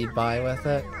speed by with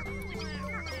it.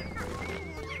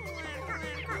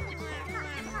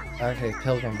 Okay,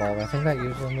 Pilgrim Bulb. I think that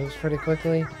usually moves pretty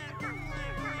quickly.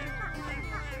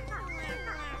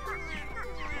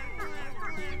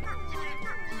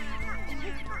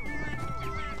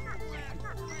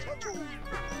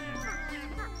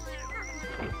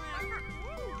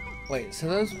 Wait, so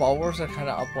those bulbers are kind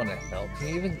of up on a hill.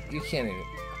 You can't even...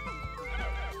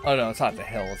 Oh no, it's not the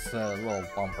hill, it's the little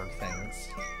bumper things.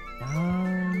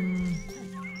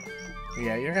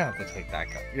 Yeah, you're gonna have to take that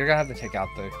guy. You're gonna have to take out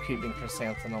the creeping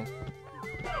chrysanthemum.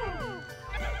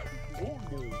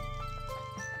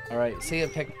 Alright, see ya,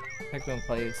 Pikmin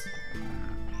plays.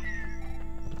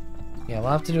 Yeah, we'll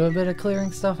have to do a bit of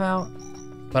clearing stuff out.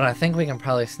 But I think we can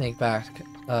probably sneak back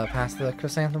past the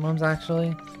chrysanthemums,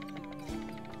 actually.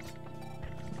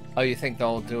 Oh, you think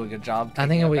they'll do a good job? I think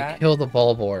taking if we it back? kill the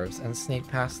bulbors and sneak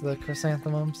past the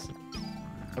chrysanthemums.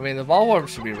 I mean, the bulborb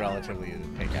should be relatively easy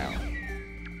to take out.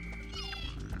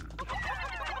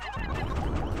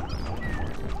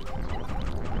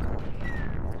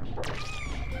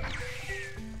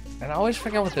 And I always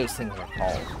forget what those things are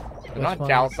called. They're Which not ones?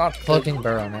 joust, not Cloak and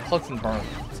burn it. Cloak and burn.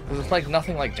 Because it's like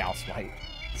nothing like joust might.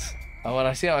 And when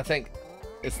I see them, I think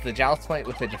it's the joust might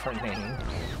with a different name.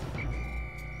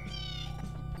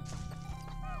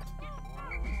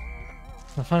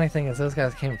 The funny thing is, those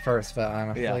guys came first, but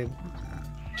honestly, Yeah.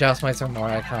 Joust Mites are more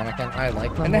iconic, and I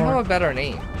like them And they more. have a better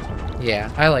name. Yeah,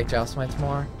 I like Joust Mites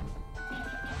more.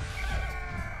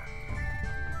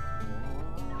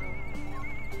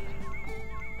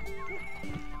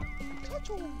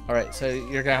 Alright, so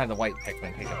you're gonna have the white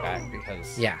Pikmin take it back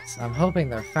because... Yes, I'm hoping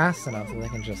they're fast enough that they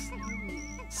can just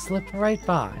slip right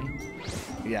by.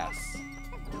 Yes.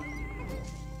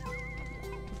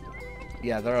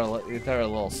 Yeah, they're a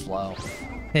little slow.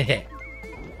 Get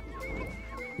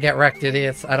wrecked,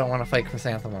 idiots. I don't want to fight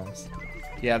chrysanthemums.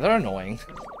 Yeah, they're annoying.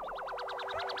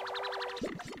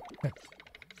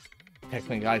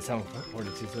 Pikmin guy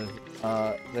 742 says,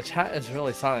 the chat is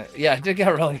really silent. Yeah, it did get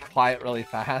really quiet really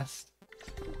fast.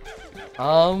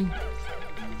 Yeah,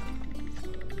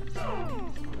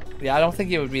 I don't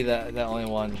think it would be the only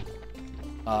one.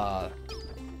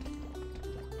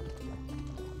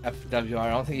 FWR, I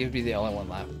don't think you'd be the only one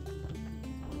left.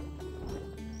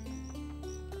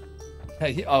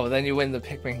 Oh, then you win the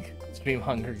Pikmin Stream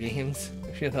Hunger Games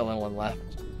if you're the only one left.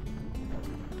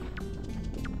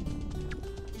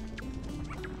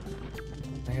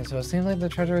 Okay, so it seems like the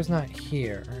treasure is not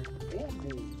here.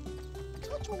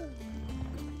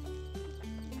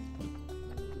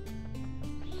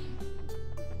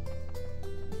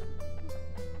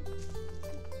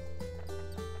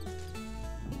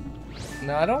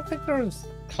 No, I don't think there was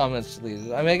comments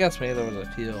deleted. I mean, I guess maybe there was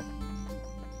a few.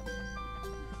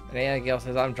 And Anna Gale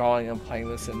says, I'm drawing and playing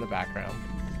this in the background.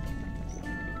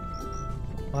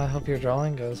 Well, I hope your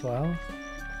drawing goes well.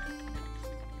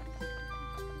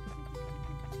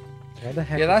 Where the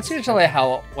heck Yeah, that's usually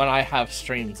how, when I have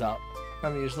streams up,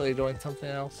 I'm usually doing something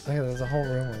else. Okay, there's a whole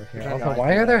room over here. I Also, know,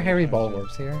 why are there hairy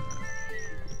bulbs here?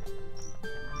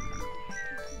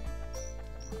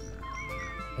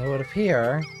 It would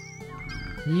appear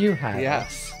you have it.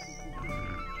 Yes.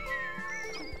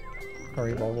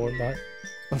 Hairy bulb butt.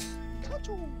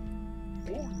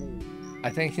 I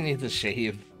think he needs a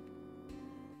shave.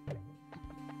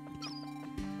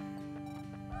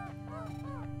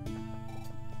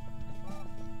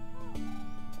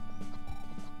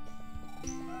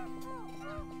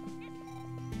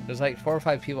 There's like 4 or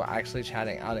 5 people actually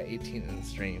chatting out of 18 in the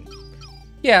stream.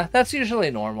 Yeah, that's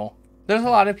usually normal. There's a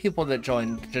lot of people that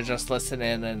join to just listen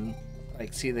in and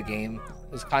like see the game.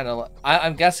 It's kind of,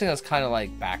 I'm guessing it's kind of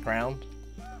like background.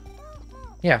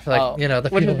 Yeah, for like, you know, the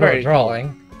which people is who are very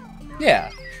drawing.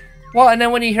 Yeah. Well, and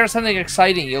then when you hear something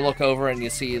exciting, you look over and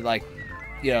you see like,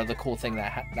 you know, the cool thing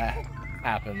that that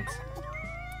happens.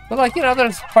 But like, you know,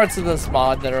 there's parts of this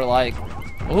mod that are like,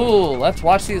 ooh, let's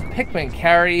watch these Pikmin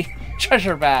carry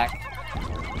treasure back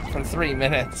for 3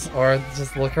 minutes. Or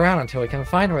just look around until we can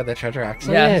find where the treasure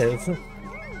actually is.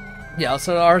 Yeah,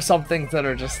 so there are some things that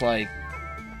are just like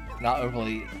not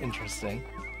overly interesting.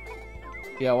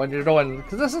 Yeah, when you're doing,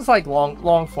 because this is like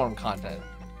long form content.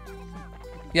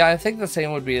 Yeah, I think the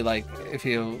same would be like if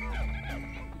you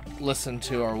listen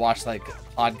to or watch like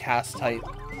podcast type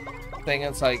thing.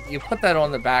 It's like you put that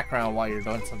on the background while you're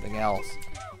doing something else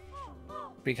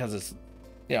because it's,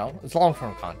 you know, it's long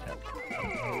form content.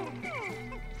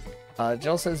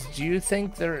 Jill says, do you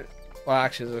think there... Well,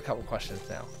 actually, there's a couple questions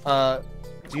now.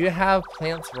 Do you have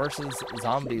Plants vs.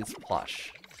 Zombies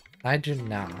plush? I do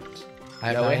not.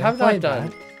 No, we have not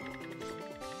done.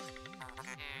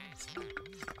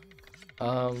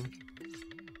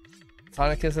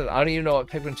 Sonic says, I don't even know what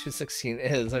Pikmin 216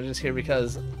 is. I'm just here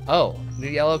because... Oh, new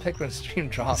yellow Pikmin stream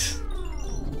drops.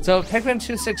 So Pikmin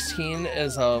 216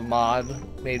 is a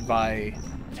mod made by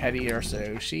Teddy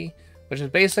Ursayoshi, which is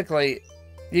basically...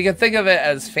 You can think of it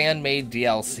as fan-made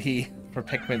DLC for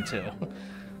Pikmin 2.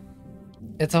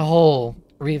 It's a whole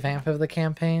revamp of the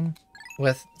campaign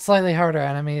with slightly harder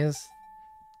enemies,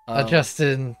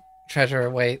 adjusted treasure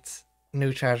weights,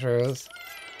 new treasures,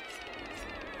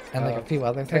 and like a few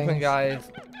other things. Pikmin guy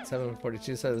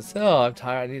 742 says, "Oh, I'm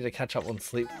tired. I need to catch up on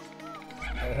sleep."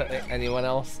 Anyone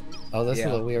else? Oh, this is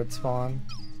a weird spawn.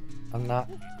 I'm not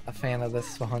a fan of this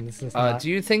spawn. This is not... Do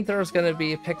you think there's gonna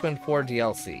be a Pikmin 4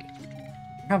 DLC?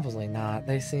 Probably not.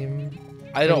 They seem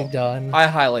I don't done. I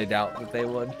highly doubt that they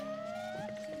would.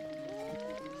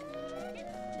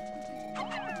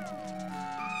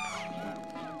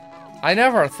 I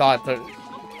never thought that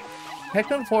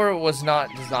Pikmin 4 was not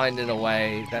designed in a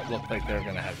way that looked like they were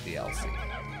gonna have DLC.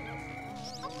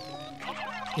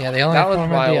 Yeah, the only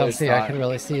form of DLC I could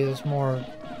really see is more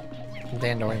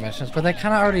Dandori missions, but they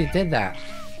kind of already did that.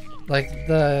 Like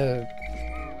the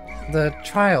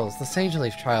trials, the Sage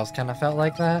Leaf trials kind of felt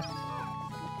like that.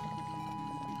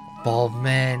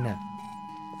 Bulbman.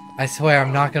 I swear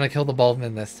I'm not going to kill the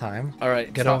Bulbman this time.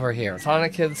 Alright. Get over here.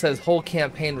 Sonic Kid says whole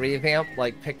campaign revamp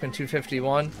like Pikmin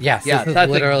 251. Yes, yeah, this is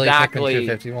that's literally exactly,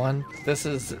 Pikmin 251. This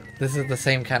is the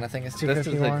same kind of thing as 251.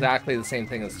 This is exactly the same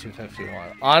thing as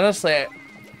 251. Honestly,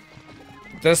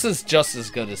 this is just as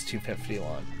good as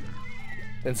 251.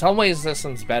 In some ways this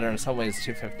one's better, in some ways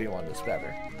 251 is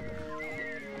better.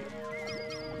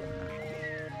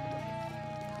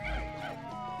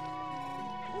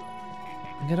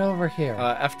 Get over here.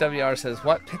 FWR says,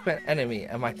 what Pikmin enemy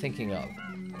am I thinking of?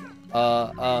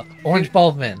 Orange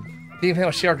Bulbman. Female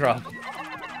sheer drop.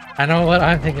 I know what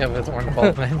I'm thinking of with Orange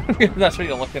Bulbman. That's what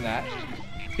you're looking at.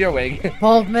 Earwig.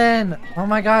 Bulbman! Oh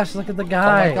my gosh, look at the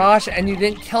guy. Oh my gosh, and you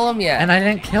didn't kill him yet. And I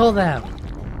didn't kill them.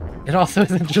 It also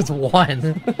isn't just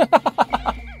one.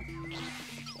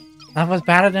 That was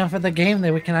bad enough for the game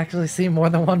that we can actually see more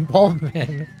than one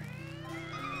Bulbman.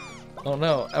 Oh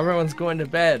no, everyone's going to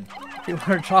bed.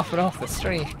 People are dropping off the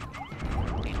stream.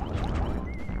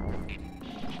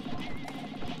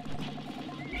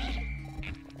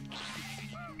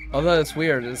 Although it's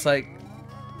weird, it's like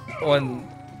when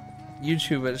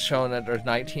YouTube is showing that there's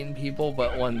 19 people,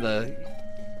 but when the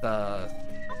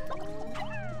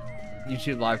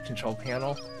YouTube live control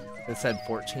panel, it said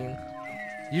 14.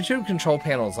 YouTube control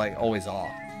panel is like always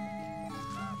off.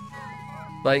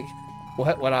 Like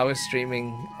when I was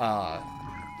streaming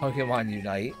Pokemon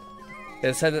Unite,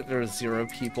 it said that there was 0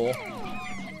 people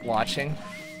watching,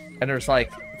 and there's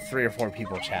like 3 or 4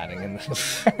 people chatting in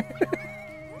this.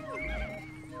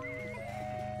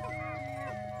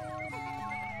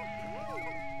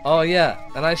 Oh yeah,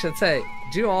 and I should say,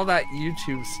 do all that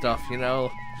YouTube stuff, you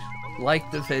know,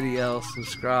 like the video,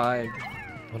 subscribe.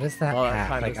 What is that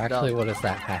path? Like, actually, what is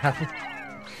that path?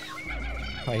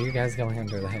 Why are you guys going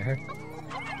under there?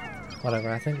 Whatever,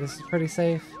 I think this is pretty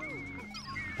safe.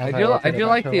 I do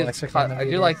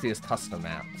like these custom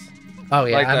maps. Oh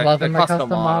yeah, like I'm loving the custom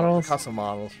models. Custom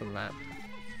models from that.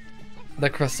 The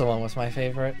crystal one was my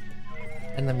favorite.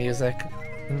 And the music.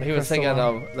 And he was thinking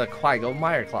of the Quago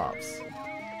Meyerclops.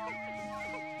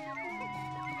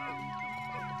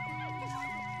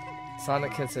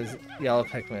 Sonic Kid says, Yellow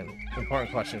Pikmin.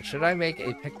 Important question. Should I make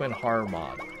a Pikmin horror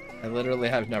mod? I literally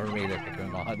have never made a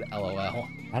Pikmin mod, LOL.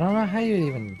 I don't know how you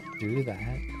even do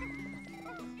that.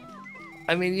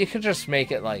 I mean, you could just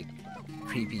make it, like,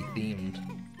 creepy themed.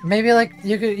 Maybe, like,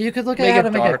 you could look at how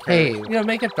to make a cave. You know,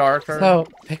 make it darker. So,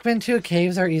 Pikmin 2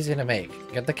 caves are easy to make.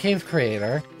 Get the cave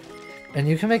creator, and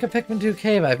you can make a Pikmin 2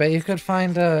 cave. I bet you could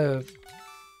find a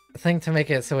thing to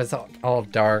make it so it's all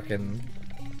dark and...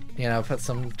 You know, put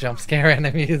some jump scare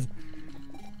enemies.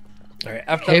 Alright,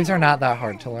 caves are not that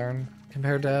hard to learn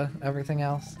compared to everything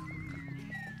else.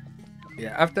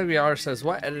 Yeah, FWR says,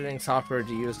 what editing software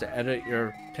do you use to edit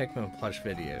your Pikmin plush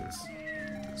videos?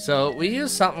 So, we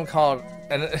use something called,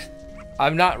 and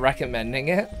I'm not recommending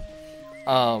it,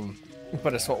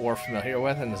 but it's what we're familiar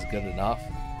with and is good enough.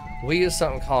 We use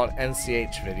something called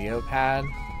NCH Video Pad.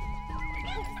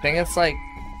 I think it's like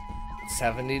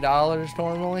 $70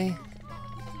 normally.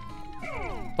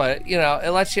 But, you know, it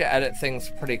lets you edit things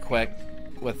pretty quick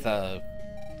with a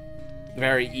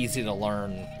very easy to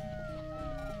learn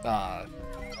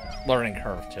learning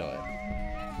curve to it.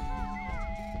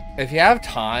 If you have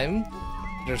time,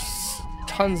 there's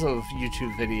tons of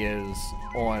YouTube videos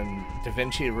on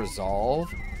DaVinci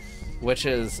Resolve, which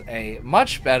is a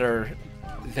much better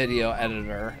video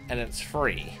editor, and it's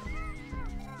free.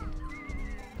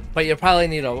 But you probably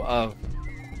need a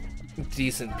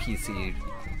decent PC.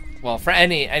 Well, for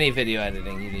any video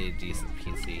editing, you need a decent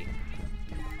PC.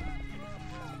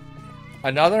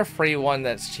 Another free one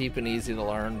that's cheap and easy to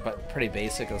learn, but pretty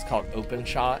basic, is called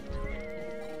OpenShot.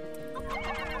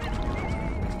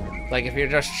 Like, if you're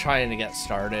just trying to get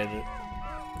started,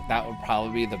 that would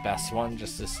probably be the best one,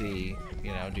 just to see,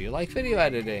 you know, do you like video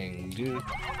editing?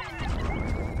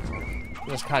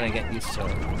 Just kind of get used to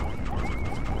it.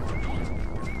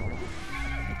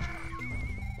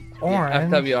 Yeah,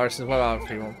 FWR says, what about a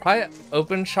free one? Probably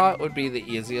OpenShot would be the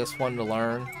easiest one to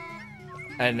learn.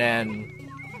 And then,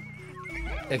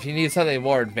 if you need something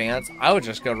more advanced, I would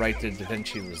just go right to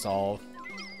DaVinci Resolve.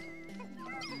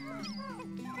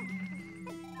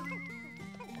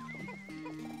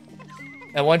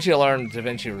 And once you learn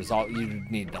DaVinci Resolve, you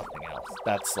need nothing else.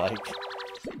 That's like...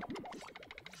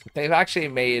 They've actually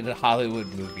made Hollywood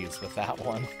movies with that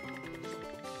one.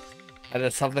 And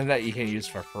it's something that you can use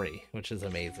for free, which is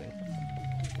amazing.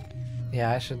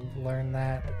 Yeah, I should learn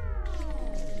that.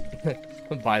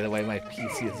 By the way, my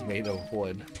PC is made of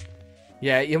wood.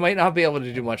 Yeah, you might not be able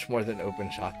to do much more than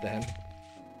OpenShot then.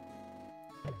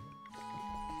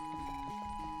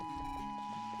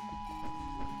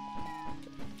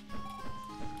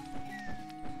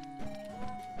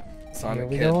 Sonic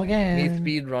Kid. Go again. Need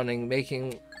speed running,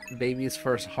 making baby's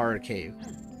first horror cave.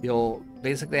 You'll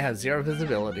basically have 0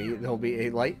 visibility. There'll be a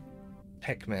light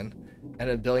Pikmin and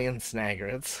a billion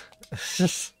Snaggets.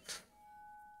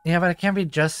 Yeah, but it can't be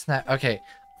just Okay,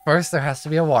 first there has to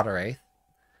be a water wraith.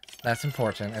 That's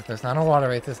important. If there's not a water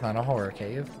wraith, it's not a horror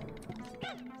cave.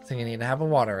 So you need to have a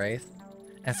water wraith.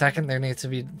 And second, there needs to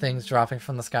be things dropping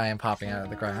from the sky and popping out of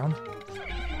the ground.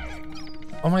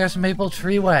 Oh my gosh, Maple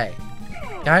Tree Way!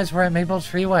 Guys, we're at Maple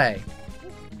Tree Way!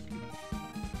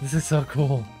 This is so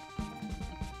cool.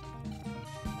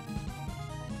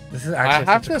 This is actually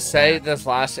I have to say, this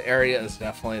last area is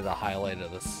definitely the highlight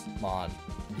of this mod.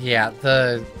 Yeah,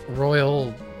 the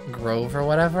Royal Grove or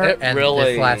whatever, and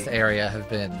this last area have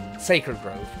been... Sacred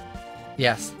Grove.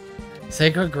 Yes.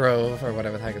 Sacred Grove, or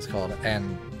whatever the heck it's called,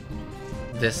 and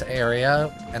this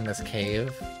area and this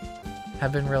cave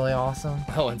have been really awesome.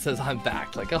 Oh, and says I'm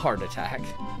back like a heart attack.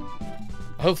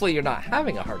 Hopefully you're not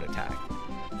having a heart attack.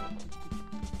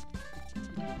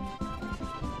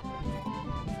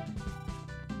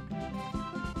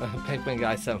 Pikmin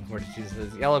Guy 742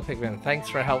 says, Yellow Pikmin, thanks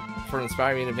for help for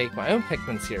inspiring me to make my own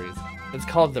Pikmin series. It's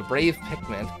called The Brave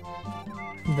Pikmin.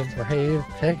 The Brave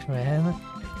Pikmin?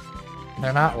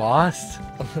 They're not lost?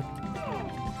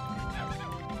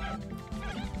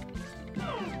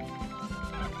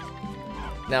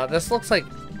 Now, this looks like,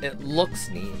 it looks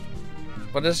neat,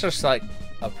 but it's just like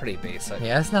a pretty basic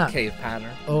it's not cave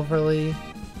pattern. Overly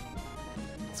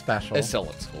special. It still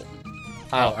looks cool.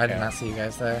 Oh, I did not see you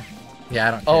guys there. Yeah,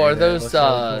 I don't Oh, care are either. those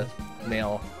Really cool.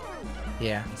 male?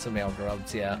 Yeah. Some male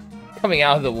grubs, yeah. Coming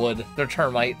out of the wood. They're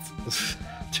termites.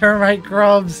 Termite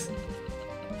grubs!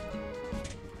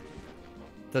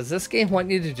 Does this game want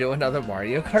you to do another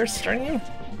Mario Kart stream?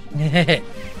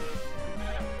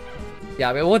 Yeah,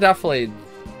 I mean, we'll definitely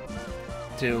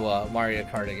do Mario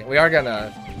Kart again. We are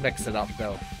gonna mix it up,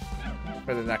 though,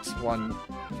 for the next one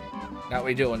that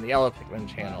we do on the Yellow Pikmin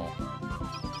channel.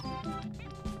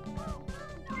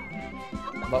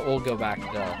 But we'll go back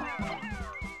to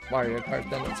Mario Kart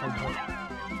then at some point.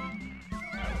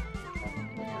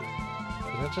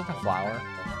 Is it just a flower?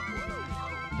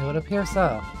 It would appear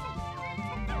so.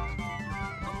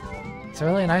 It's a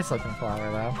really nice looking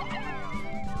flower, though.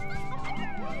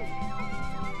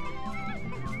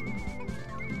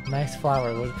 Nice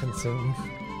flower would consume.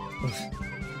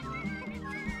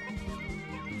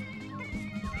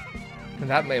 And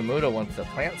that Maymuda wants to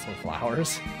plant some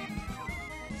flowers.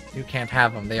 You can't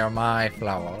have them. They are my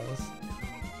flowers.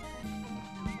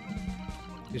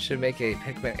 You should make a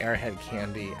Pikmin Airhead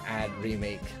Candy ad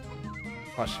remake.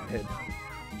 Hid.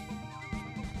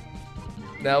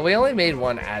 No, we only made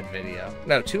one ad video.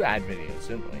 No, 2 ad videos,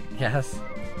 didn't we? Yes.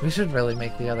 We should really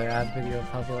make the other ad video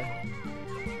public.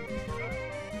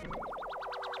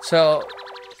 So,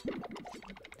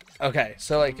 okay,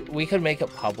 so like we could make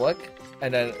it public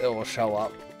and then it will show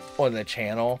up on the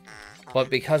channel, but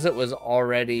because it was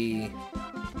already,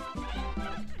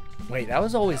 wait, that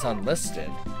was always unlisted.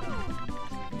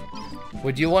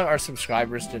 Would you want our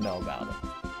subscribers to know about it?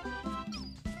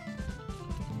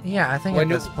 Yeah, I think at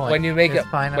this point, when you make it's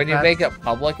fine when if you that's- make it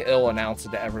public, it will announce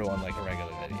it to everyone like a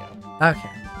regular video. Okay.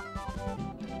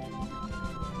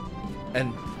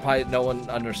 And probably no one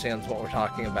understands what we're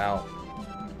talking about.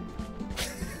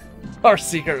 Our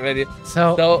secret video.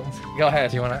 So, go ahead.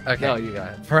 do you want to? Okay. No, you go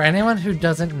ahead. For anyone who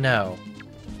doesn't know,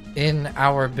 in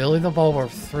our Billy the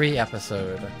Bulworth 3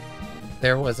 episode,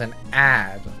 there was an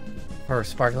ad for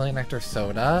Sparkling Nectar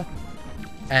Soda,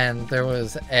 and there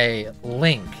was a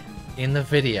link in the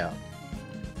video.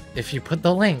 If you put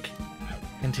the link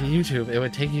into YouTube, it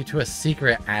would take you to a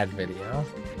secret ad video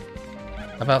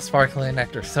about Sparkling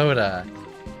Nectar Soda.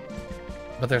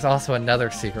 But there's also another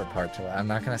secret part to it. I'm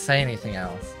not going to say anything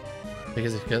else,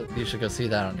 because you should go see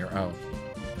that on your own.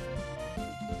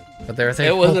 But there's a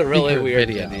It was a full really secret weird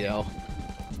video.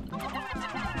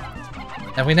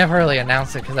 And we never really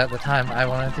announced it because at the time I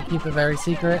wanted to keep it very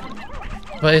secret.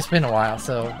 But it's been a while,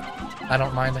 so I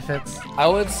don't mind if it's I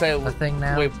would say a thing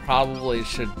now. we probably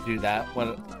should do that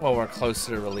when we're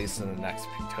closer to releasing the next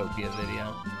Pictopia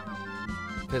video.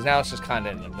 Because now it's just kind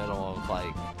of in the middle of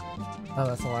like... Oh,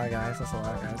 that's a lot of guys. That's a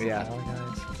lot of guys. Yeah. That's a lot of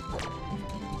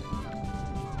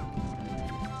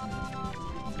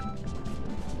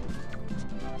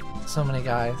guys. So many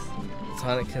guys.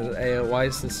 Sonic, because why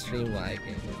is the stream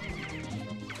lagging?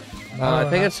 No, I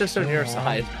think not it's just on your too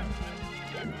side.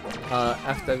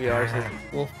 FWR says,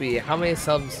 Wolfie, how many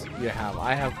subs do you have?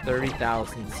 I have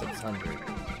 30,600.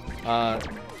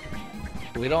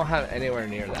 We don't have anywhere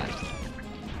near that.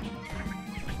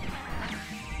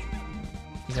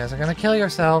 You guys are gonna kill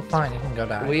yourself. Fine, you can go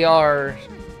die. We are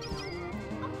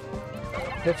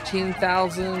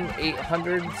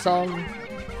 15,800 some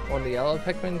on the Yellow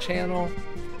Pikmin channel.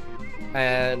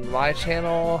 And my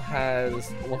channel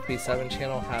has, Wolfie 7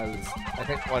 channel has, I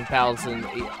think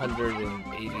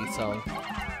 1,880 some.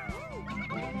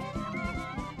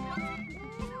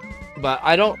 But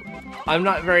I'm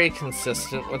not very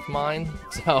consistent with mine,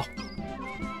 so.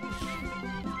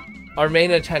 Our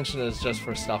main attention is just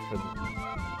for stuff for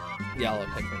the Yellow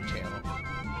Pikmin channel.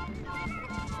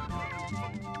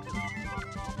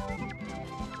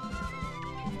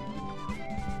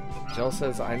 Jill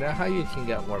says, I know how you can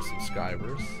get more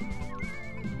subscribers.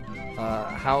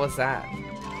 How is that?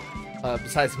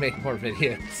 Besides make more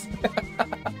videos.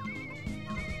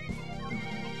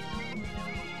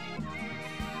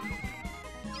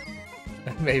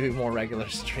 Maybe more regular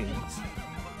streams.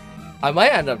 I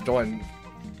might end up doing,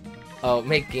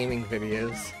 make gaming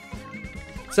videos.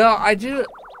 So I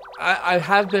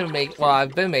have been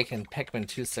I've been making Pikmin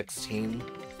 216,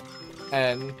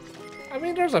 and I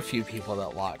mean, there's a few people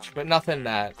that watch, but nothing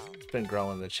that's been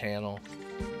growing the channel.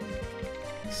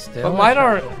 Still But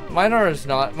mine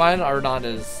are not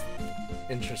as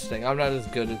interesting. I'm not as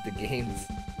good at the games.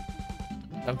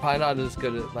 I'm probably not as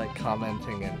good at like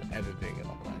commenting and editing and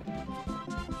all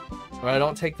that. Or I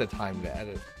don't take the time to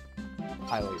edit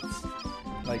highlights.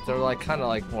 Like they're like kind of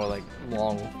like more like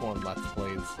long form let's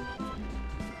plays.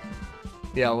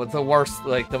 Yeah, with the worst,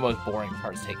 like the most boring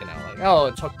parts taken out. Like, oh,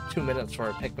 it took 2 minutes for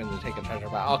a Pikmin to take a treasure,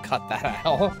 but I'll cut that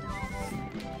out.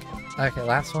 Okay,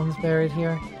 last one's buried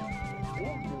here.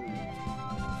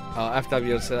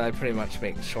 FW said I pretty much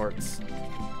make shorts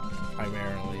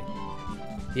primarily.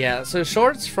 Yeah, so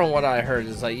shorts, from what I heard,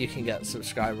 is like you can get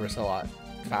subscribers a lot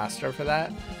faster for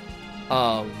that.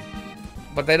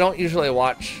 But they don't usually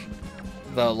watch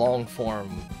the long form,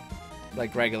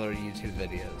 like regular YouTube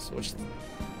videos, which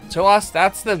to us,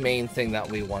 that's the main thing that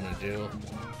we want to do.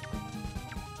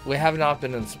 We have not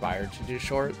been inspired to do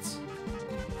shorts.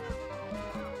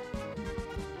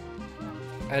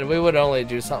 And we would only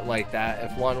do something like that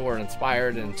if one, we're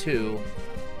inspired, and two,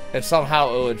 if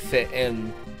somehow it would fit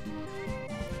in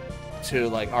to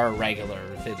like our regular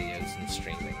videos and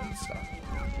streaming and stuff.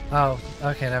 Oh,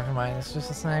 okay, never mind. It's just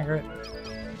a snagger.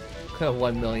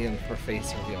 1 million for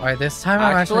face reveal. Alright, this time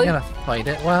I'm actually gonna fight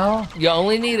it well. You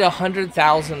only need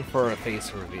 100,000 for a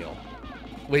face reveal.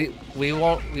 You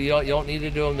don't need to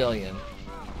do 1 million.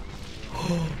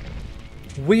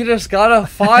 We just got a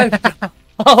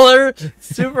 $5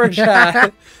 super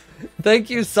chat. Thank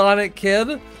you, Sonic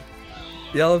Kid.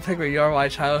 Yellow Pikmin, you are my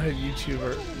childhood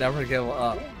YouTuber. Never give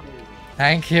up.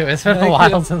 Thank you. It's been a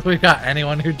while since we got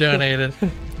anyone who donated.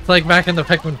 It's like back in the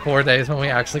Pikmin 4 days when we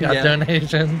actually got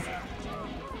donations.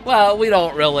 Well, we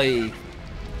don't really.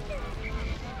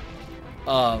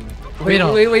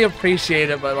 We appreciate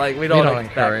it, but like we don't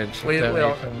encourage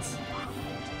donations.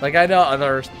 Like I know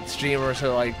other streamers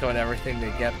are like doing everything to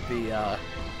get the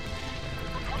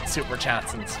super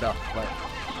chats and stuff, but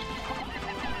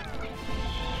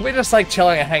we just like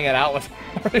chilling and hanging out with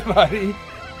everybody.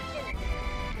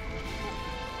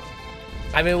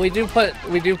 I mean, we do put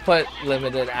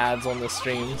limited ads on the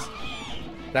streams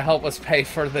to help us pay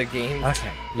for the games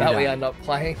that we end up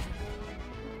playing.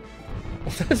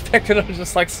 This Pikmin is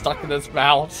just like stuck in his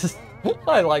mouth.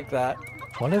 I like that.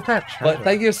 What is that treasure? But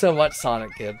thank you so much,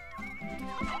 Sonic Kid.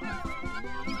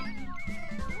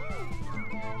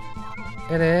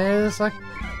 It is a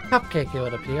cupcake, it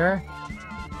would appear.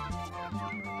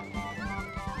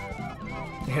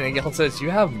 And Gil says, you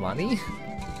have money?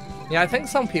 Yeah, I think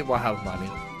some people have money.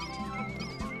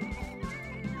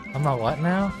 I'm not what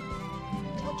now?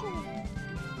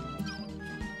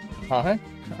 Huh?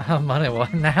 Money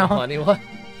what now? Money what?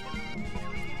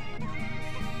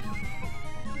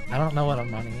 I don't know what a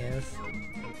money is.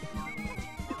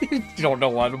 You don't know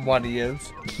what money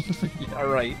is. Yeah,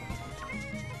 right.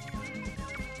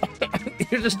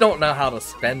 You just don't know how to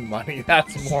spend money.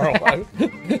 That's more like.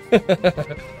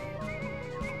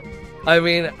 I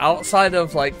mean, outside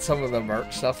of like some of the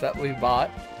merch stuff that we bought,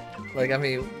 like, I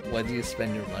mean, what do you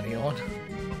spend your money on?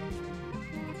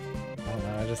 I don't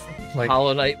know, I just like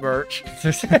Hollow Knight merch.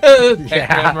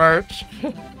 Yeah. Merch. I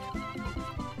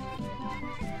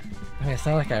mean, it's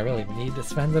not like I really need to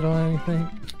spend it on anything.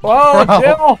 Whoa,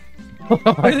 Jill!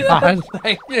 Oh my god.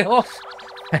 Thank you.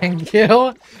 Thank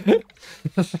you.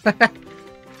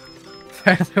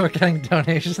 Apparently we're getting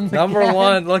donations Number again.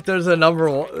 one. Look, there's a number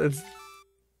one. It's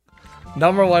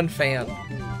 #1 fan.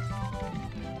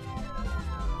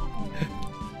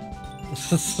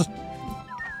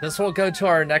 This will go to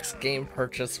our next game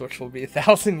purchase, which will be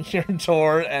 1,000-Year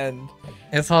Door and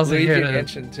it's also Luigi here to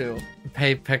Mansion 2.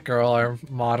 pay Pit Girl or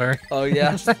modder. Oh,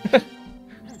 yes.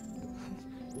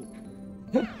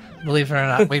 Believe it or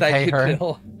not, we pay Thank you, her.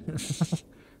 Jill.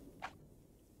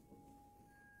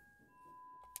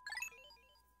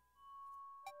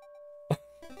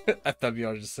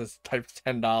 FWR just says type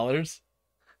 $10.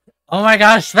 Oh my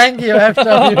gosh, thank you,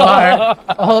 FWR.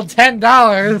 Oh,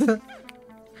 $10.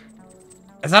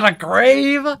 Is that a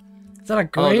grave? Is that a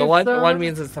grave? Oh, the one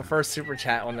means it's the first super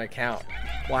chat on the account.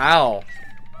 Wow.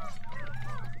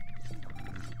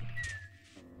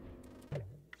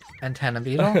 Antenna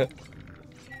beetle?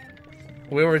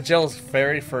 We were Jill's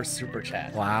very first super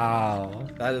chat. Wow.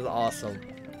 That is awesome.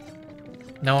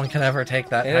 No one can ever take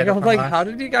that. And I'm from like, us. how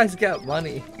did you guys get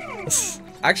money?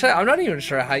 Actually, I'm not even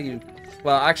sure how you...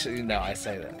 Well, actually, no, I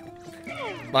say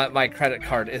that. My credit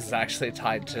card is actually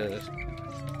tied to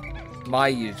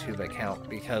my YouTube account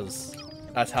because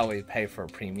that's how we pay for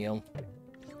premium.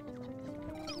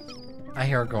 I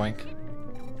hear a goink.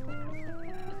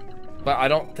 But I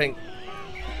don't think...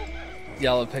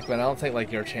 Yellow Pikmin, I don't think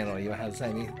like your channel even has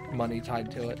any money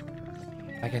tied to it.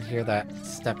 I can hear that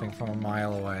stepping from a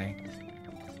mile away.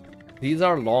 These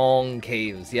are long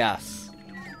caves, yes.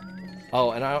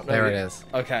 Oh, and I don't know. There it is.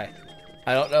 Okay.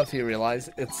 I don't know if you realize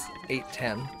it's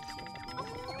 8:10.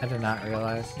 I did not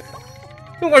realize.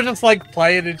 We're just like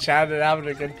playing and chatting and having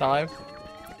a good time.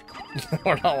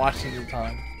 We're not watching the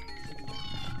time.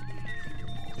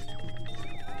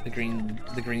 The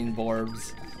green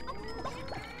borbs.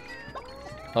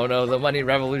 Oh no, the money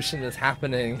revolution is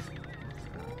happening.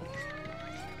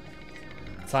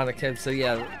 Sonic Kid. So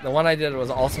yeah, the one I did was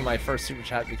also my first super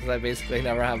chat because I basically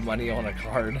never have money on a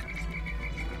card.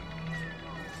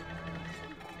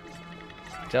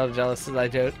 Jealous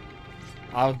says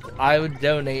I would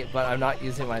donate, but I'm not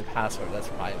using my password. That's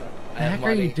private. What the heck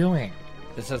are you doing?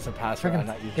 It's just a password. I'm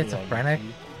not using schizophrenic?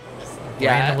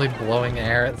 Yeah. Randomly blowing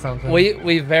air at something?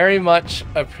 We very much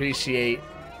appreciate,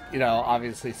 you know,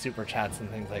 obviously super chats and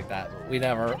things like that. But we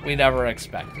never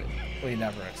expect it. We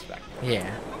never expect it. Yeah.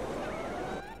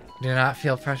 Do not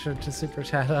feel pressured to super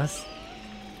chat us.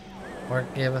 Or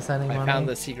give us any money. I found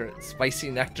the secret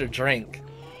spicy nectar drink.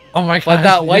 Oh my god. But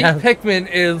that white Pikmin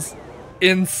is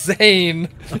insane.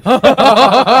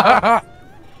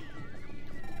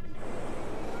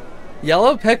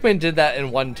 Yellow Pikmin did that in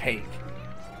one take.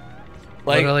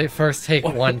 Like, literally, first take,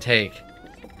 one take.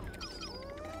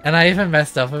 And I even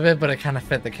messed up a bit, but it kind of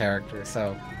fit the character,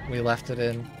 so we left it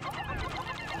in.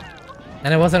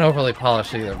 And it wasn't overly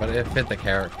polished either, but it fit the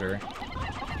character.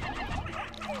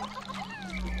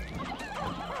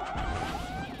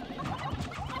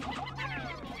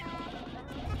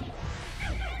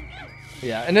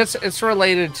 Yeah, and it's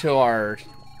related to our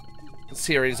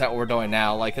series that we're doing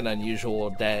now, like an unusual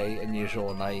day,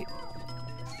 unusual night.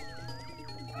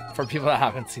 For people that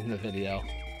haven't seen the video.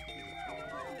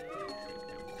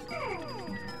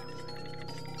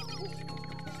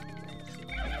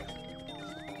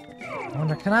 I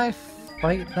wonder, can I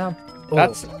fight them?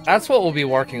 Oh. That's what we'll be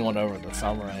working on over the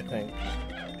summer, I think.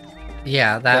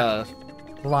 Yeah, that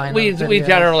line. We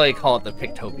generally call it the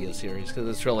Pictopia series because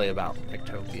it's really about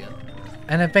Pictopia.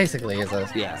 And it basically is a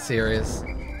series.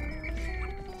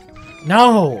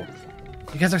 No!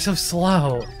 You guys are so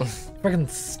slow. Freaking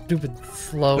stupid,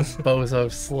 slow,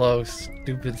 bozo, slow,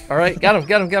 stupid. Alright, get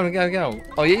him.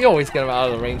 Oh, you always get him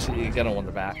out of the range so you get him on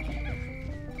the back.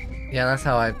 Yeah, that's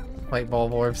how I fight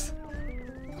ball orbs.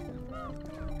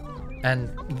 And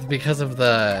because of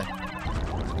the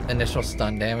initial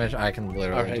stun damage, I can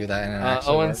literally do that and it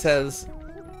actually Owen works. says,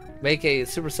 make a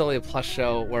Supercilious plush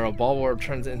show where a ball orb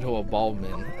turns into a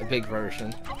ballman, a big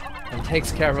version, and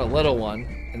takes care of a little one,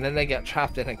 and then they get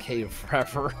trapped in a cave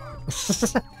forever.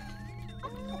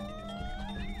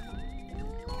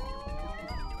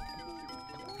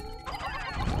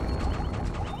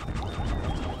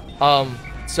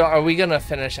 So are we gonna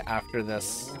finish after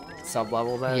this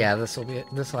sub-level then? Yeah, this will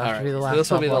have to be the last. So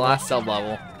this will be the last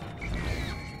sub-level.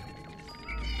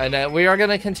 And we are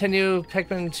gonna continue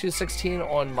Pikmin 216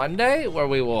 on Monday, where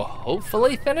we will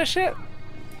hopefully finish it.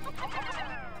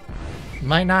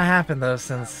 Might not happen though,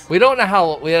 since we don't know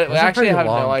how. We actually have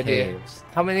no idea caves.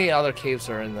 how many other caves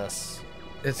are in this.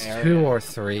 It's area. 2 or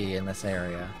 3 in this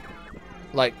area.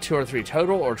 Like 2 or 3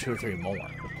 total, or 2 or 3 more.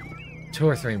 2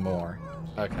 or 3 more.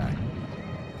 Okay.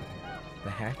 The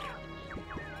heck?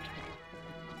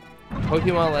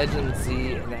 Pokemon Legends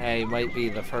Z and A might be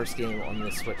the first game on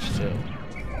the Switch too.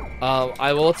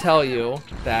 I will tell you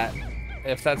that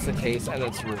if that's the case and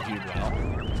it's reviewed well,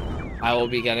 I will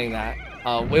be getting that.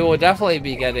 We will definitely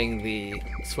be getting the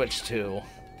Switch 2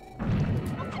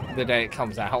 the day it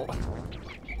comes out.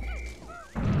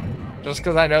 Just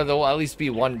because I know there will at least be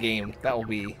one game that will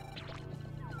be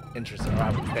interesting, I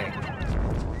would think.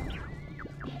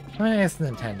 I mean, it's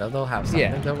Nintendo. They'll have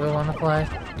something that we'll want to play.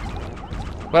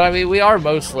 But I mean, we are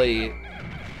mostly...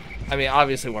 I mean,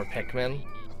 obviously we're Pikmin.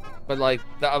 But like,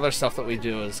 the other stuff that we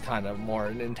do is kind of more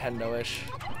Nintendo-ish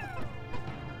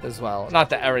as well.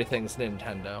 Not that everything's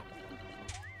Nintendo.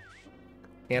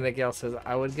 Anna Gale says,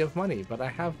 I would give money, but I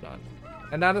have none.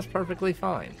 And that is perfectly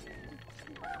fine.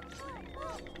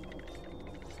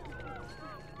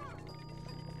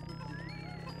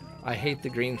 I hate the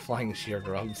green flying sheer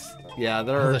grubs. Yeah,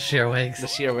 they're... the shearwigs. The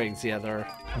shearwigs, yeah,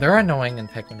 they're annoying in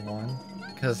Pikmin 1.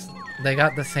 Because they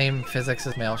got the same physics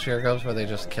as male sheer grubs where they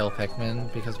just kill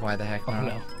Pikmin, because why the heck not? Oh,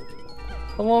 no.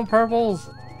 Come on, purples!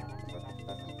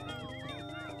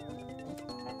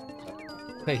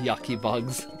 Yucky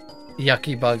bugs.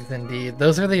 Yucky bugs, indeed.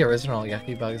 Those are the original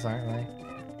yucky bugs, aren't they?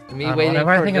 Me waiting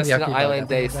for Distant Island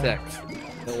Day 6.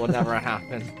 It will never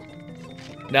happen.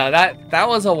 No, that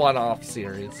was a one-off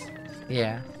series.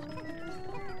 Yeah.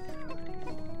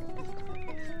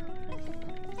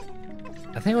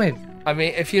 I think I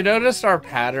mean, if you noticed our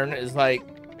pattern is like,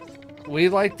 we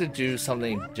like to do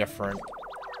something different.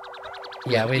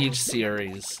 Yeah, with each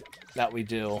series that we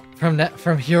do.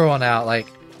 From here on out, like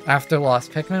after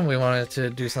Lost Pikmin, we wanted to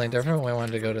do something different. We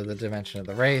wanted to go to the Dimension of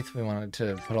the Wraith. We wanted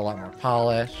to put a lot more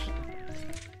polish.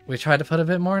 We tried to put a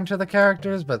bit more into the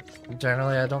characters, but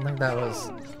generally I don't think that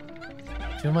was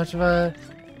too much of a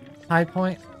high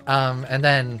point. And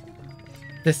then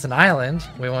Distant Island,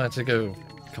 we wanted to go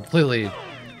completely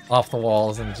off the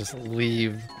walls and just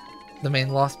leave the main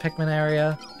Lost Pikmin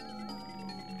area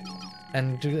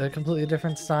and do a completely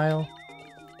different style.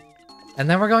 And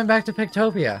then we're going back to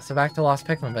Pictopia, so back to Lost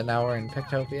Pikmin, but now we're in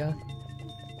Pictopia.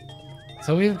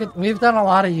 So we've done a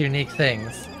lot of unique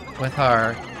things with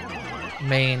our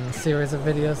main series of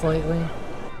videos lately,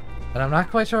 and I'm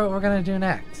not quite sure what we're gonna do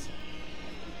next.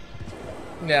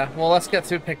 Yeah, well, let's get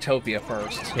through Pictopia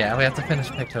first. Yeah, we have to finish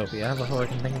Pictopia before we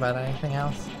can think about anything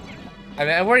else. I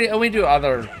mean, and we do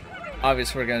other...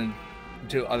 Obviously, we're gonna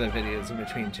do other videos in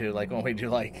between, too, like when we do,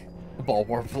 like, a Ball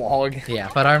War vlog. Yeah,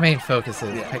 but our main focus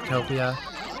is Pictopia.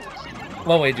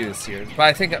 When we do the series.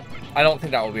 But I don't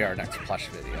think that will be our next plush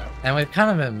video. And we've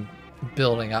kind of been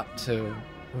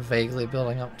vaguely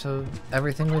building up to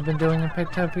everything we've been doing in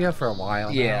Pictopia for a while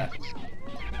now. Yeah.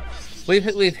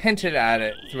 We've hinted at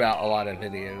it throughout a lot of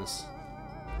videos.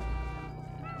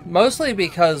 Mostly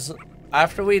because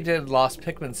after we did Lost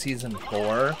Pikmin Season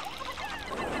 4,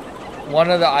 one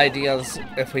of the ideas,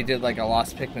 if we did like a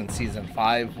Lost Pikmin Season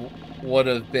 5, would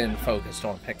have been focused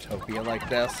on Pictopia like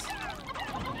this.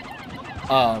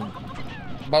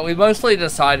 But we mostly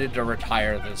decided to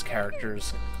retire those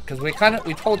characters because we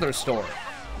told their story.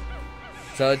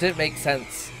 So it didn't make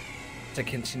sense to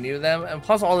continue them, and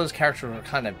plus all those characters were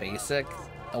kind of basic,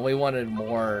 and we wanted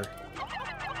more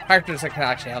characters that can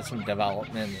actually have some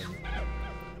development and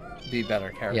be better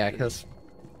characters. Yeah, because,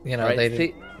 you know,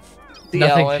 right?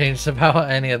 nothing changed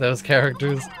about any of those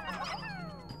characters.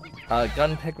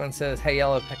 Gun Pikmin says, "Hey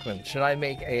Yellow Pikmin, should I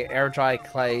make a air dry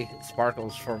clay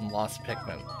sparkles from Lost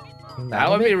Pikmin?" That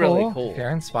would be really cool. If you're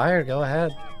inspired, go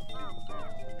ahead.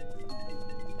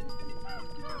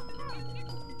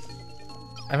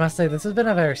 I must say, this has been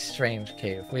a very strange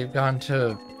cave. We've gone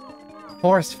to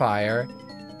Forest Fire,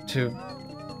 to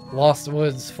Lost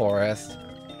Woods Forest,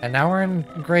 and now we're in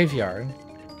Graveyard.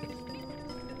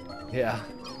 Yeah.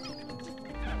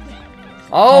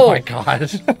 Oh my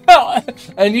gosh.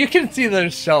 And you can see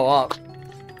those show up.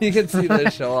 You can see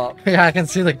those show up. Yeah, I can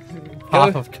see the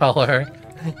pop of color.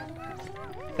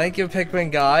 Thank you,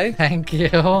 Pikmin guy. Thank you.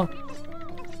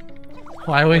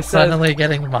 Why are we suddenly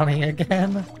getting money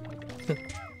again?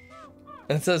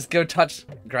 It says, go touch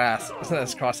grass. So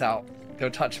let's cross out. Go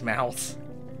touch mouse.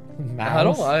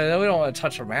 Mouse? We don't want to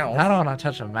touch a mouse. I don't want to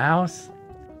touch a mouse.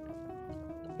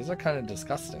 These are kind of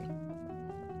disgusting.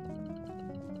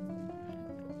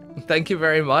 Thank you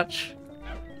very much.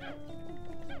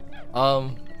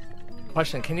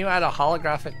 Question, can you add a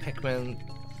holographic Pikmin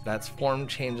that's form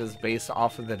changes based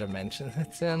off of the dimension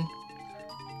it's in?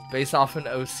 Based off an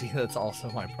OC that's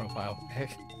also my profile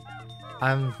pic.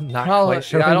 I'm not quite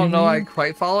sure. Yeah, I don't know I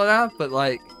quite follow that, but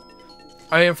like,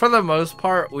 I mean, for the most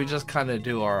part, we just kind of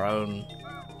do our own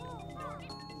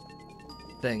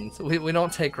things. We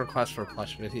don't take requests for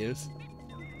plush videos.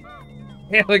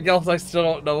 Yeah, the girls, I still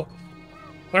don't know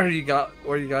where you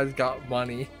guys got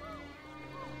money.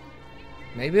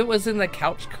 Maybe it was in the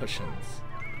couch cushions.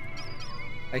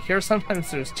 I hear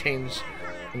sometimes there's change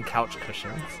in couch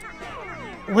cushions.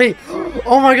 Wait,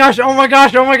 oh my gosh, oh my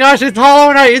gosh, oh my gosh, it's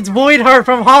Hollow Knight, it's Void Heart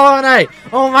from Hollow Knight.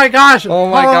 Oh my gosh, oh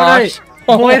my gosh.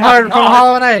 Void Heart from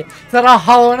Hollow Knight. Is that a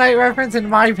Hollow Knight reference in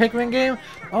my Pikmin game?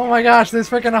 Oh my gosh, there's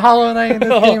freaking Hollow Knight in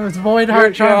this game. It's Void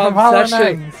Heart from Hollow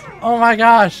Knight. Oh my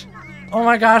gosh. Oh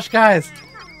my gosh, guys.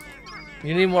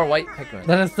 You need more white Pikmin.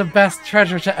 That is the best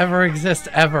treasure to ever exist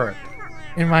ever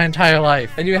in my entire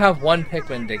life. And you have one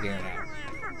Pikmin digging it out.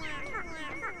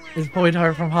 It's Void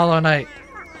Heart from Hollow Knight.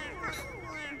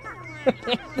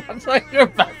 That's like your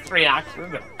best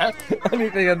reaction to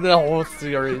anything in the whole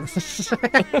series. It's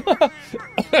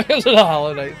a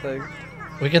Hollow Knight thing.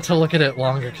 We get to look at it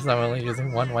longer because I'm only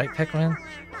using one white Pikmin.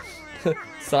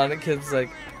 Sonic Kid's like,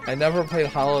 I never played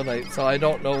Hollow Knight, so I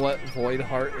don't know what Void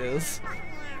Heart is.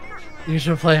 You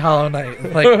should play Hollow Knight.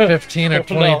 It's like $15 or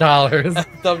 $20. No.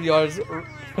 FWR's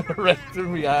ripped through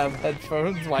me. I have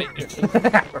headphones, white.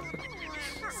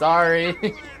 Sorry.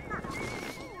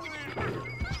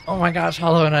 Oh my gosh,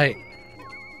 Hollow Knight.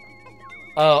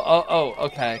 Oh,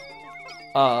 okay.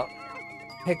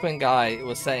 Pikmin guy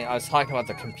was saying, I was talking about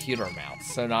the computer mouse,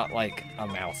 so not like a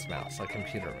mouse, a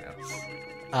computer mouse.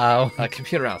 Oh. A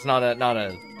computer mouse, not a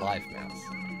live mouse.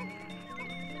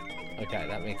 Okay,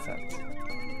 that makes sense.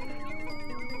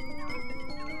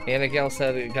 Annagale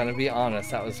said, "Gonna be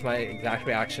honest, that was my exact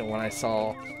reaction when I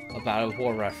saw a God of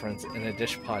War reference in a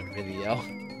Dish Pod video."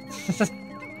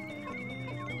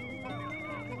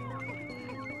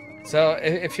 So,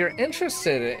 if you're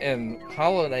interested in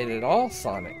Hollow Knight at all,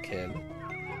 Sonic Kid,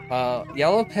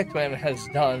 Yellow Pikmin has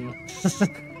done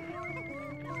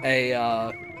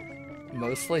a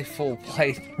mostly full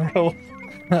playthrough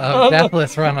of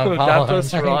Deathless Run of Hollow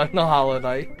Deathless Knight. Run Hollow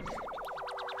Knight.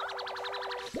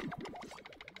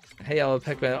 Hey, Yellow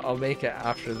Pikmin, I'll make it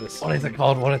after this. What is it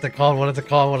called? What is it called? What is it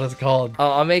called? What is it called?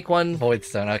 I'll make one.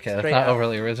 Voidstone. Okay, that's Straight not up.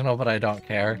 overly original, but I don't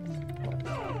care.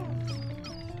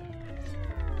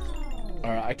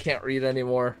 Alright, I can't read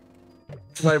anymore.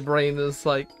 My brain is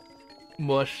like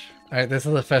mush. Alright, this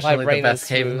is officially the brain best is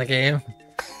cave in the smooth.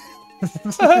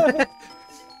 game.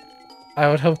 I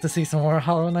would hope to see some more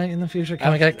Hollow Knight in the future.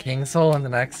 Can we get King Soul in the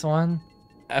next one?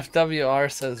 FWR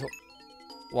says,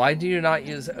 "Why do you not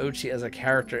use Ochi as a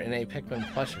character in a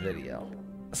Pikmin plush video?"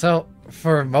 So,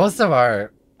 for most of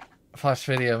our plush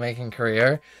video making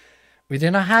career, we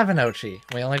did not have an Ochi.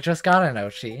 We only just got an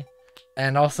Ochi.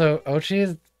 And also, Ochi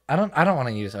is... I don't want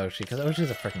to use Ochi, because Ochi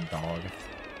is a freaking dog.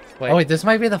 Wait, Oh wait, this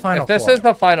might be the final if this floor. is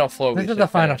the final floor, This is the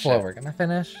final floor. We're gonna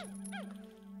finish.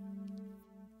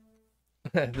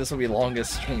 This will be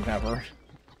longest stream ever.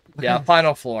 Yeah,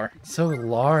 final floor. So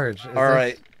large.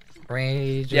 Alright.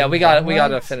 Rage. Yeah, we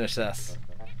gotta finish this.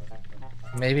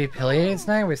 Maybe Pileated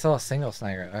Snagger? We saw a single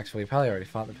Snagger. Actually, we probably already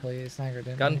fought the Pileated Snagger,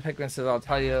 didn't Gun we? Pikmin says, "I'll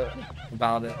tell you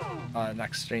about it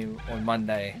next stream on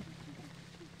Monday.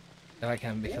 If I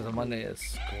can, because on Monday is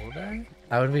school day."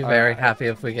 I would be very happy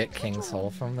if we get King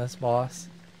Soul from this boss.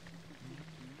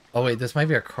 Oh wait, this might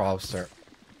be a Crobster.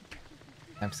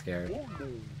 I'm scared.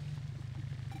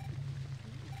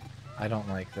 I don't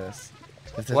like this.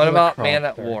 If this What is a about Man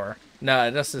at Crobster- War?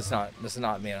 No, this is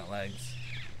not Man at Legs.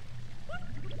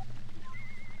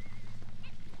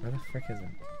 Where the frick is it?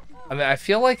 I mean, I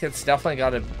feel like it's definitely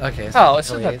got to. Okay, Oh, it's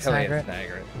just a Pileated Pileated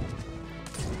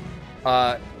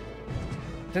Snagger.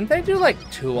 Didn't they do like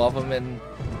 2 of them in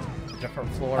a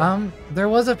different floor? There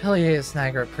was a Pileated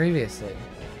Snagger previously.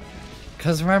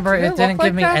 Because remember, Did it it didn't look give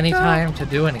like me that, any though? time to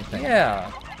do anything.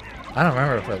 Yeah. I don't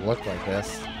remember if it looked like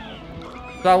this.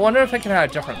 So I wonder if it can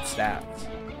have different stats.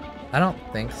 I don't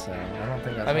think so. I don't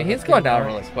think that's I mean, how he's the going game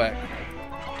down works. really quick.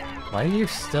 Why are you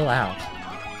still out?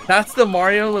 That's the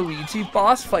Mario Luigi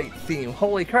boss fight theme.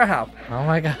 Holy crap. Oh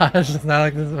my gosh, it's not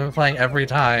like this has been playing every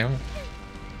time.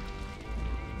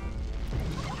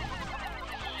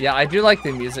 Yeah, I do like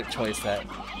the music choice that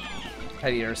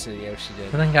Teddy Ursa Yoshi did.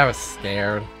 I think I was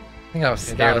scared. I think I was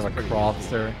Yeah, scared that of was a pretty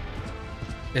Crobster.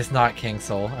 It's not King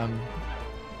Soul. I'm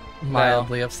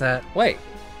mildly upset. Wait.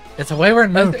 It's a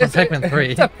wayward move from It's a- Pikmin 3.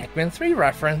 It's a Pikmin 3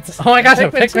 reference. Oh my gosh, a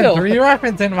Pikmin 2. 3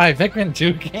 reference in my Pikmin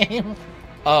 2 game?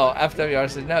 Oh, FWR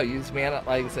said no, use Man at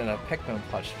Legs in a Pikmin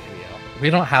plush video. We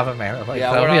don't have a man like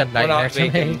Yeah, that would we're be a not nightmare to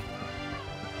making- make.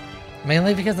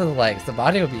 Mainly because of the legs. The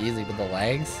body would be easy, but the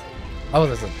legs? Oh,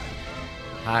 there's a...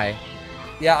 Hi.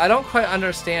 Yeah, I don't quite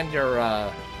understand your,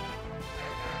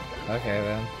 Okay,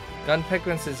 then. Gun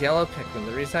Pikmin says Yellow Pikmin.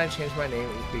 The reason I changed my name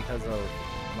is because of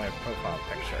my profile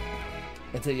picture.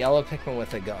 It's a Yellow Pikmin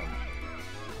with a gun.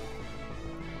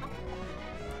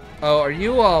 Oh, are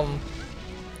you, oh,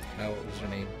 what was your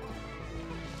name?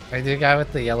 Are you the guy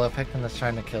with the yellow Pikmin that's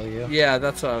trying to kill you? Yeah,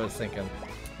 that's what I was thinking.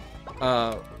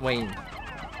 Wayne.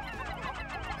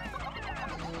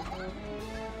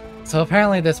 So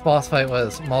apparently this boss fight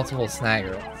was multiple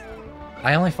Snaggers.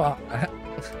 I only fought...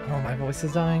 Oh, my voice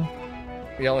is dying.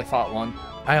 We only fought one.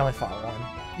 I only fought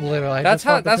one. Literally, I That's just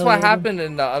fought the that's what Pileated. happened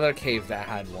in the other cave that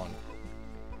had one.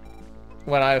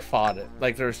 When I fought it.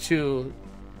 Like, there's 2...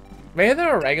 Maybe they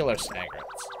were regular Snagrets.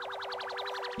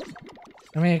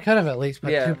 I mean, it could have at least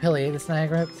put Yeah. 2 Pileated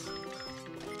Snagrets.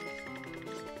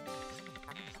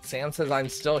 Sam says, I'm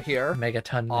still here.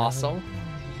 Megaton. Awesome.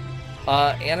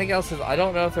 Annagale says, I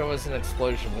don't know if there was an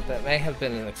explosion, but that may have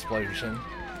been an explosion.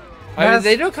 I mean, Yes.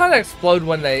 they do kind of explode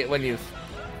when you...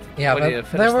 Yeah, when you but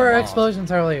finish there were them off.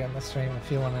 explosions earlier in the stream if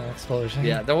you want an explosion.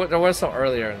 Yeah, there was some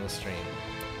earlier in the stream.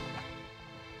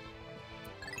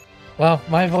 Well,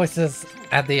 my voice is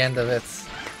at the end of its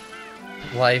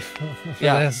life. for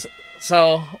Yeah. this.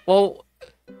 So, well,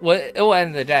 it will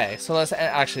end the day. So let's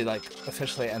actually, like,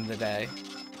 officially end the day.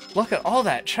 Look at all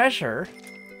that treasure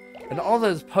and all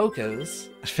those Pokos.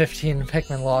 15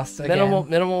 Pikmin lost again.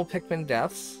 Minimal Pikmin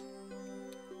deaths.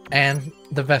 And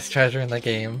the best treasure in the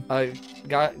game.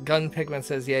 Gun Pikmin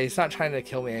says, yeah, he's not trying to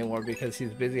kill me anymore because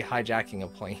he's busy hijacking a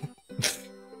plane.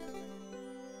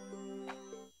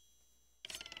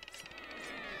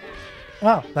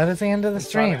 Well, that is the end of the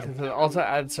stream. Also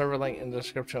add server link in the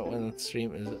description when the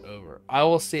stream is over. I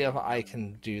will see if I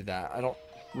can do that. I don't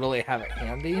really have it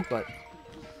handy, but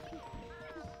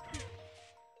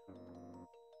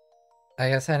I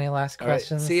guess any last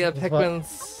questions? Right. See ya,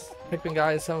 Pikmin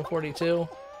guy 742.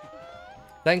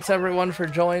 Thanks everyone for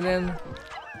joining.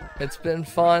 It's been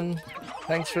fun.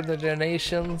 Thanks for the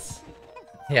donations.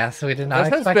 Yeah, so we did not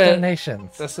expect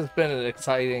donations. This has been an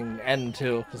exciting end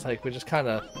too, because like we just kind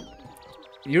of,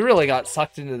 you really got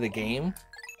sucked into the game,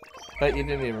 but you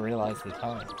didn't even realize the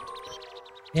time.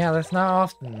 Yeah, that's not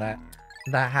often that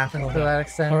happens to that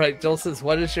extent. All right, Jill says,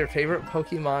 what is your favorite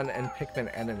Pokemon and Pikmin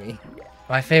enemy?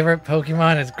 My favorite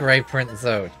Pokemon is Grey Prince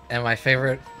Zode, and my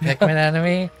favorite Pikmin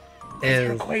enemy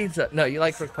is Rayquaza. No, you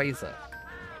like Rayquaza.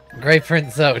 Grey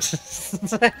Prince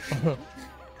Zode.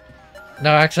 No,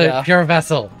 actually, yeah. Pure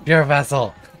Vessel. Pure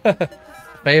Vessel.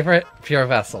 Favorite? Pure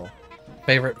Vessel.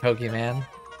 Favorite Pokemon?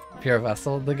 Pure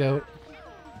Vessel, the goat.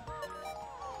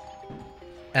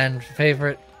 And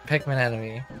favorite Pikmin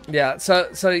enemy? Yeah, so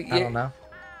I don't know.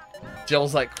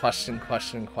 Jill's like, question.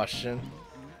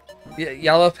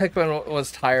 Yellow Pikmin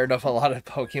was tired of a lot of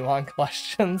Pokemon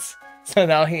questions, so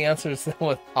now he answers them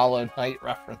with Hollow Knight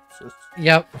references.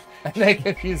 Yep. And that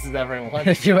confuses everyone.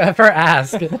 If you ever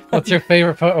ask, what's your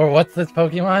favorite or what's this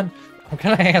Pokemon? I'm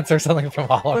gonna answer something from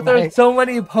Hollow Knight. But there's so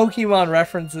many Pokemon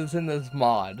references in this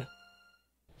mod.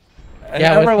 And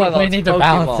yeah, we need to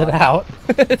balance it out.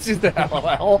 It's just a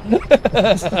LOL.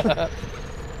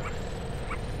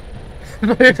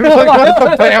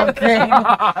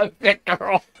 Pit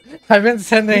Girl. I've been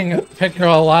sending Pit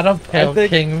Girl a lot of Pale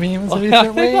King memes recently. I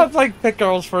think that's like Pit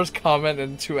Girl's first comment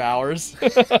in 2 hours.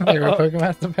 Favorite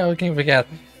Pokemon the Pale King, but yeah,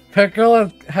 Pit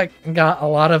Girl has got a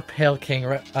lot of Pale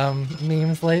King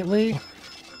memes lately.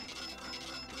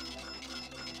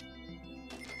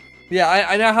 Yeah,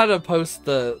 I know how to post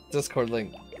the Discord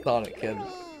link, Sonic Kid.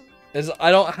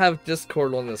 I don't have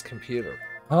Discord on this computer.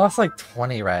 I lost like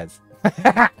 20 reds.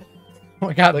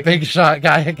 We got the Big Shot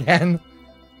guy again.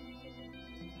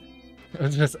 It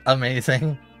was just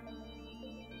amazing.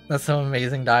 That's some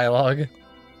amazing dialogue.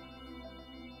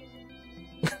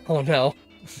 Oh no.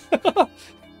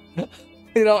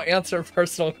 You don't answer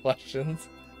personal questions.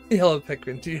 Yellow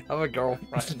Pikmin, do you have a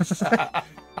girlfriend?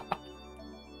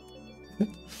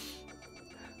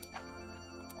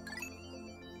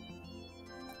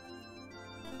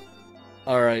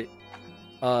 Alright.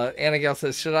 Anna Gale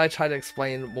says, should I try to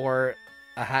explain more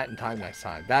A Hat in Time next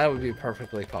time? That would be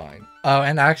perfectly fine. Oh,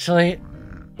 and actually,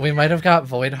 we might have got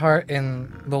Voidheart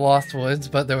in the Lost Woods,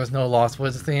 but there was no Lost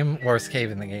Woods theme. Worst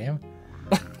cave in the game.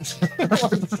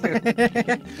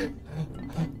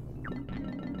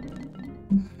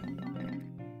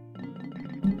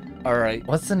 Alright.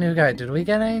 What's the new guy? Did we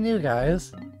get any new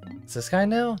guys? Is this guy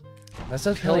new? That's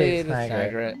just really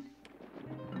Snagret.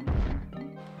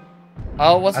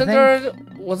 Oh, wasn't there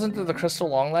the Crystal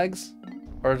Longlegs?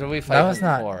 Or did we fight that was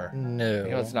before? Not new.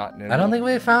 It was not new. I don't think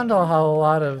we found a whole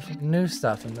lot of new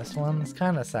stuff in this one. It's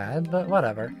kind of sad, but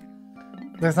whatever.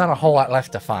 There's not a whole lot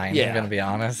left to find, I'm gonna be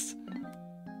honest.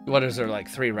 What is there, like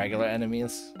 3 regular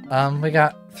enemies? We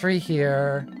got 3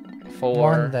 here. 4.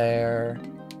 1 there.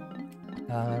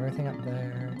 Everything up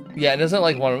there. Yeah, it isn't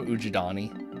like one of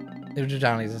Ujidani.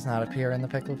 Ujidani does not appear in the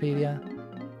Picklepedia.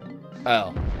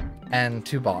 Oh. And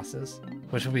 2 bosses,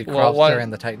 which will be Crobster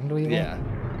and the Titan Dweevil. Yeah.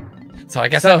 So I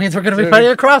guess that means we're going to be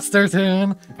fighting a Crobster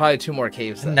soon. Probably 2 more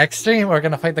caves then. Next stream, we're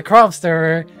going to fight the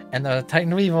Crobster and the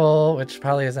Titan Weevil, which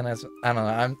probably isn't as... I don't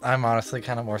know. I'm honestly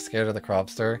kind of more scared of the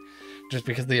Crobster, just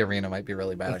because the arena might be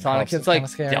really bad. Sonic is like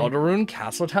Deltarune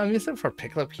Castletown music for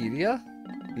Picklepedia?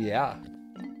 Yeah.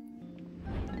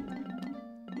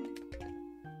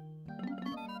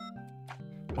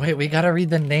 Wait, we got to read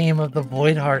the name of the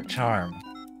Voidheart charm.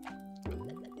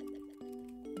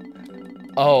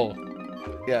 Oh.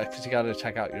 Yeah, because you gotta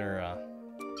check out your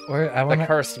the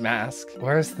cursed mask.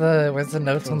 Where's the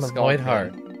notes on the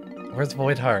Voidheart? Where's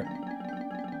Voidheart?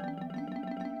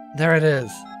 There it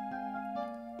is.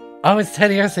 Oh, it's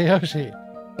Teddy Yoshi.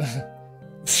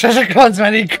 Such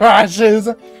many crashes.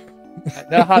 I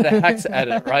know how to hex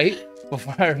edit, right?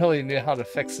 Before I really knew how to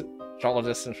fix it. Draw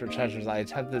distance for treasures, I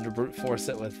attempted to brute force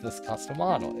it with this custom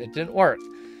model. It didn't work.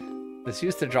 This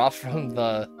used to drop from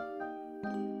the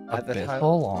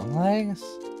Abyssal Longlegs?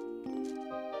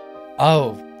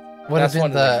 Oh, would have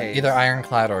been either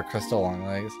Ironclad or Crystal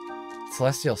Longlegs.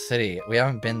 Celestial City. We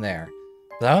haven't been there.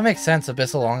 That would make sense.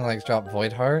 Abyssal Longlegs drop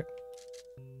Voidheart.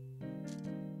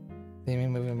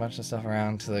 Theming moving a bunch of stuff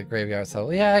around to the graveyard.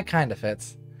 So yeah, it kind of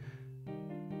fits.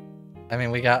 I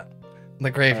mean, we got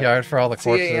the graveyard for all the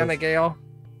corpses. See you, Anna Gale.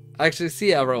 Actually,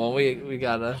 see everyone. We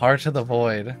got a Heart of the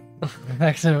Void.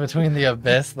 Connection between the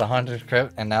abyss, the haunted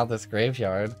crypt, and now this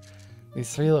graveyard.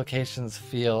 These 3 locations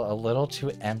feel a little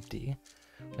too empty,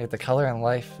 like the color and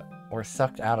life were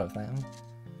sucked out of them.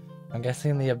 I'm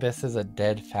guessing the abyss is a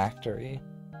dead factory.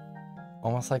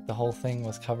 Almost like the whole thing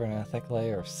was covered in a thick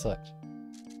layer of soot.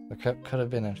 The crypt could have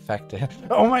been infected.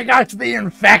 Oh my gosh, the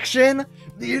infection!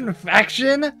 The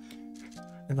infection!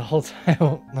 And the whole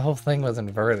time, the whole thing was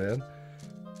inverted.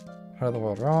 Part of the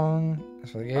world wrong.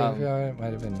 As for the graveyard, it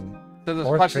might have been. So there's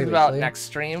questions about next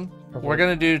stream. Purple We're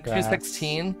gonna do grass,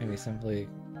 216. Maybe simply.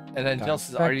 And then Jill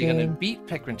says, "Are you gonna beat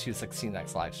Pikmin 216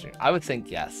 next live stream?" I would think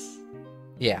yes.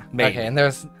 Yeah. Maybe. Okay, and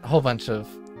there's a whole bunch of.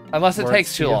 Unless it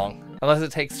takes too long. Unless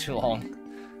it takes too long.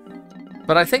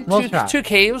 But I think two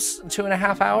caves in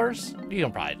 2.5 hours, you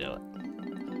can probably do it.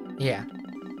 Yeah.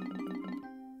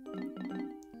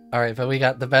 Alright, but we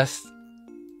got the best...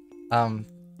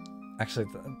 Actually,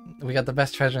 we got the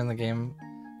best treasure in the game.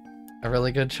 A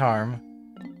really good charm.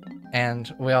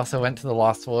 And we also went to the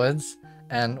Lost Woods.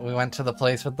 And we went to the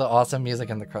place with the awesome music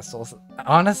and the crystals.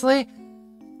 Honestly,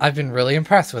 I've been really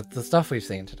impressed with the stuff we've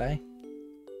seen today.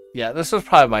 Yeah, this was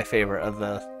probably my favorite of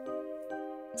the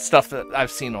stuff that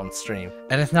I've seen on stream.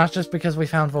 And it's not just because we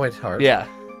found Void Heart. Yeah.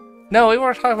 No, we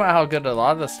were talking about how good a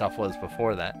lot of the stuff was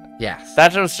before that. Yes.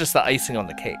 That was just the icing on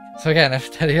the cake. So again, if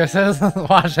Teddios is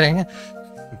watching,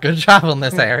 good job on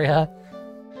this area.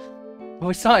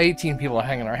 We saw 18 people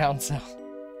hanging around, so...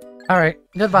 Alright,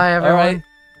 goodbye everyone. Alright,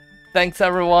 thanks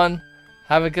everyone.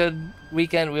 Have a good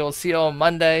weekend. We will see you on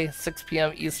Monday, 6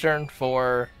 p.m. Eastern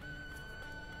for...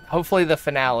 hopefully the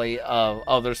finale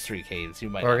of there's 3 caves.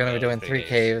 We're going to be doing 3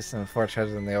 caves and 4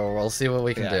 treasures in the overworld. We'll see what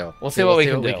we can do. We'll see what we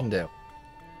can do.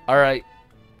 All right.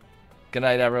 Good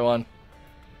night, everyone.